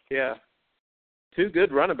 Yeah, 2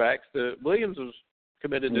 good running backs. Williams was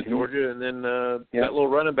committed to Georgia, and then that little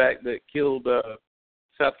running back that killed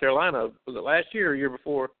South Carolina, was it last year or year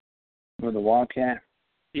before? With the Wildcat.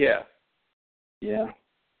 Yeah. Yeah.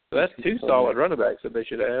 So that's 2 solid running backs that they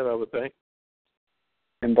should have, I would think.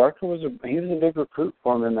 And Barker was a big recruit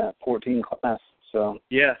for him in that 14 class. So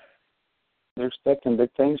yeah, they're expecting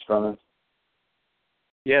big things from him.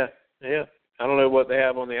 Yeah. I don't know what they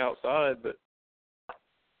have on the outside, but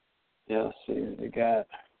yeah. Let's see, they got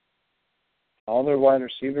all their wide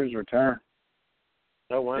receivers return.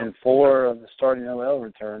 Oh wow! And 4 of the starting OL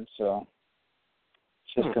returns. So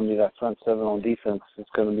it's just going to be that front 7 on defense. It's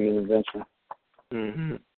going to be an adventure.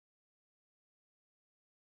 Mm-hmm.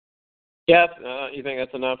 Yeah, you think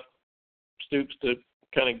that's enough? Stoops to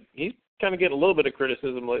he's kind of getting a little bit of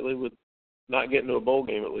criticism lately with not getting to a bowl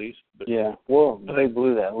game at least. But, yeah, well, they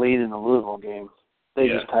blew that lead in the Louisville game. They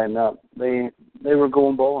just tightened up. They were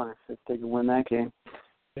going bowling if they could win that game.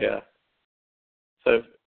 Yeah. So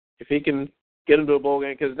if he can get them to a bowl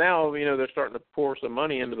game, because now they're starting to pour some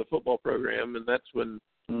money into the football program, and that's when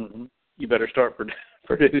you better start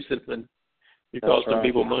producing when you're costing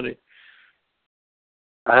people money.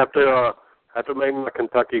 I have to make my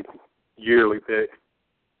Kentucky yearly pick.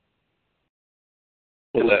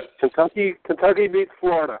 What's that? Kentucky beats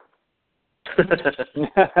Florida.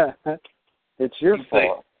 It's your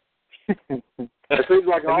fault. It seems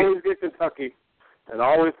like I always get Kentucky, and I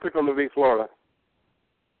always pick them to beat Florida.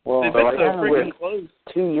 Well, they've been so freaking close.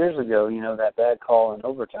 2 years ago, that bad call in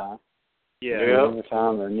overtime. Yeah.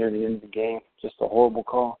 Overtime or near the end of the game, just a horrible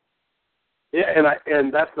call. Yeah,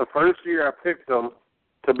 and that's the first year I picked them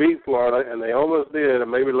to beat Florida, and they almost did,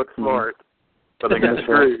 and maybe look smart, but they got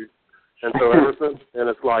screwed. And so ever since, and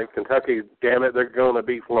it's like, Kentucky, damn it, they're going to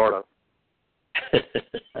beat Florida.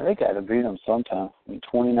 They got to beat them sometime.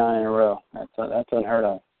 29 in a row. That's unheard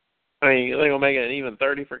of. I mean, they're going to make it an even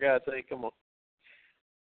 30, for God's sake. Come on.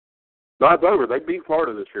 No, it's over. They beat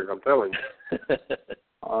Florida this year, I'm telling you.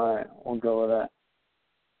 All right, we'll go with that.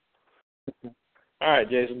 All right,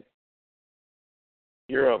 Jason.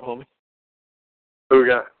 You're up, homie. Who we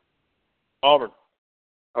got? Auburn.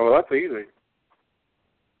 Oh, well, that's easy.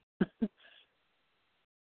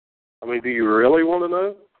 I mean, do you really want to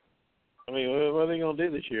know? I mean, what are they going to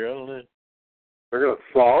do this year? I don't know. They're going to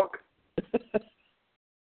sulk.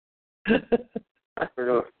 They're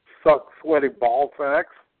going to suck sweaty ball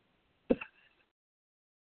sacks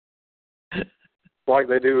like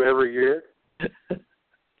they do every year.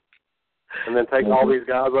 And then take all these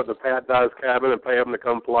guys up to Pat Dye's cabin and pay them to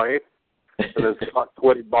come play. And then suck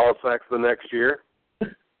sweaty ball sacks the next year.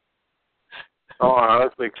 All right,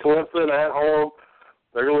 let's see. Clemson at home.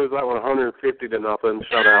 They're going to lose that one 150-0,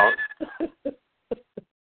 shutout.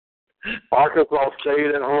 Arkansas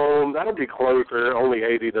State at home. That'll be closer, only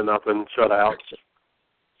 80-0, shutout.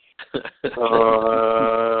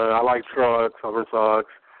 I like Trucks. Auburn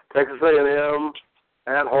sucks. Texas A&M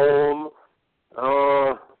at home.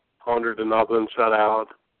 100-0, shutout.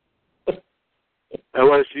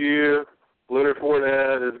 LSU. Leonard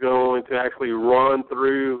Fournette is going to actually run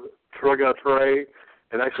through Trey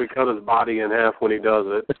and actually cut his body in half when he does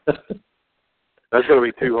it. That's going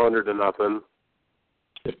to be 200-0.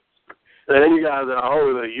 And then you guys at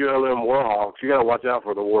home, the ULM Warhawks. You got to watch out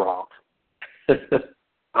for the Warhawks.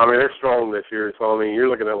 I mean, they're strong this year, so I mean, you're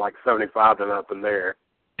looking at like 75-0 there.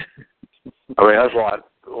 I mean, that's what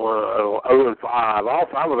 0-5. All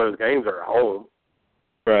 5 of those games are at home.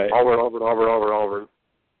 Right. Auburn.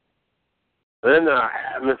 Then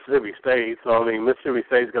Mississippi State. So, I mean, Mississippi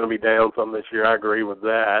State's going to be down something this year. I agree with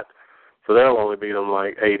that. So they'll only beat them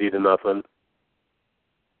like 80-0.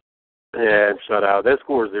 And shut out. They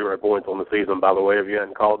scored 0 points on the season, by the way, if you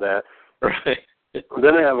hadn't called that. Right.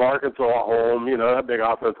 Then they have Arkansas at home. That big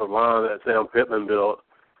offensive line that Sam Pittman built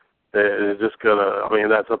is just going to, I mean,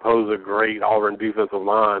 that supposed great Auburn defensive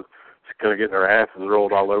line is going to get their asses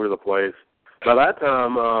rolled all over the place. By that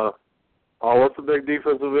time, what's the big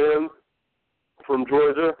defensive end from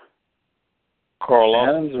Georgia? Carl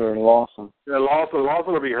Adams or Lawson? Yeah,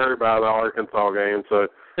 Lawson will be hurt by the Arkansas game, so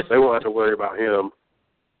they won't have to worry about him.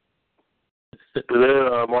 And then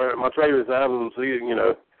my Travis Adams, he's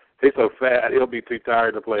so fat he'll be too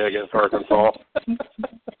tired to play against Arkansas.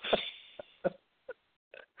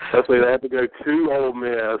 Let's see, they have to go to Ole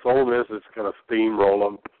Miss. Ole Miss is going to steamroll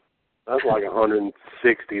them. That's like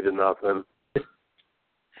 160-0.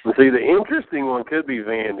 And see, the interesting one could be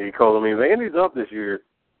Vandy, because, I mean, Vandy's up this year.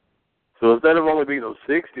 So instead of only being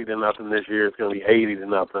 60-0 this year, it's going to be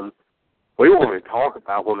 80-0. We won't even talk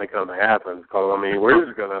about when they come to Athens, because, I mean, we're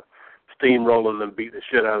just going to steamroll them and beat the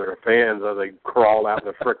shit out of their fans as they crawl out in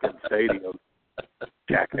the frickin' stadium.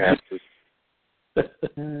 Jackasses.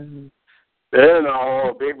 And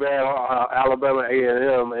big bad Alabama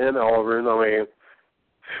A&M in Auburn. I mean,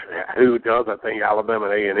 who doesn't think Alabama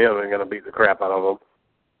and A&M are going to beat the crap out of them?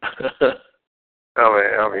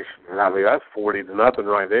 I mean, that's 40-0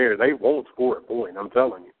 right there. They won't score a point, I'm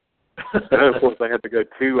telling you. And then, of course, they have to go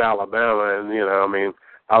to Alabama, and, I mean,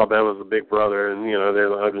 Alabama's the big brother, and, they're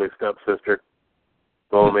the ugly stepsister.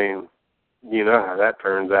 So, I mean, you know how that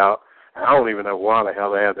turns out. I don't even know why the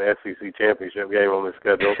hell they have the SEC championship game on the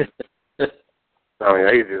schedule. I mean,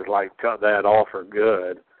 they just, cut that off for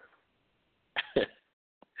good.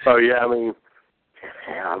 So, I mean,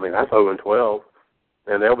 that's 0-12.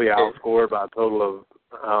 And they'll be outscored by a total of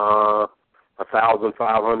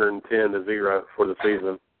 1,510-0 for the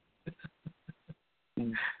season.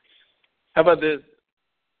 How about this?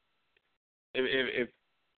 If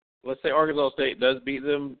let's say Arkansas State does beat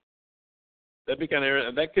them, that'd be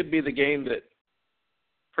that could be the game that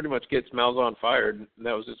pretty much gets Malzahn fired. And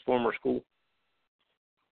that was his former school.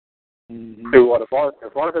 Mm-hmm. What if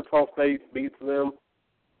Arkansas State beats them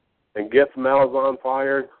and gets Malzahn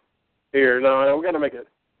fired? Here, no, we're going to make it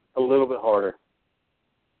a little bit harder.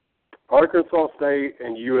 Arkansas State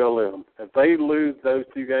and ULM, if they lose those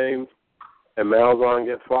two games and Malzahn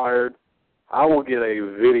gets fired, I will get a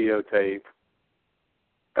videotape.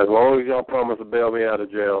 As long as y'all promise to bail me out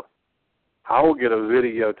of jail, I will get a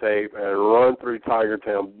videotape and run through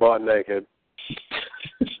Tigertown butt naked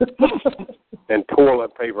and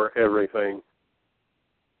toilet paper everything.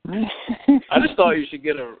 I just thought you should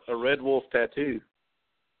get a Red Wolf tattoo.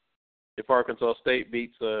 If Arkansas State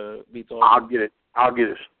beats Auburn. I'll get it.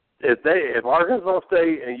 If Arkansas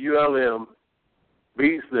State and ULM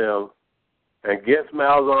beats them and gets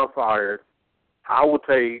Malzahn fired, I will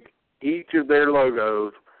take each of their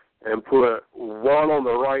logos and put one on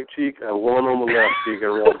the right cheek and one on the left cheek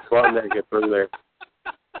and run butt naked through there.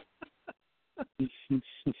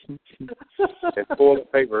 And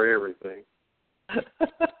toilet paper everything.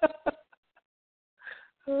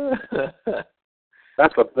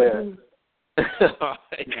 That's a bet.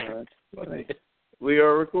 We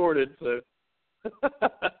are recorded, so.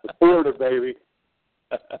 Recorded, baby.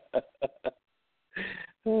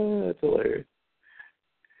 Oh, that's hilarious.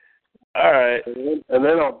 All right. And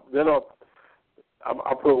then I'll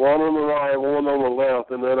put one on the right, one on the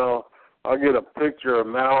left, and then I'll get a picture of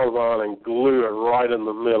Malzahn and glue it right in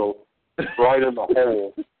the middle, right in the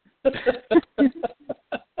hole.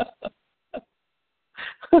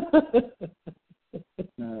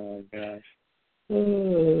 Oh, gosh. Oh,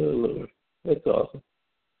 Lord. That's awesome.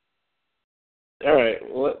 All right.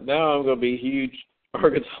 Well, now I'm going to be huge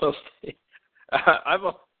Arkansas State. I'm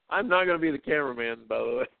not going to be the cameraman, by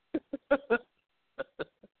the way.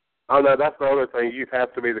 Oh, no, that's the other thing. You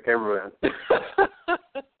have to be the cameraman.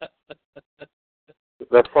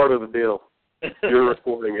 That's part of the deal. You're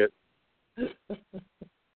recording it.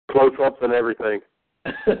 Close-ups and everything.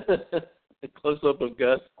 Close-up of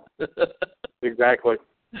Gus. Exactly.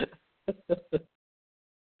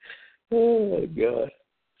 Oh, God.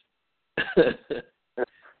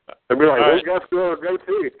 They'll be like, where's Gus going to go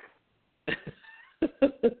to?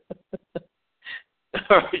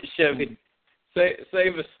 All right, Chevy.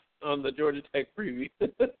 Save us on the Georgia Tech preview.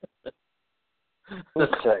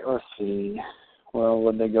 Let's check. Let's see. Well,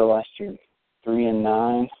 what did they go last year?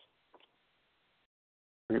 3-9.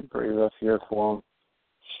 Pretty rough year for them.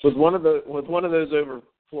 Was one of those over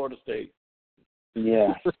Florida State?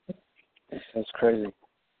 Yeah, that's crazy.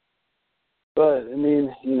 But I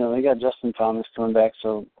mean, they got Justin Thomas coming back,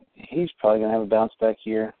 so he's probably gonna have a bounce back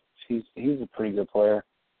year. He's a pretty good player.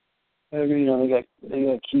 They got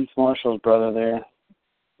Keith Marshall's brother there.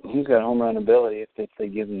 He's got home run ability if they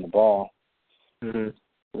give him the ball. Mm-hmm.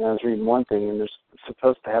 And I was reading one thing, and they're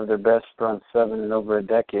supposed to have their best front seven in over a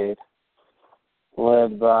decade,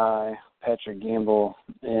 led by Patrick Gamble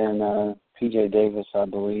and P.J. Davis, I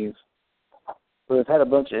believe. But they've had a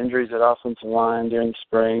bunch of injuries at offensive line during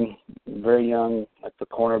spring. Very young at the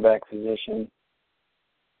cornerback position,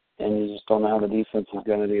 and you just don't know how the defense is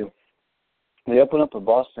going to do. They open up a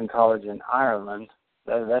Boston College in Ireland.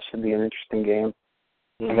 That should be an interesting game.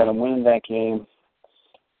 I got them winning that game.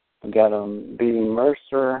 I got them beating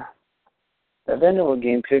Mercer. The Vanderbilt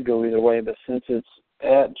game could go either way, but since it's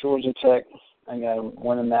at Georgia Tech, I got them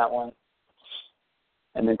winning that one.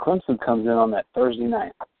 And then Clemson comes in on that Thursday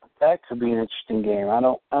night. That could be an interesting game. I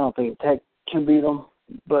don't think Tech can beat them,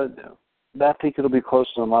 but I think it'll be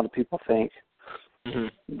closer than a lot of people think.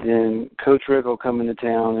 Mm-hmm. Then Coach Rick will come into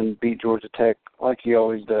town and beat Georgia Tech like he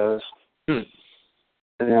always does. And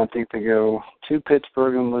then I think they go to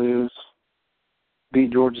Pittsburgh and lose.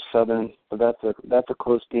 beat Georgia Southern, but that's a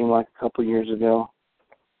close game like a couple years ago.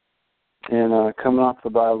 And coming off the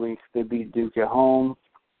bye week, they beat Duke at home.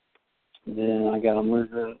 Then I got them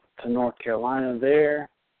losing to North Carolina there,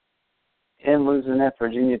 and losing at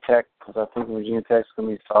Virginia Tech, because I think Virginia Tech's going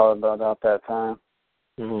to be solid about that time.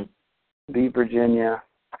 Mm-hmm. Beat Virginia,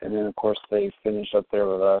 and then, of course, they finish up there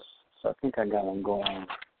with us. So I think I got them going.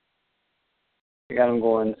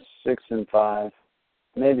 6-5,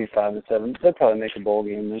 maybe 5-7. They'll probably make a bowl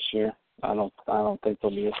game this year. I don't think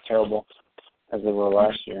they'll be as terrible as they were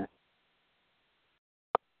last year.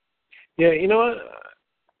 Yeah, you know what?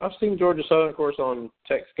 I've seen Georgia Southern, of course, on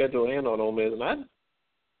Tech's schedule and on Ole Miss, and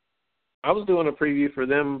I was doing a preview for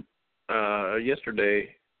them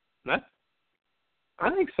yesterday, and I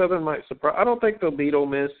think Southern might surprise. I don't think they'll beat Ole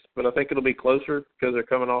Miss, but I think it'll be closer because they're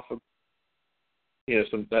coming off of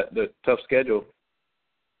the tough schedule.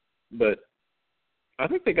 But I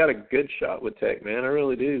think they got a good shot with Tech, man. I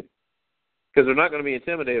really do, because they're not going to be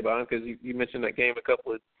intimidated by them. Because you mentioned that game a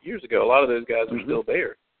couple of years ago. A lot of those guys are still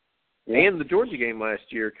there. Yeah. And the Georgia game last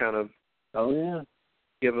year kind of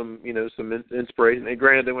give them, some inspiration. And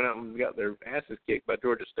granted, they went out and got their asses kicked by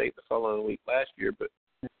Georgia State the following week last year. But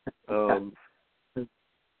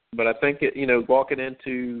but I think, walking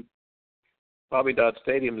into Bobby Dodd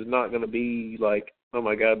Stadium is not going to be like, oh,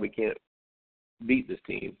 my God, we can't beat this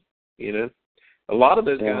team, A lot of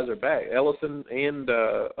those guys are back. Ellison and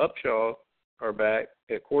Upshaw are back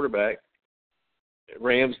at quarterback.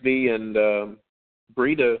 Ramsby and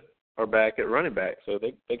Breida are back at running back, so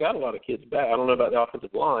they got a lot of kids back. I don't know about the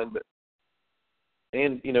offensive line, but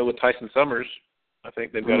with Tyson Summers, I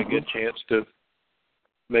think they've got a good chance to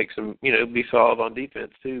make some, be solid on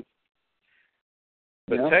defense too.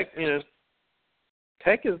 But Tech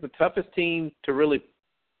is the toughest team to really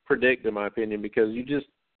predict, in my opinion, because you just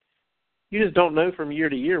don't know from year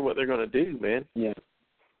to year what they're going to do, man. Yeah.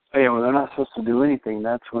 Yeah, well, they're not supposed to do anything.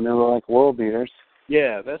 That's when they were like world beaters.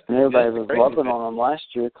 Yeah, and everybody was loving on them last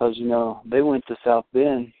year because, they went to South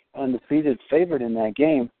Bend undefeated, favorite in that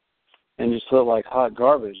game, and just looked like hot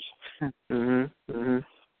garbage.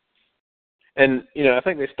 And, I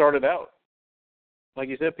think they started out, like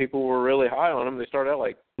you said, people were really high on them. They started out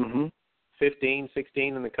like 15,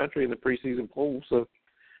 16 in the country in the preseason poll. So,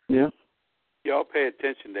 yeah. Y'all pay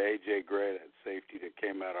attention to A.J. Gray, that safety that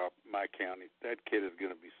came out of my county. That kid is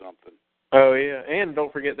going to be something. Oh, yeah. And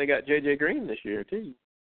don't forget they got J.J. Green this year, too.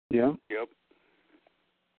 Yeah. Yep.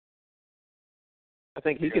 I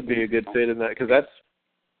think he could be a good fit in that because that's,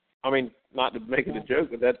 not to make it a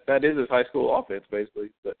joke, but that is his high school offense,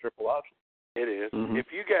 basically, that triple option. It is. If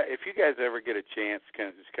you guys ever get a chance,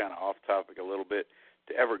 kind of off topic a little bit,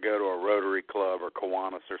 to ever go to a Rotary Club or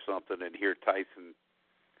Kiwanis or something and hear Tyson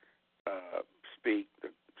speak, the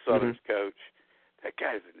Southern's coach, that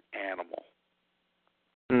guy's an animal.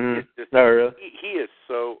 Really? He is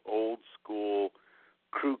so old school,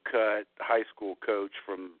 crew cut high school coach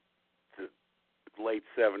from the late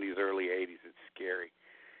 70s, early 80s. It's scary.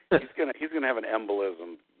 He's gonna have an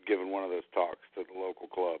embolism giving one of those talks to the local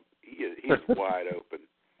club. He's wide open.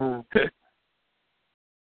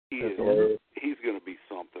 He's going to be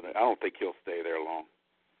something. I don't think he'll stay there long.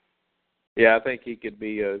 Yeah, I think he could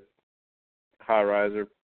be a high riser.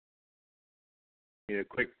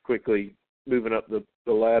 Quickly moving up the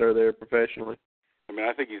ladder there professionally.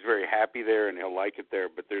 I think he's very happy there and he'll like it there,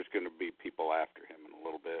 but there's going to be people after him in a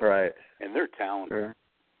little bit. Right. And they're talented. Sure.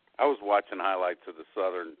 I was watching highlights of the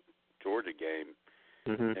Southern Georgia game,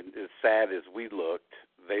 and as sad as we looked,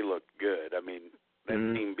 they looked good. That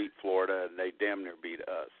team beat Florida, and they damn near beat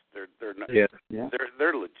us. They're not. Yeah.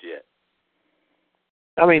 They're legit.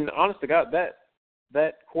 Honest to God,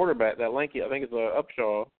 that quarterback, that lanky, I think it's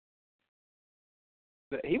Upshaw.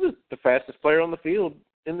 He was the fastest player on the field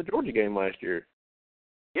in the Georgia game last year.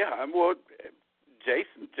 Yeah, well,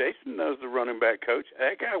 Jason knows the running back coach.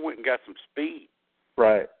 That guy went and got some speed.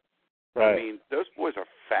 Right. Those boys are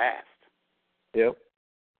fast. Yep.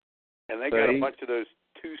 And they got a bunch of those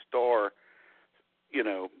two-star,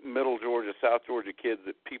 middle Georgia, South Georgia kids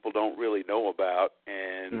that people don't really know about,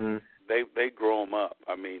 and they grow them up.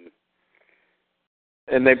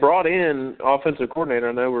 And they brought in offensive coordinator.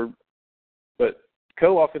 I know but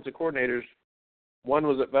co-offensive coordinators. One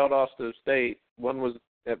was at Valdosta State, one was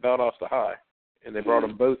at Valdosta High, and they brought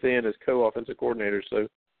them both in as co-offensive coordinators. So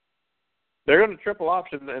they're going to triple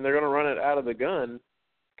option, and they're going to run it out of the gun,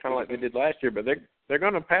 kind of like they did last year. But they're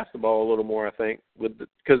going to pass the ball a little more, I think,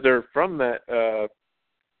 because they're from that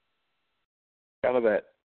kind of that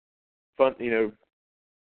fun,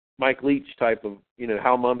 Mike Leach type of,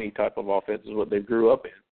 Hal Mummy type of offense is what they grew up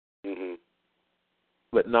in.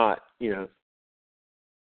 But not,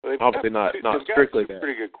 Obviously not strictly that.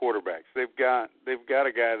 Pretty good quarterbacks. They've got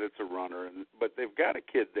a guy that's a runner, but they've got a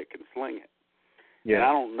kid that can sling it. Yeah. And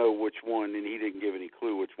I don't know which one, and he didn't give any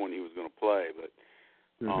clue which one he was going to play. But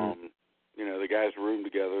the guys room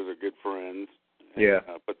together. They're good friends. And,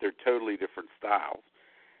 but they're totally different styles.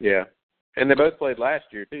 Yeah. And they both played last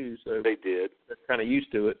year too, so they did. They're kind of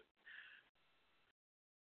used to it.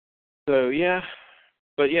 So yeah,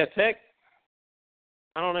 but Tech.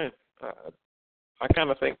 I don't know. I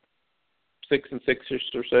kind of think 6 and 6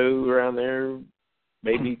 or so around there,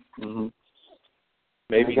 maybe. Maybe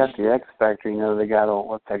they got the X Factor. They got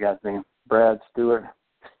what's that guy's name? Brad Stewart.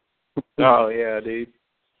 Oh yeah, dude.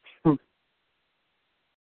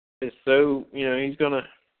 It's so he's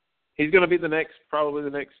gonna be probably the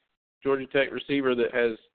next Georgia Tech receiver that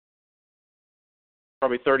has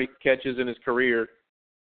probably 30 catches in his career,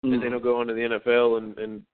 and then he'll go on to the NFL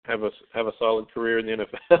and have a solid career in the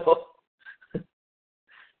NFL.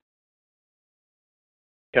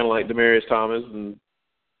 Kind of like Demaryius Thomas and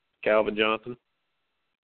Calvin Johnson.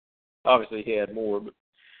 Obviously, he had more, but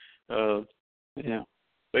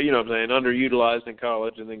But you know what I'm saying, underutilized in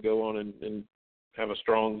college and then go on and have a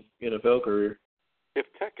strong NFL career. If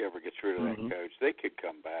Tech ever gets rid of that coach, they could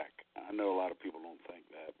come back. I know a lot of people don't think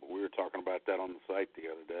that, but we were talking about that on the site the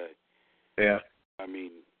other day. Yeah. I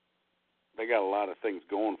mean, they got a lot of things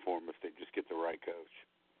going for them if they just get the right coach.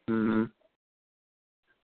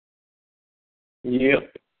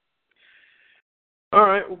 Yep. All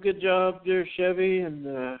right. Well, good job there, Chevy.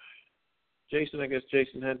 And Jason, I guess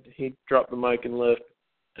he dropped the mic and left.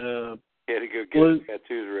 He had to go get his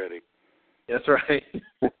tattoos ready. That's right.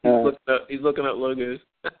 He's looking up logos.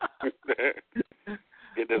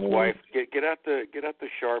 Get his wife. Get out the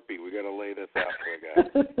Sharpie. We got to lay this out for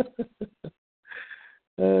a guy.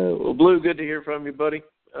 Well, Blue, good to hear from you, buddy.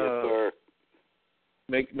 Yes, sir.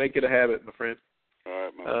 Make it a habit, my friend. All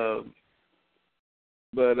right, my friend.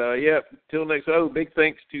 But till next. Big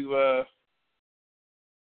thanks to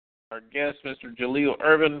our guest, Mr. Jalil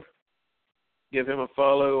Irvin. Give him a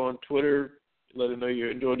follow on Twitter. Let him know you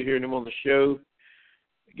enjoyed hearing him on the show.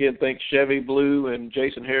 Again, thanks Chevy, Blue, and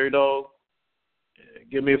Jason Hairy Dog.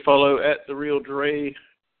 Give me a follow at The Real Dre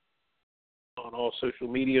on all social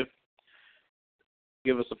media.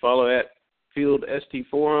 Give us a follow at Field ST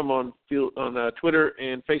Forum on Twitter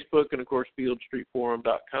and Facebook, and of course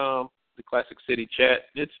FieldStreetForum.com. The Classic City chat.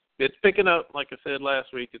 It's picking up, like I said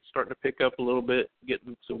last week. It's starting to pick up a little bit,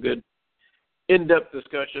 getting some good in-depth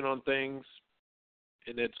discussion on things,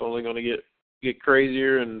 and it's only going to get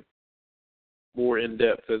crazier and more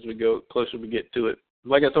in-depth as we go closer we get to it.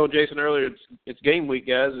 Like I told Jason earlier, it's game week,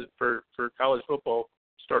 guys, for college football.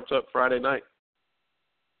 Starts up Friday night.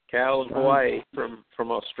 Cal and Hawaii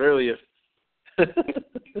from Australia. Because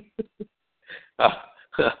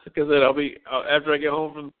then I'll be after I get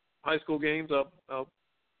home from high school games, I'll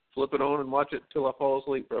flip it on and watch it until I fall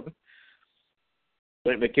asleep, probably. I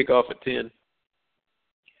think they kick off at 10.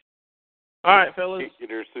 All right, fellas. Get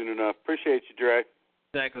there soon enough. Appreciate you, Dre.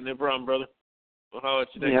 Exactly. No problem, brother. I'll holler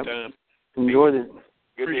at you next time. Enjoyed it.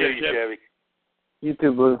 Good to hear you, Chevy. You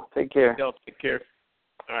too, Blue. Take care. Y'all take care.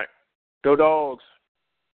 All right. Go Dogs.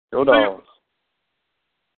 Go Dogs.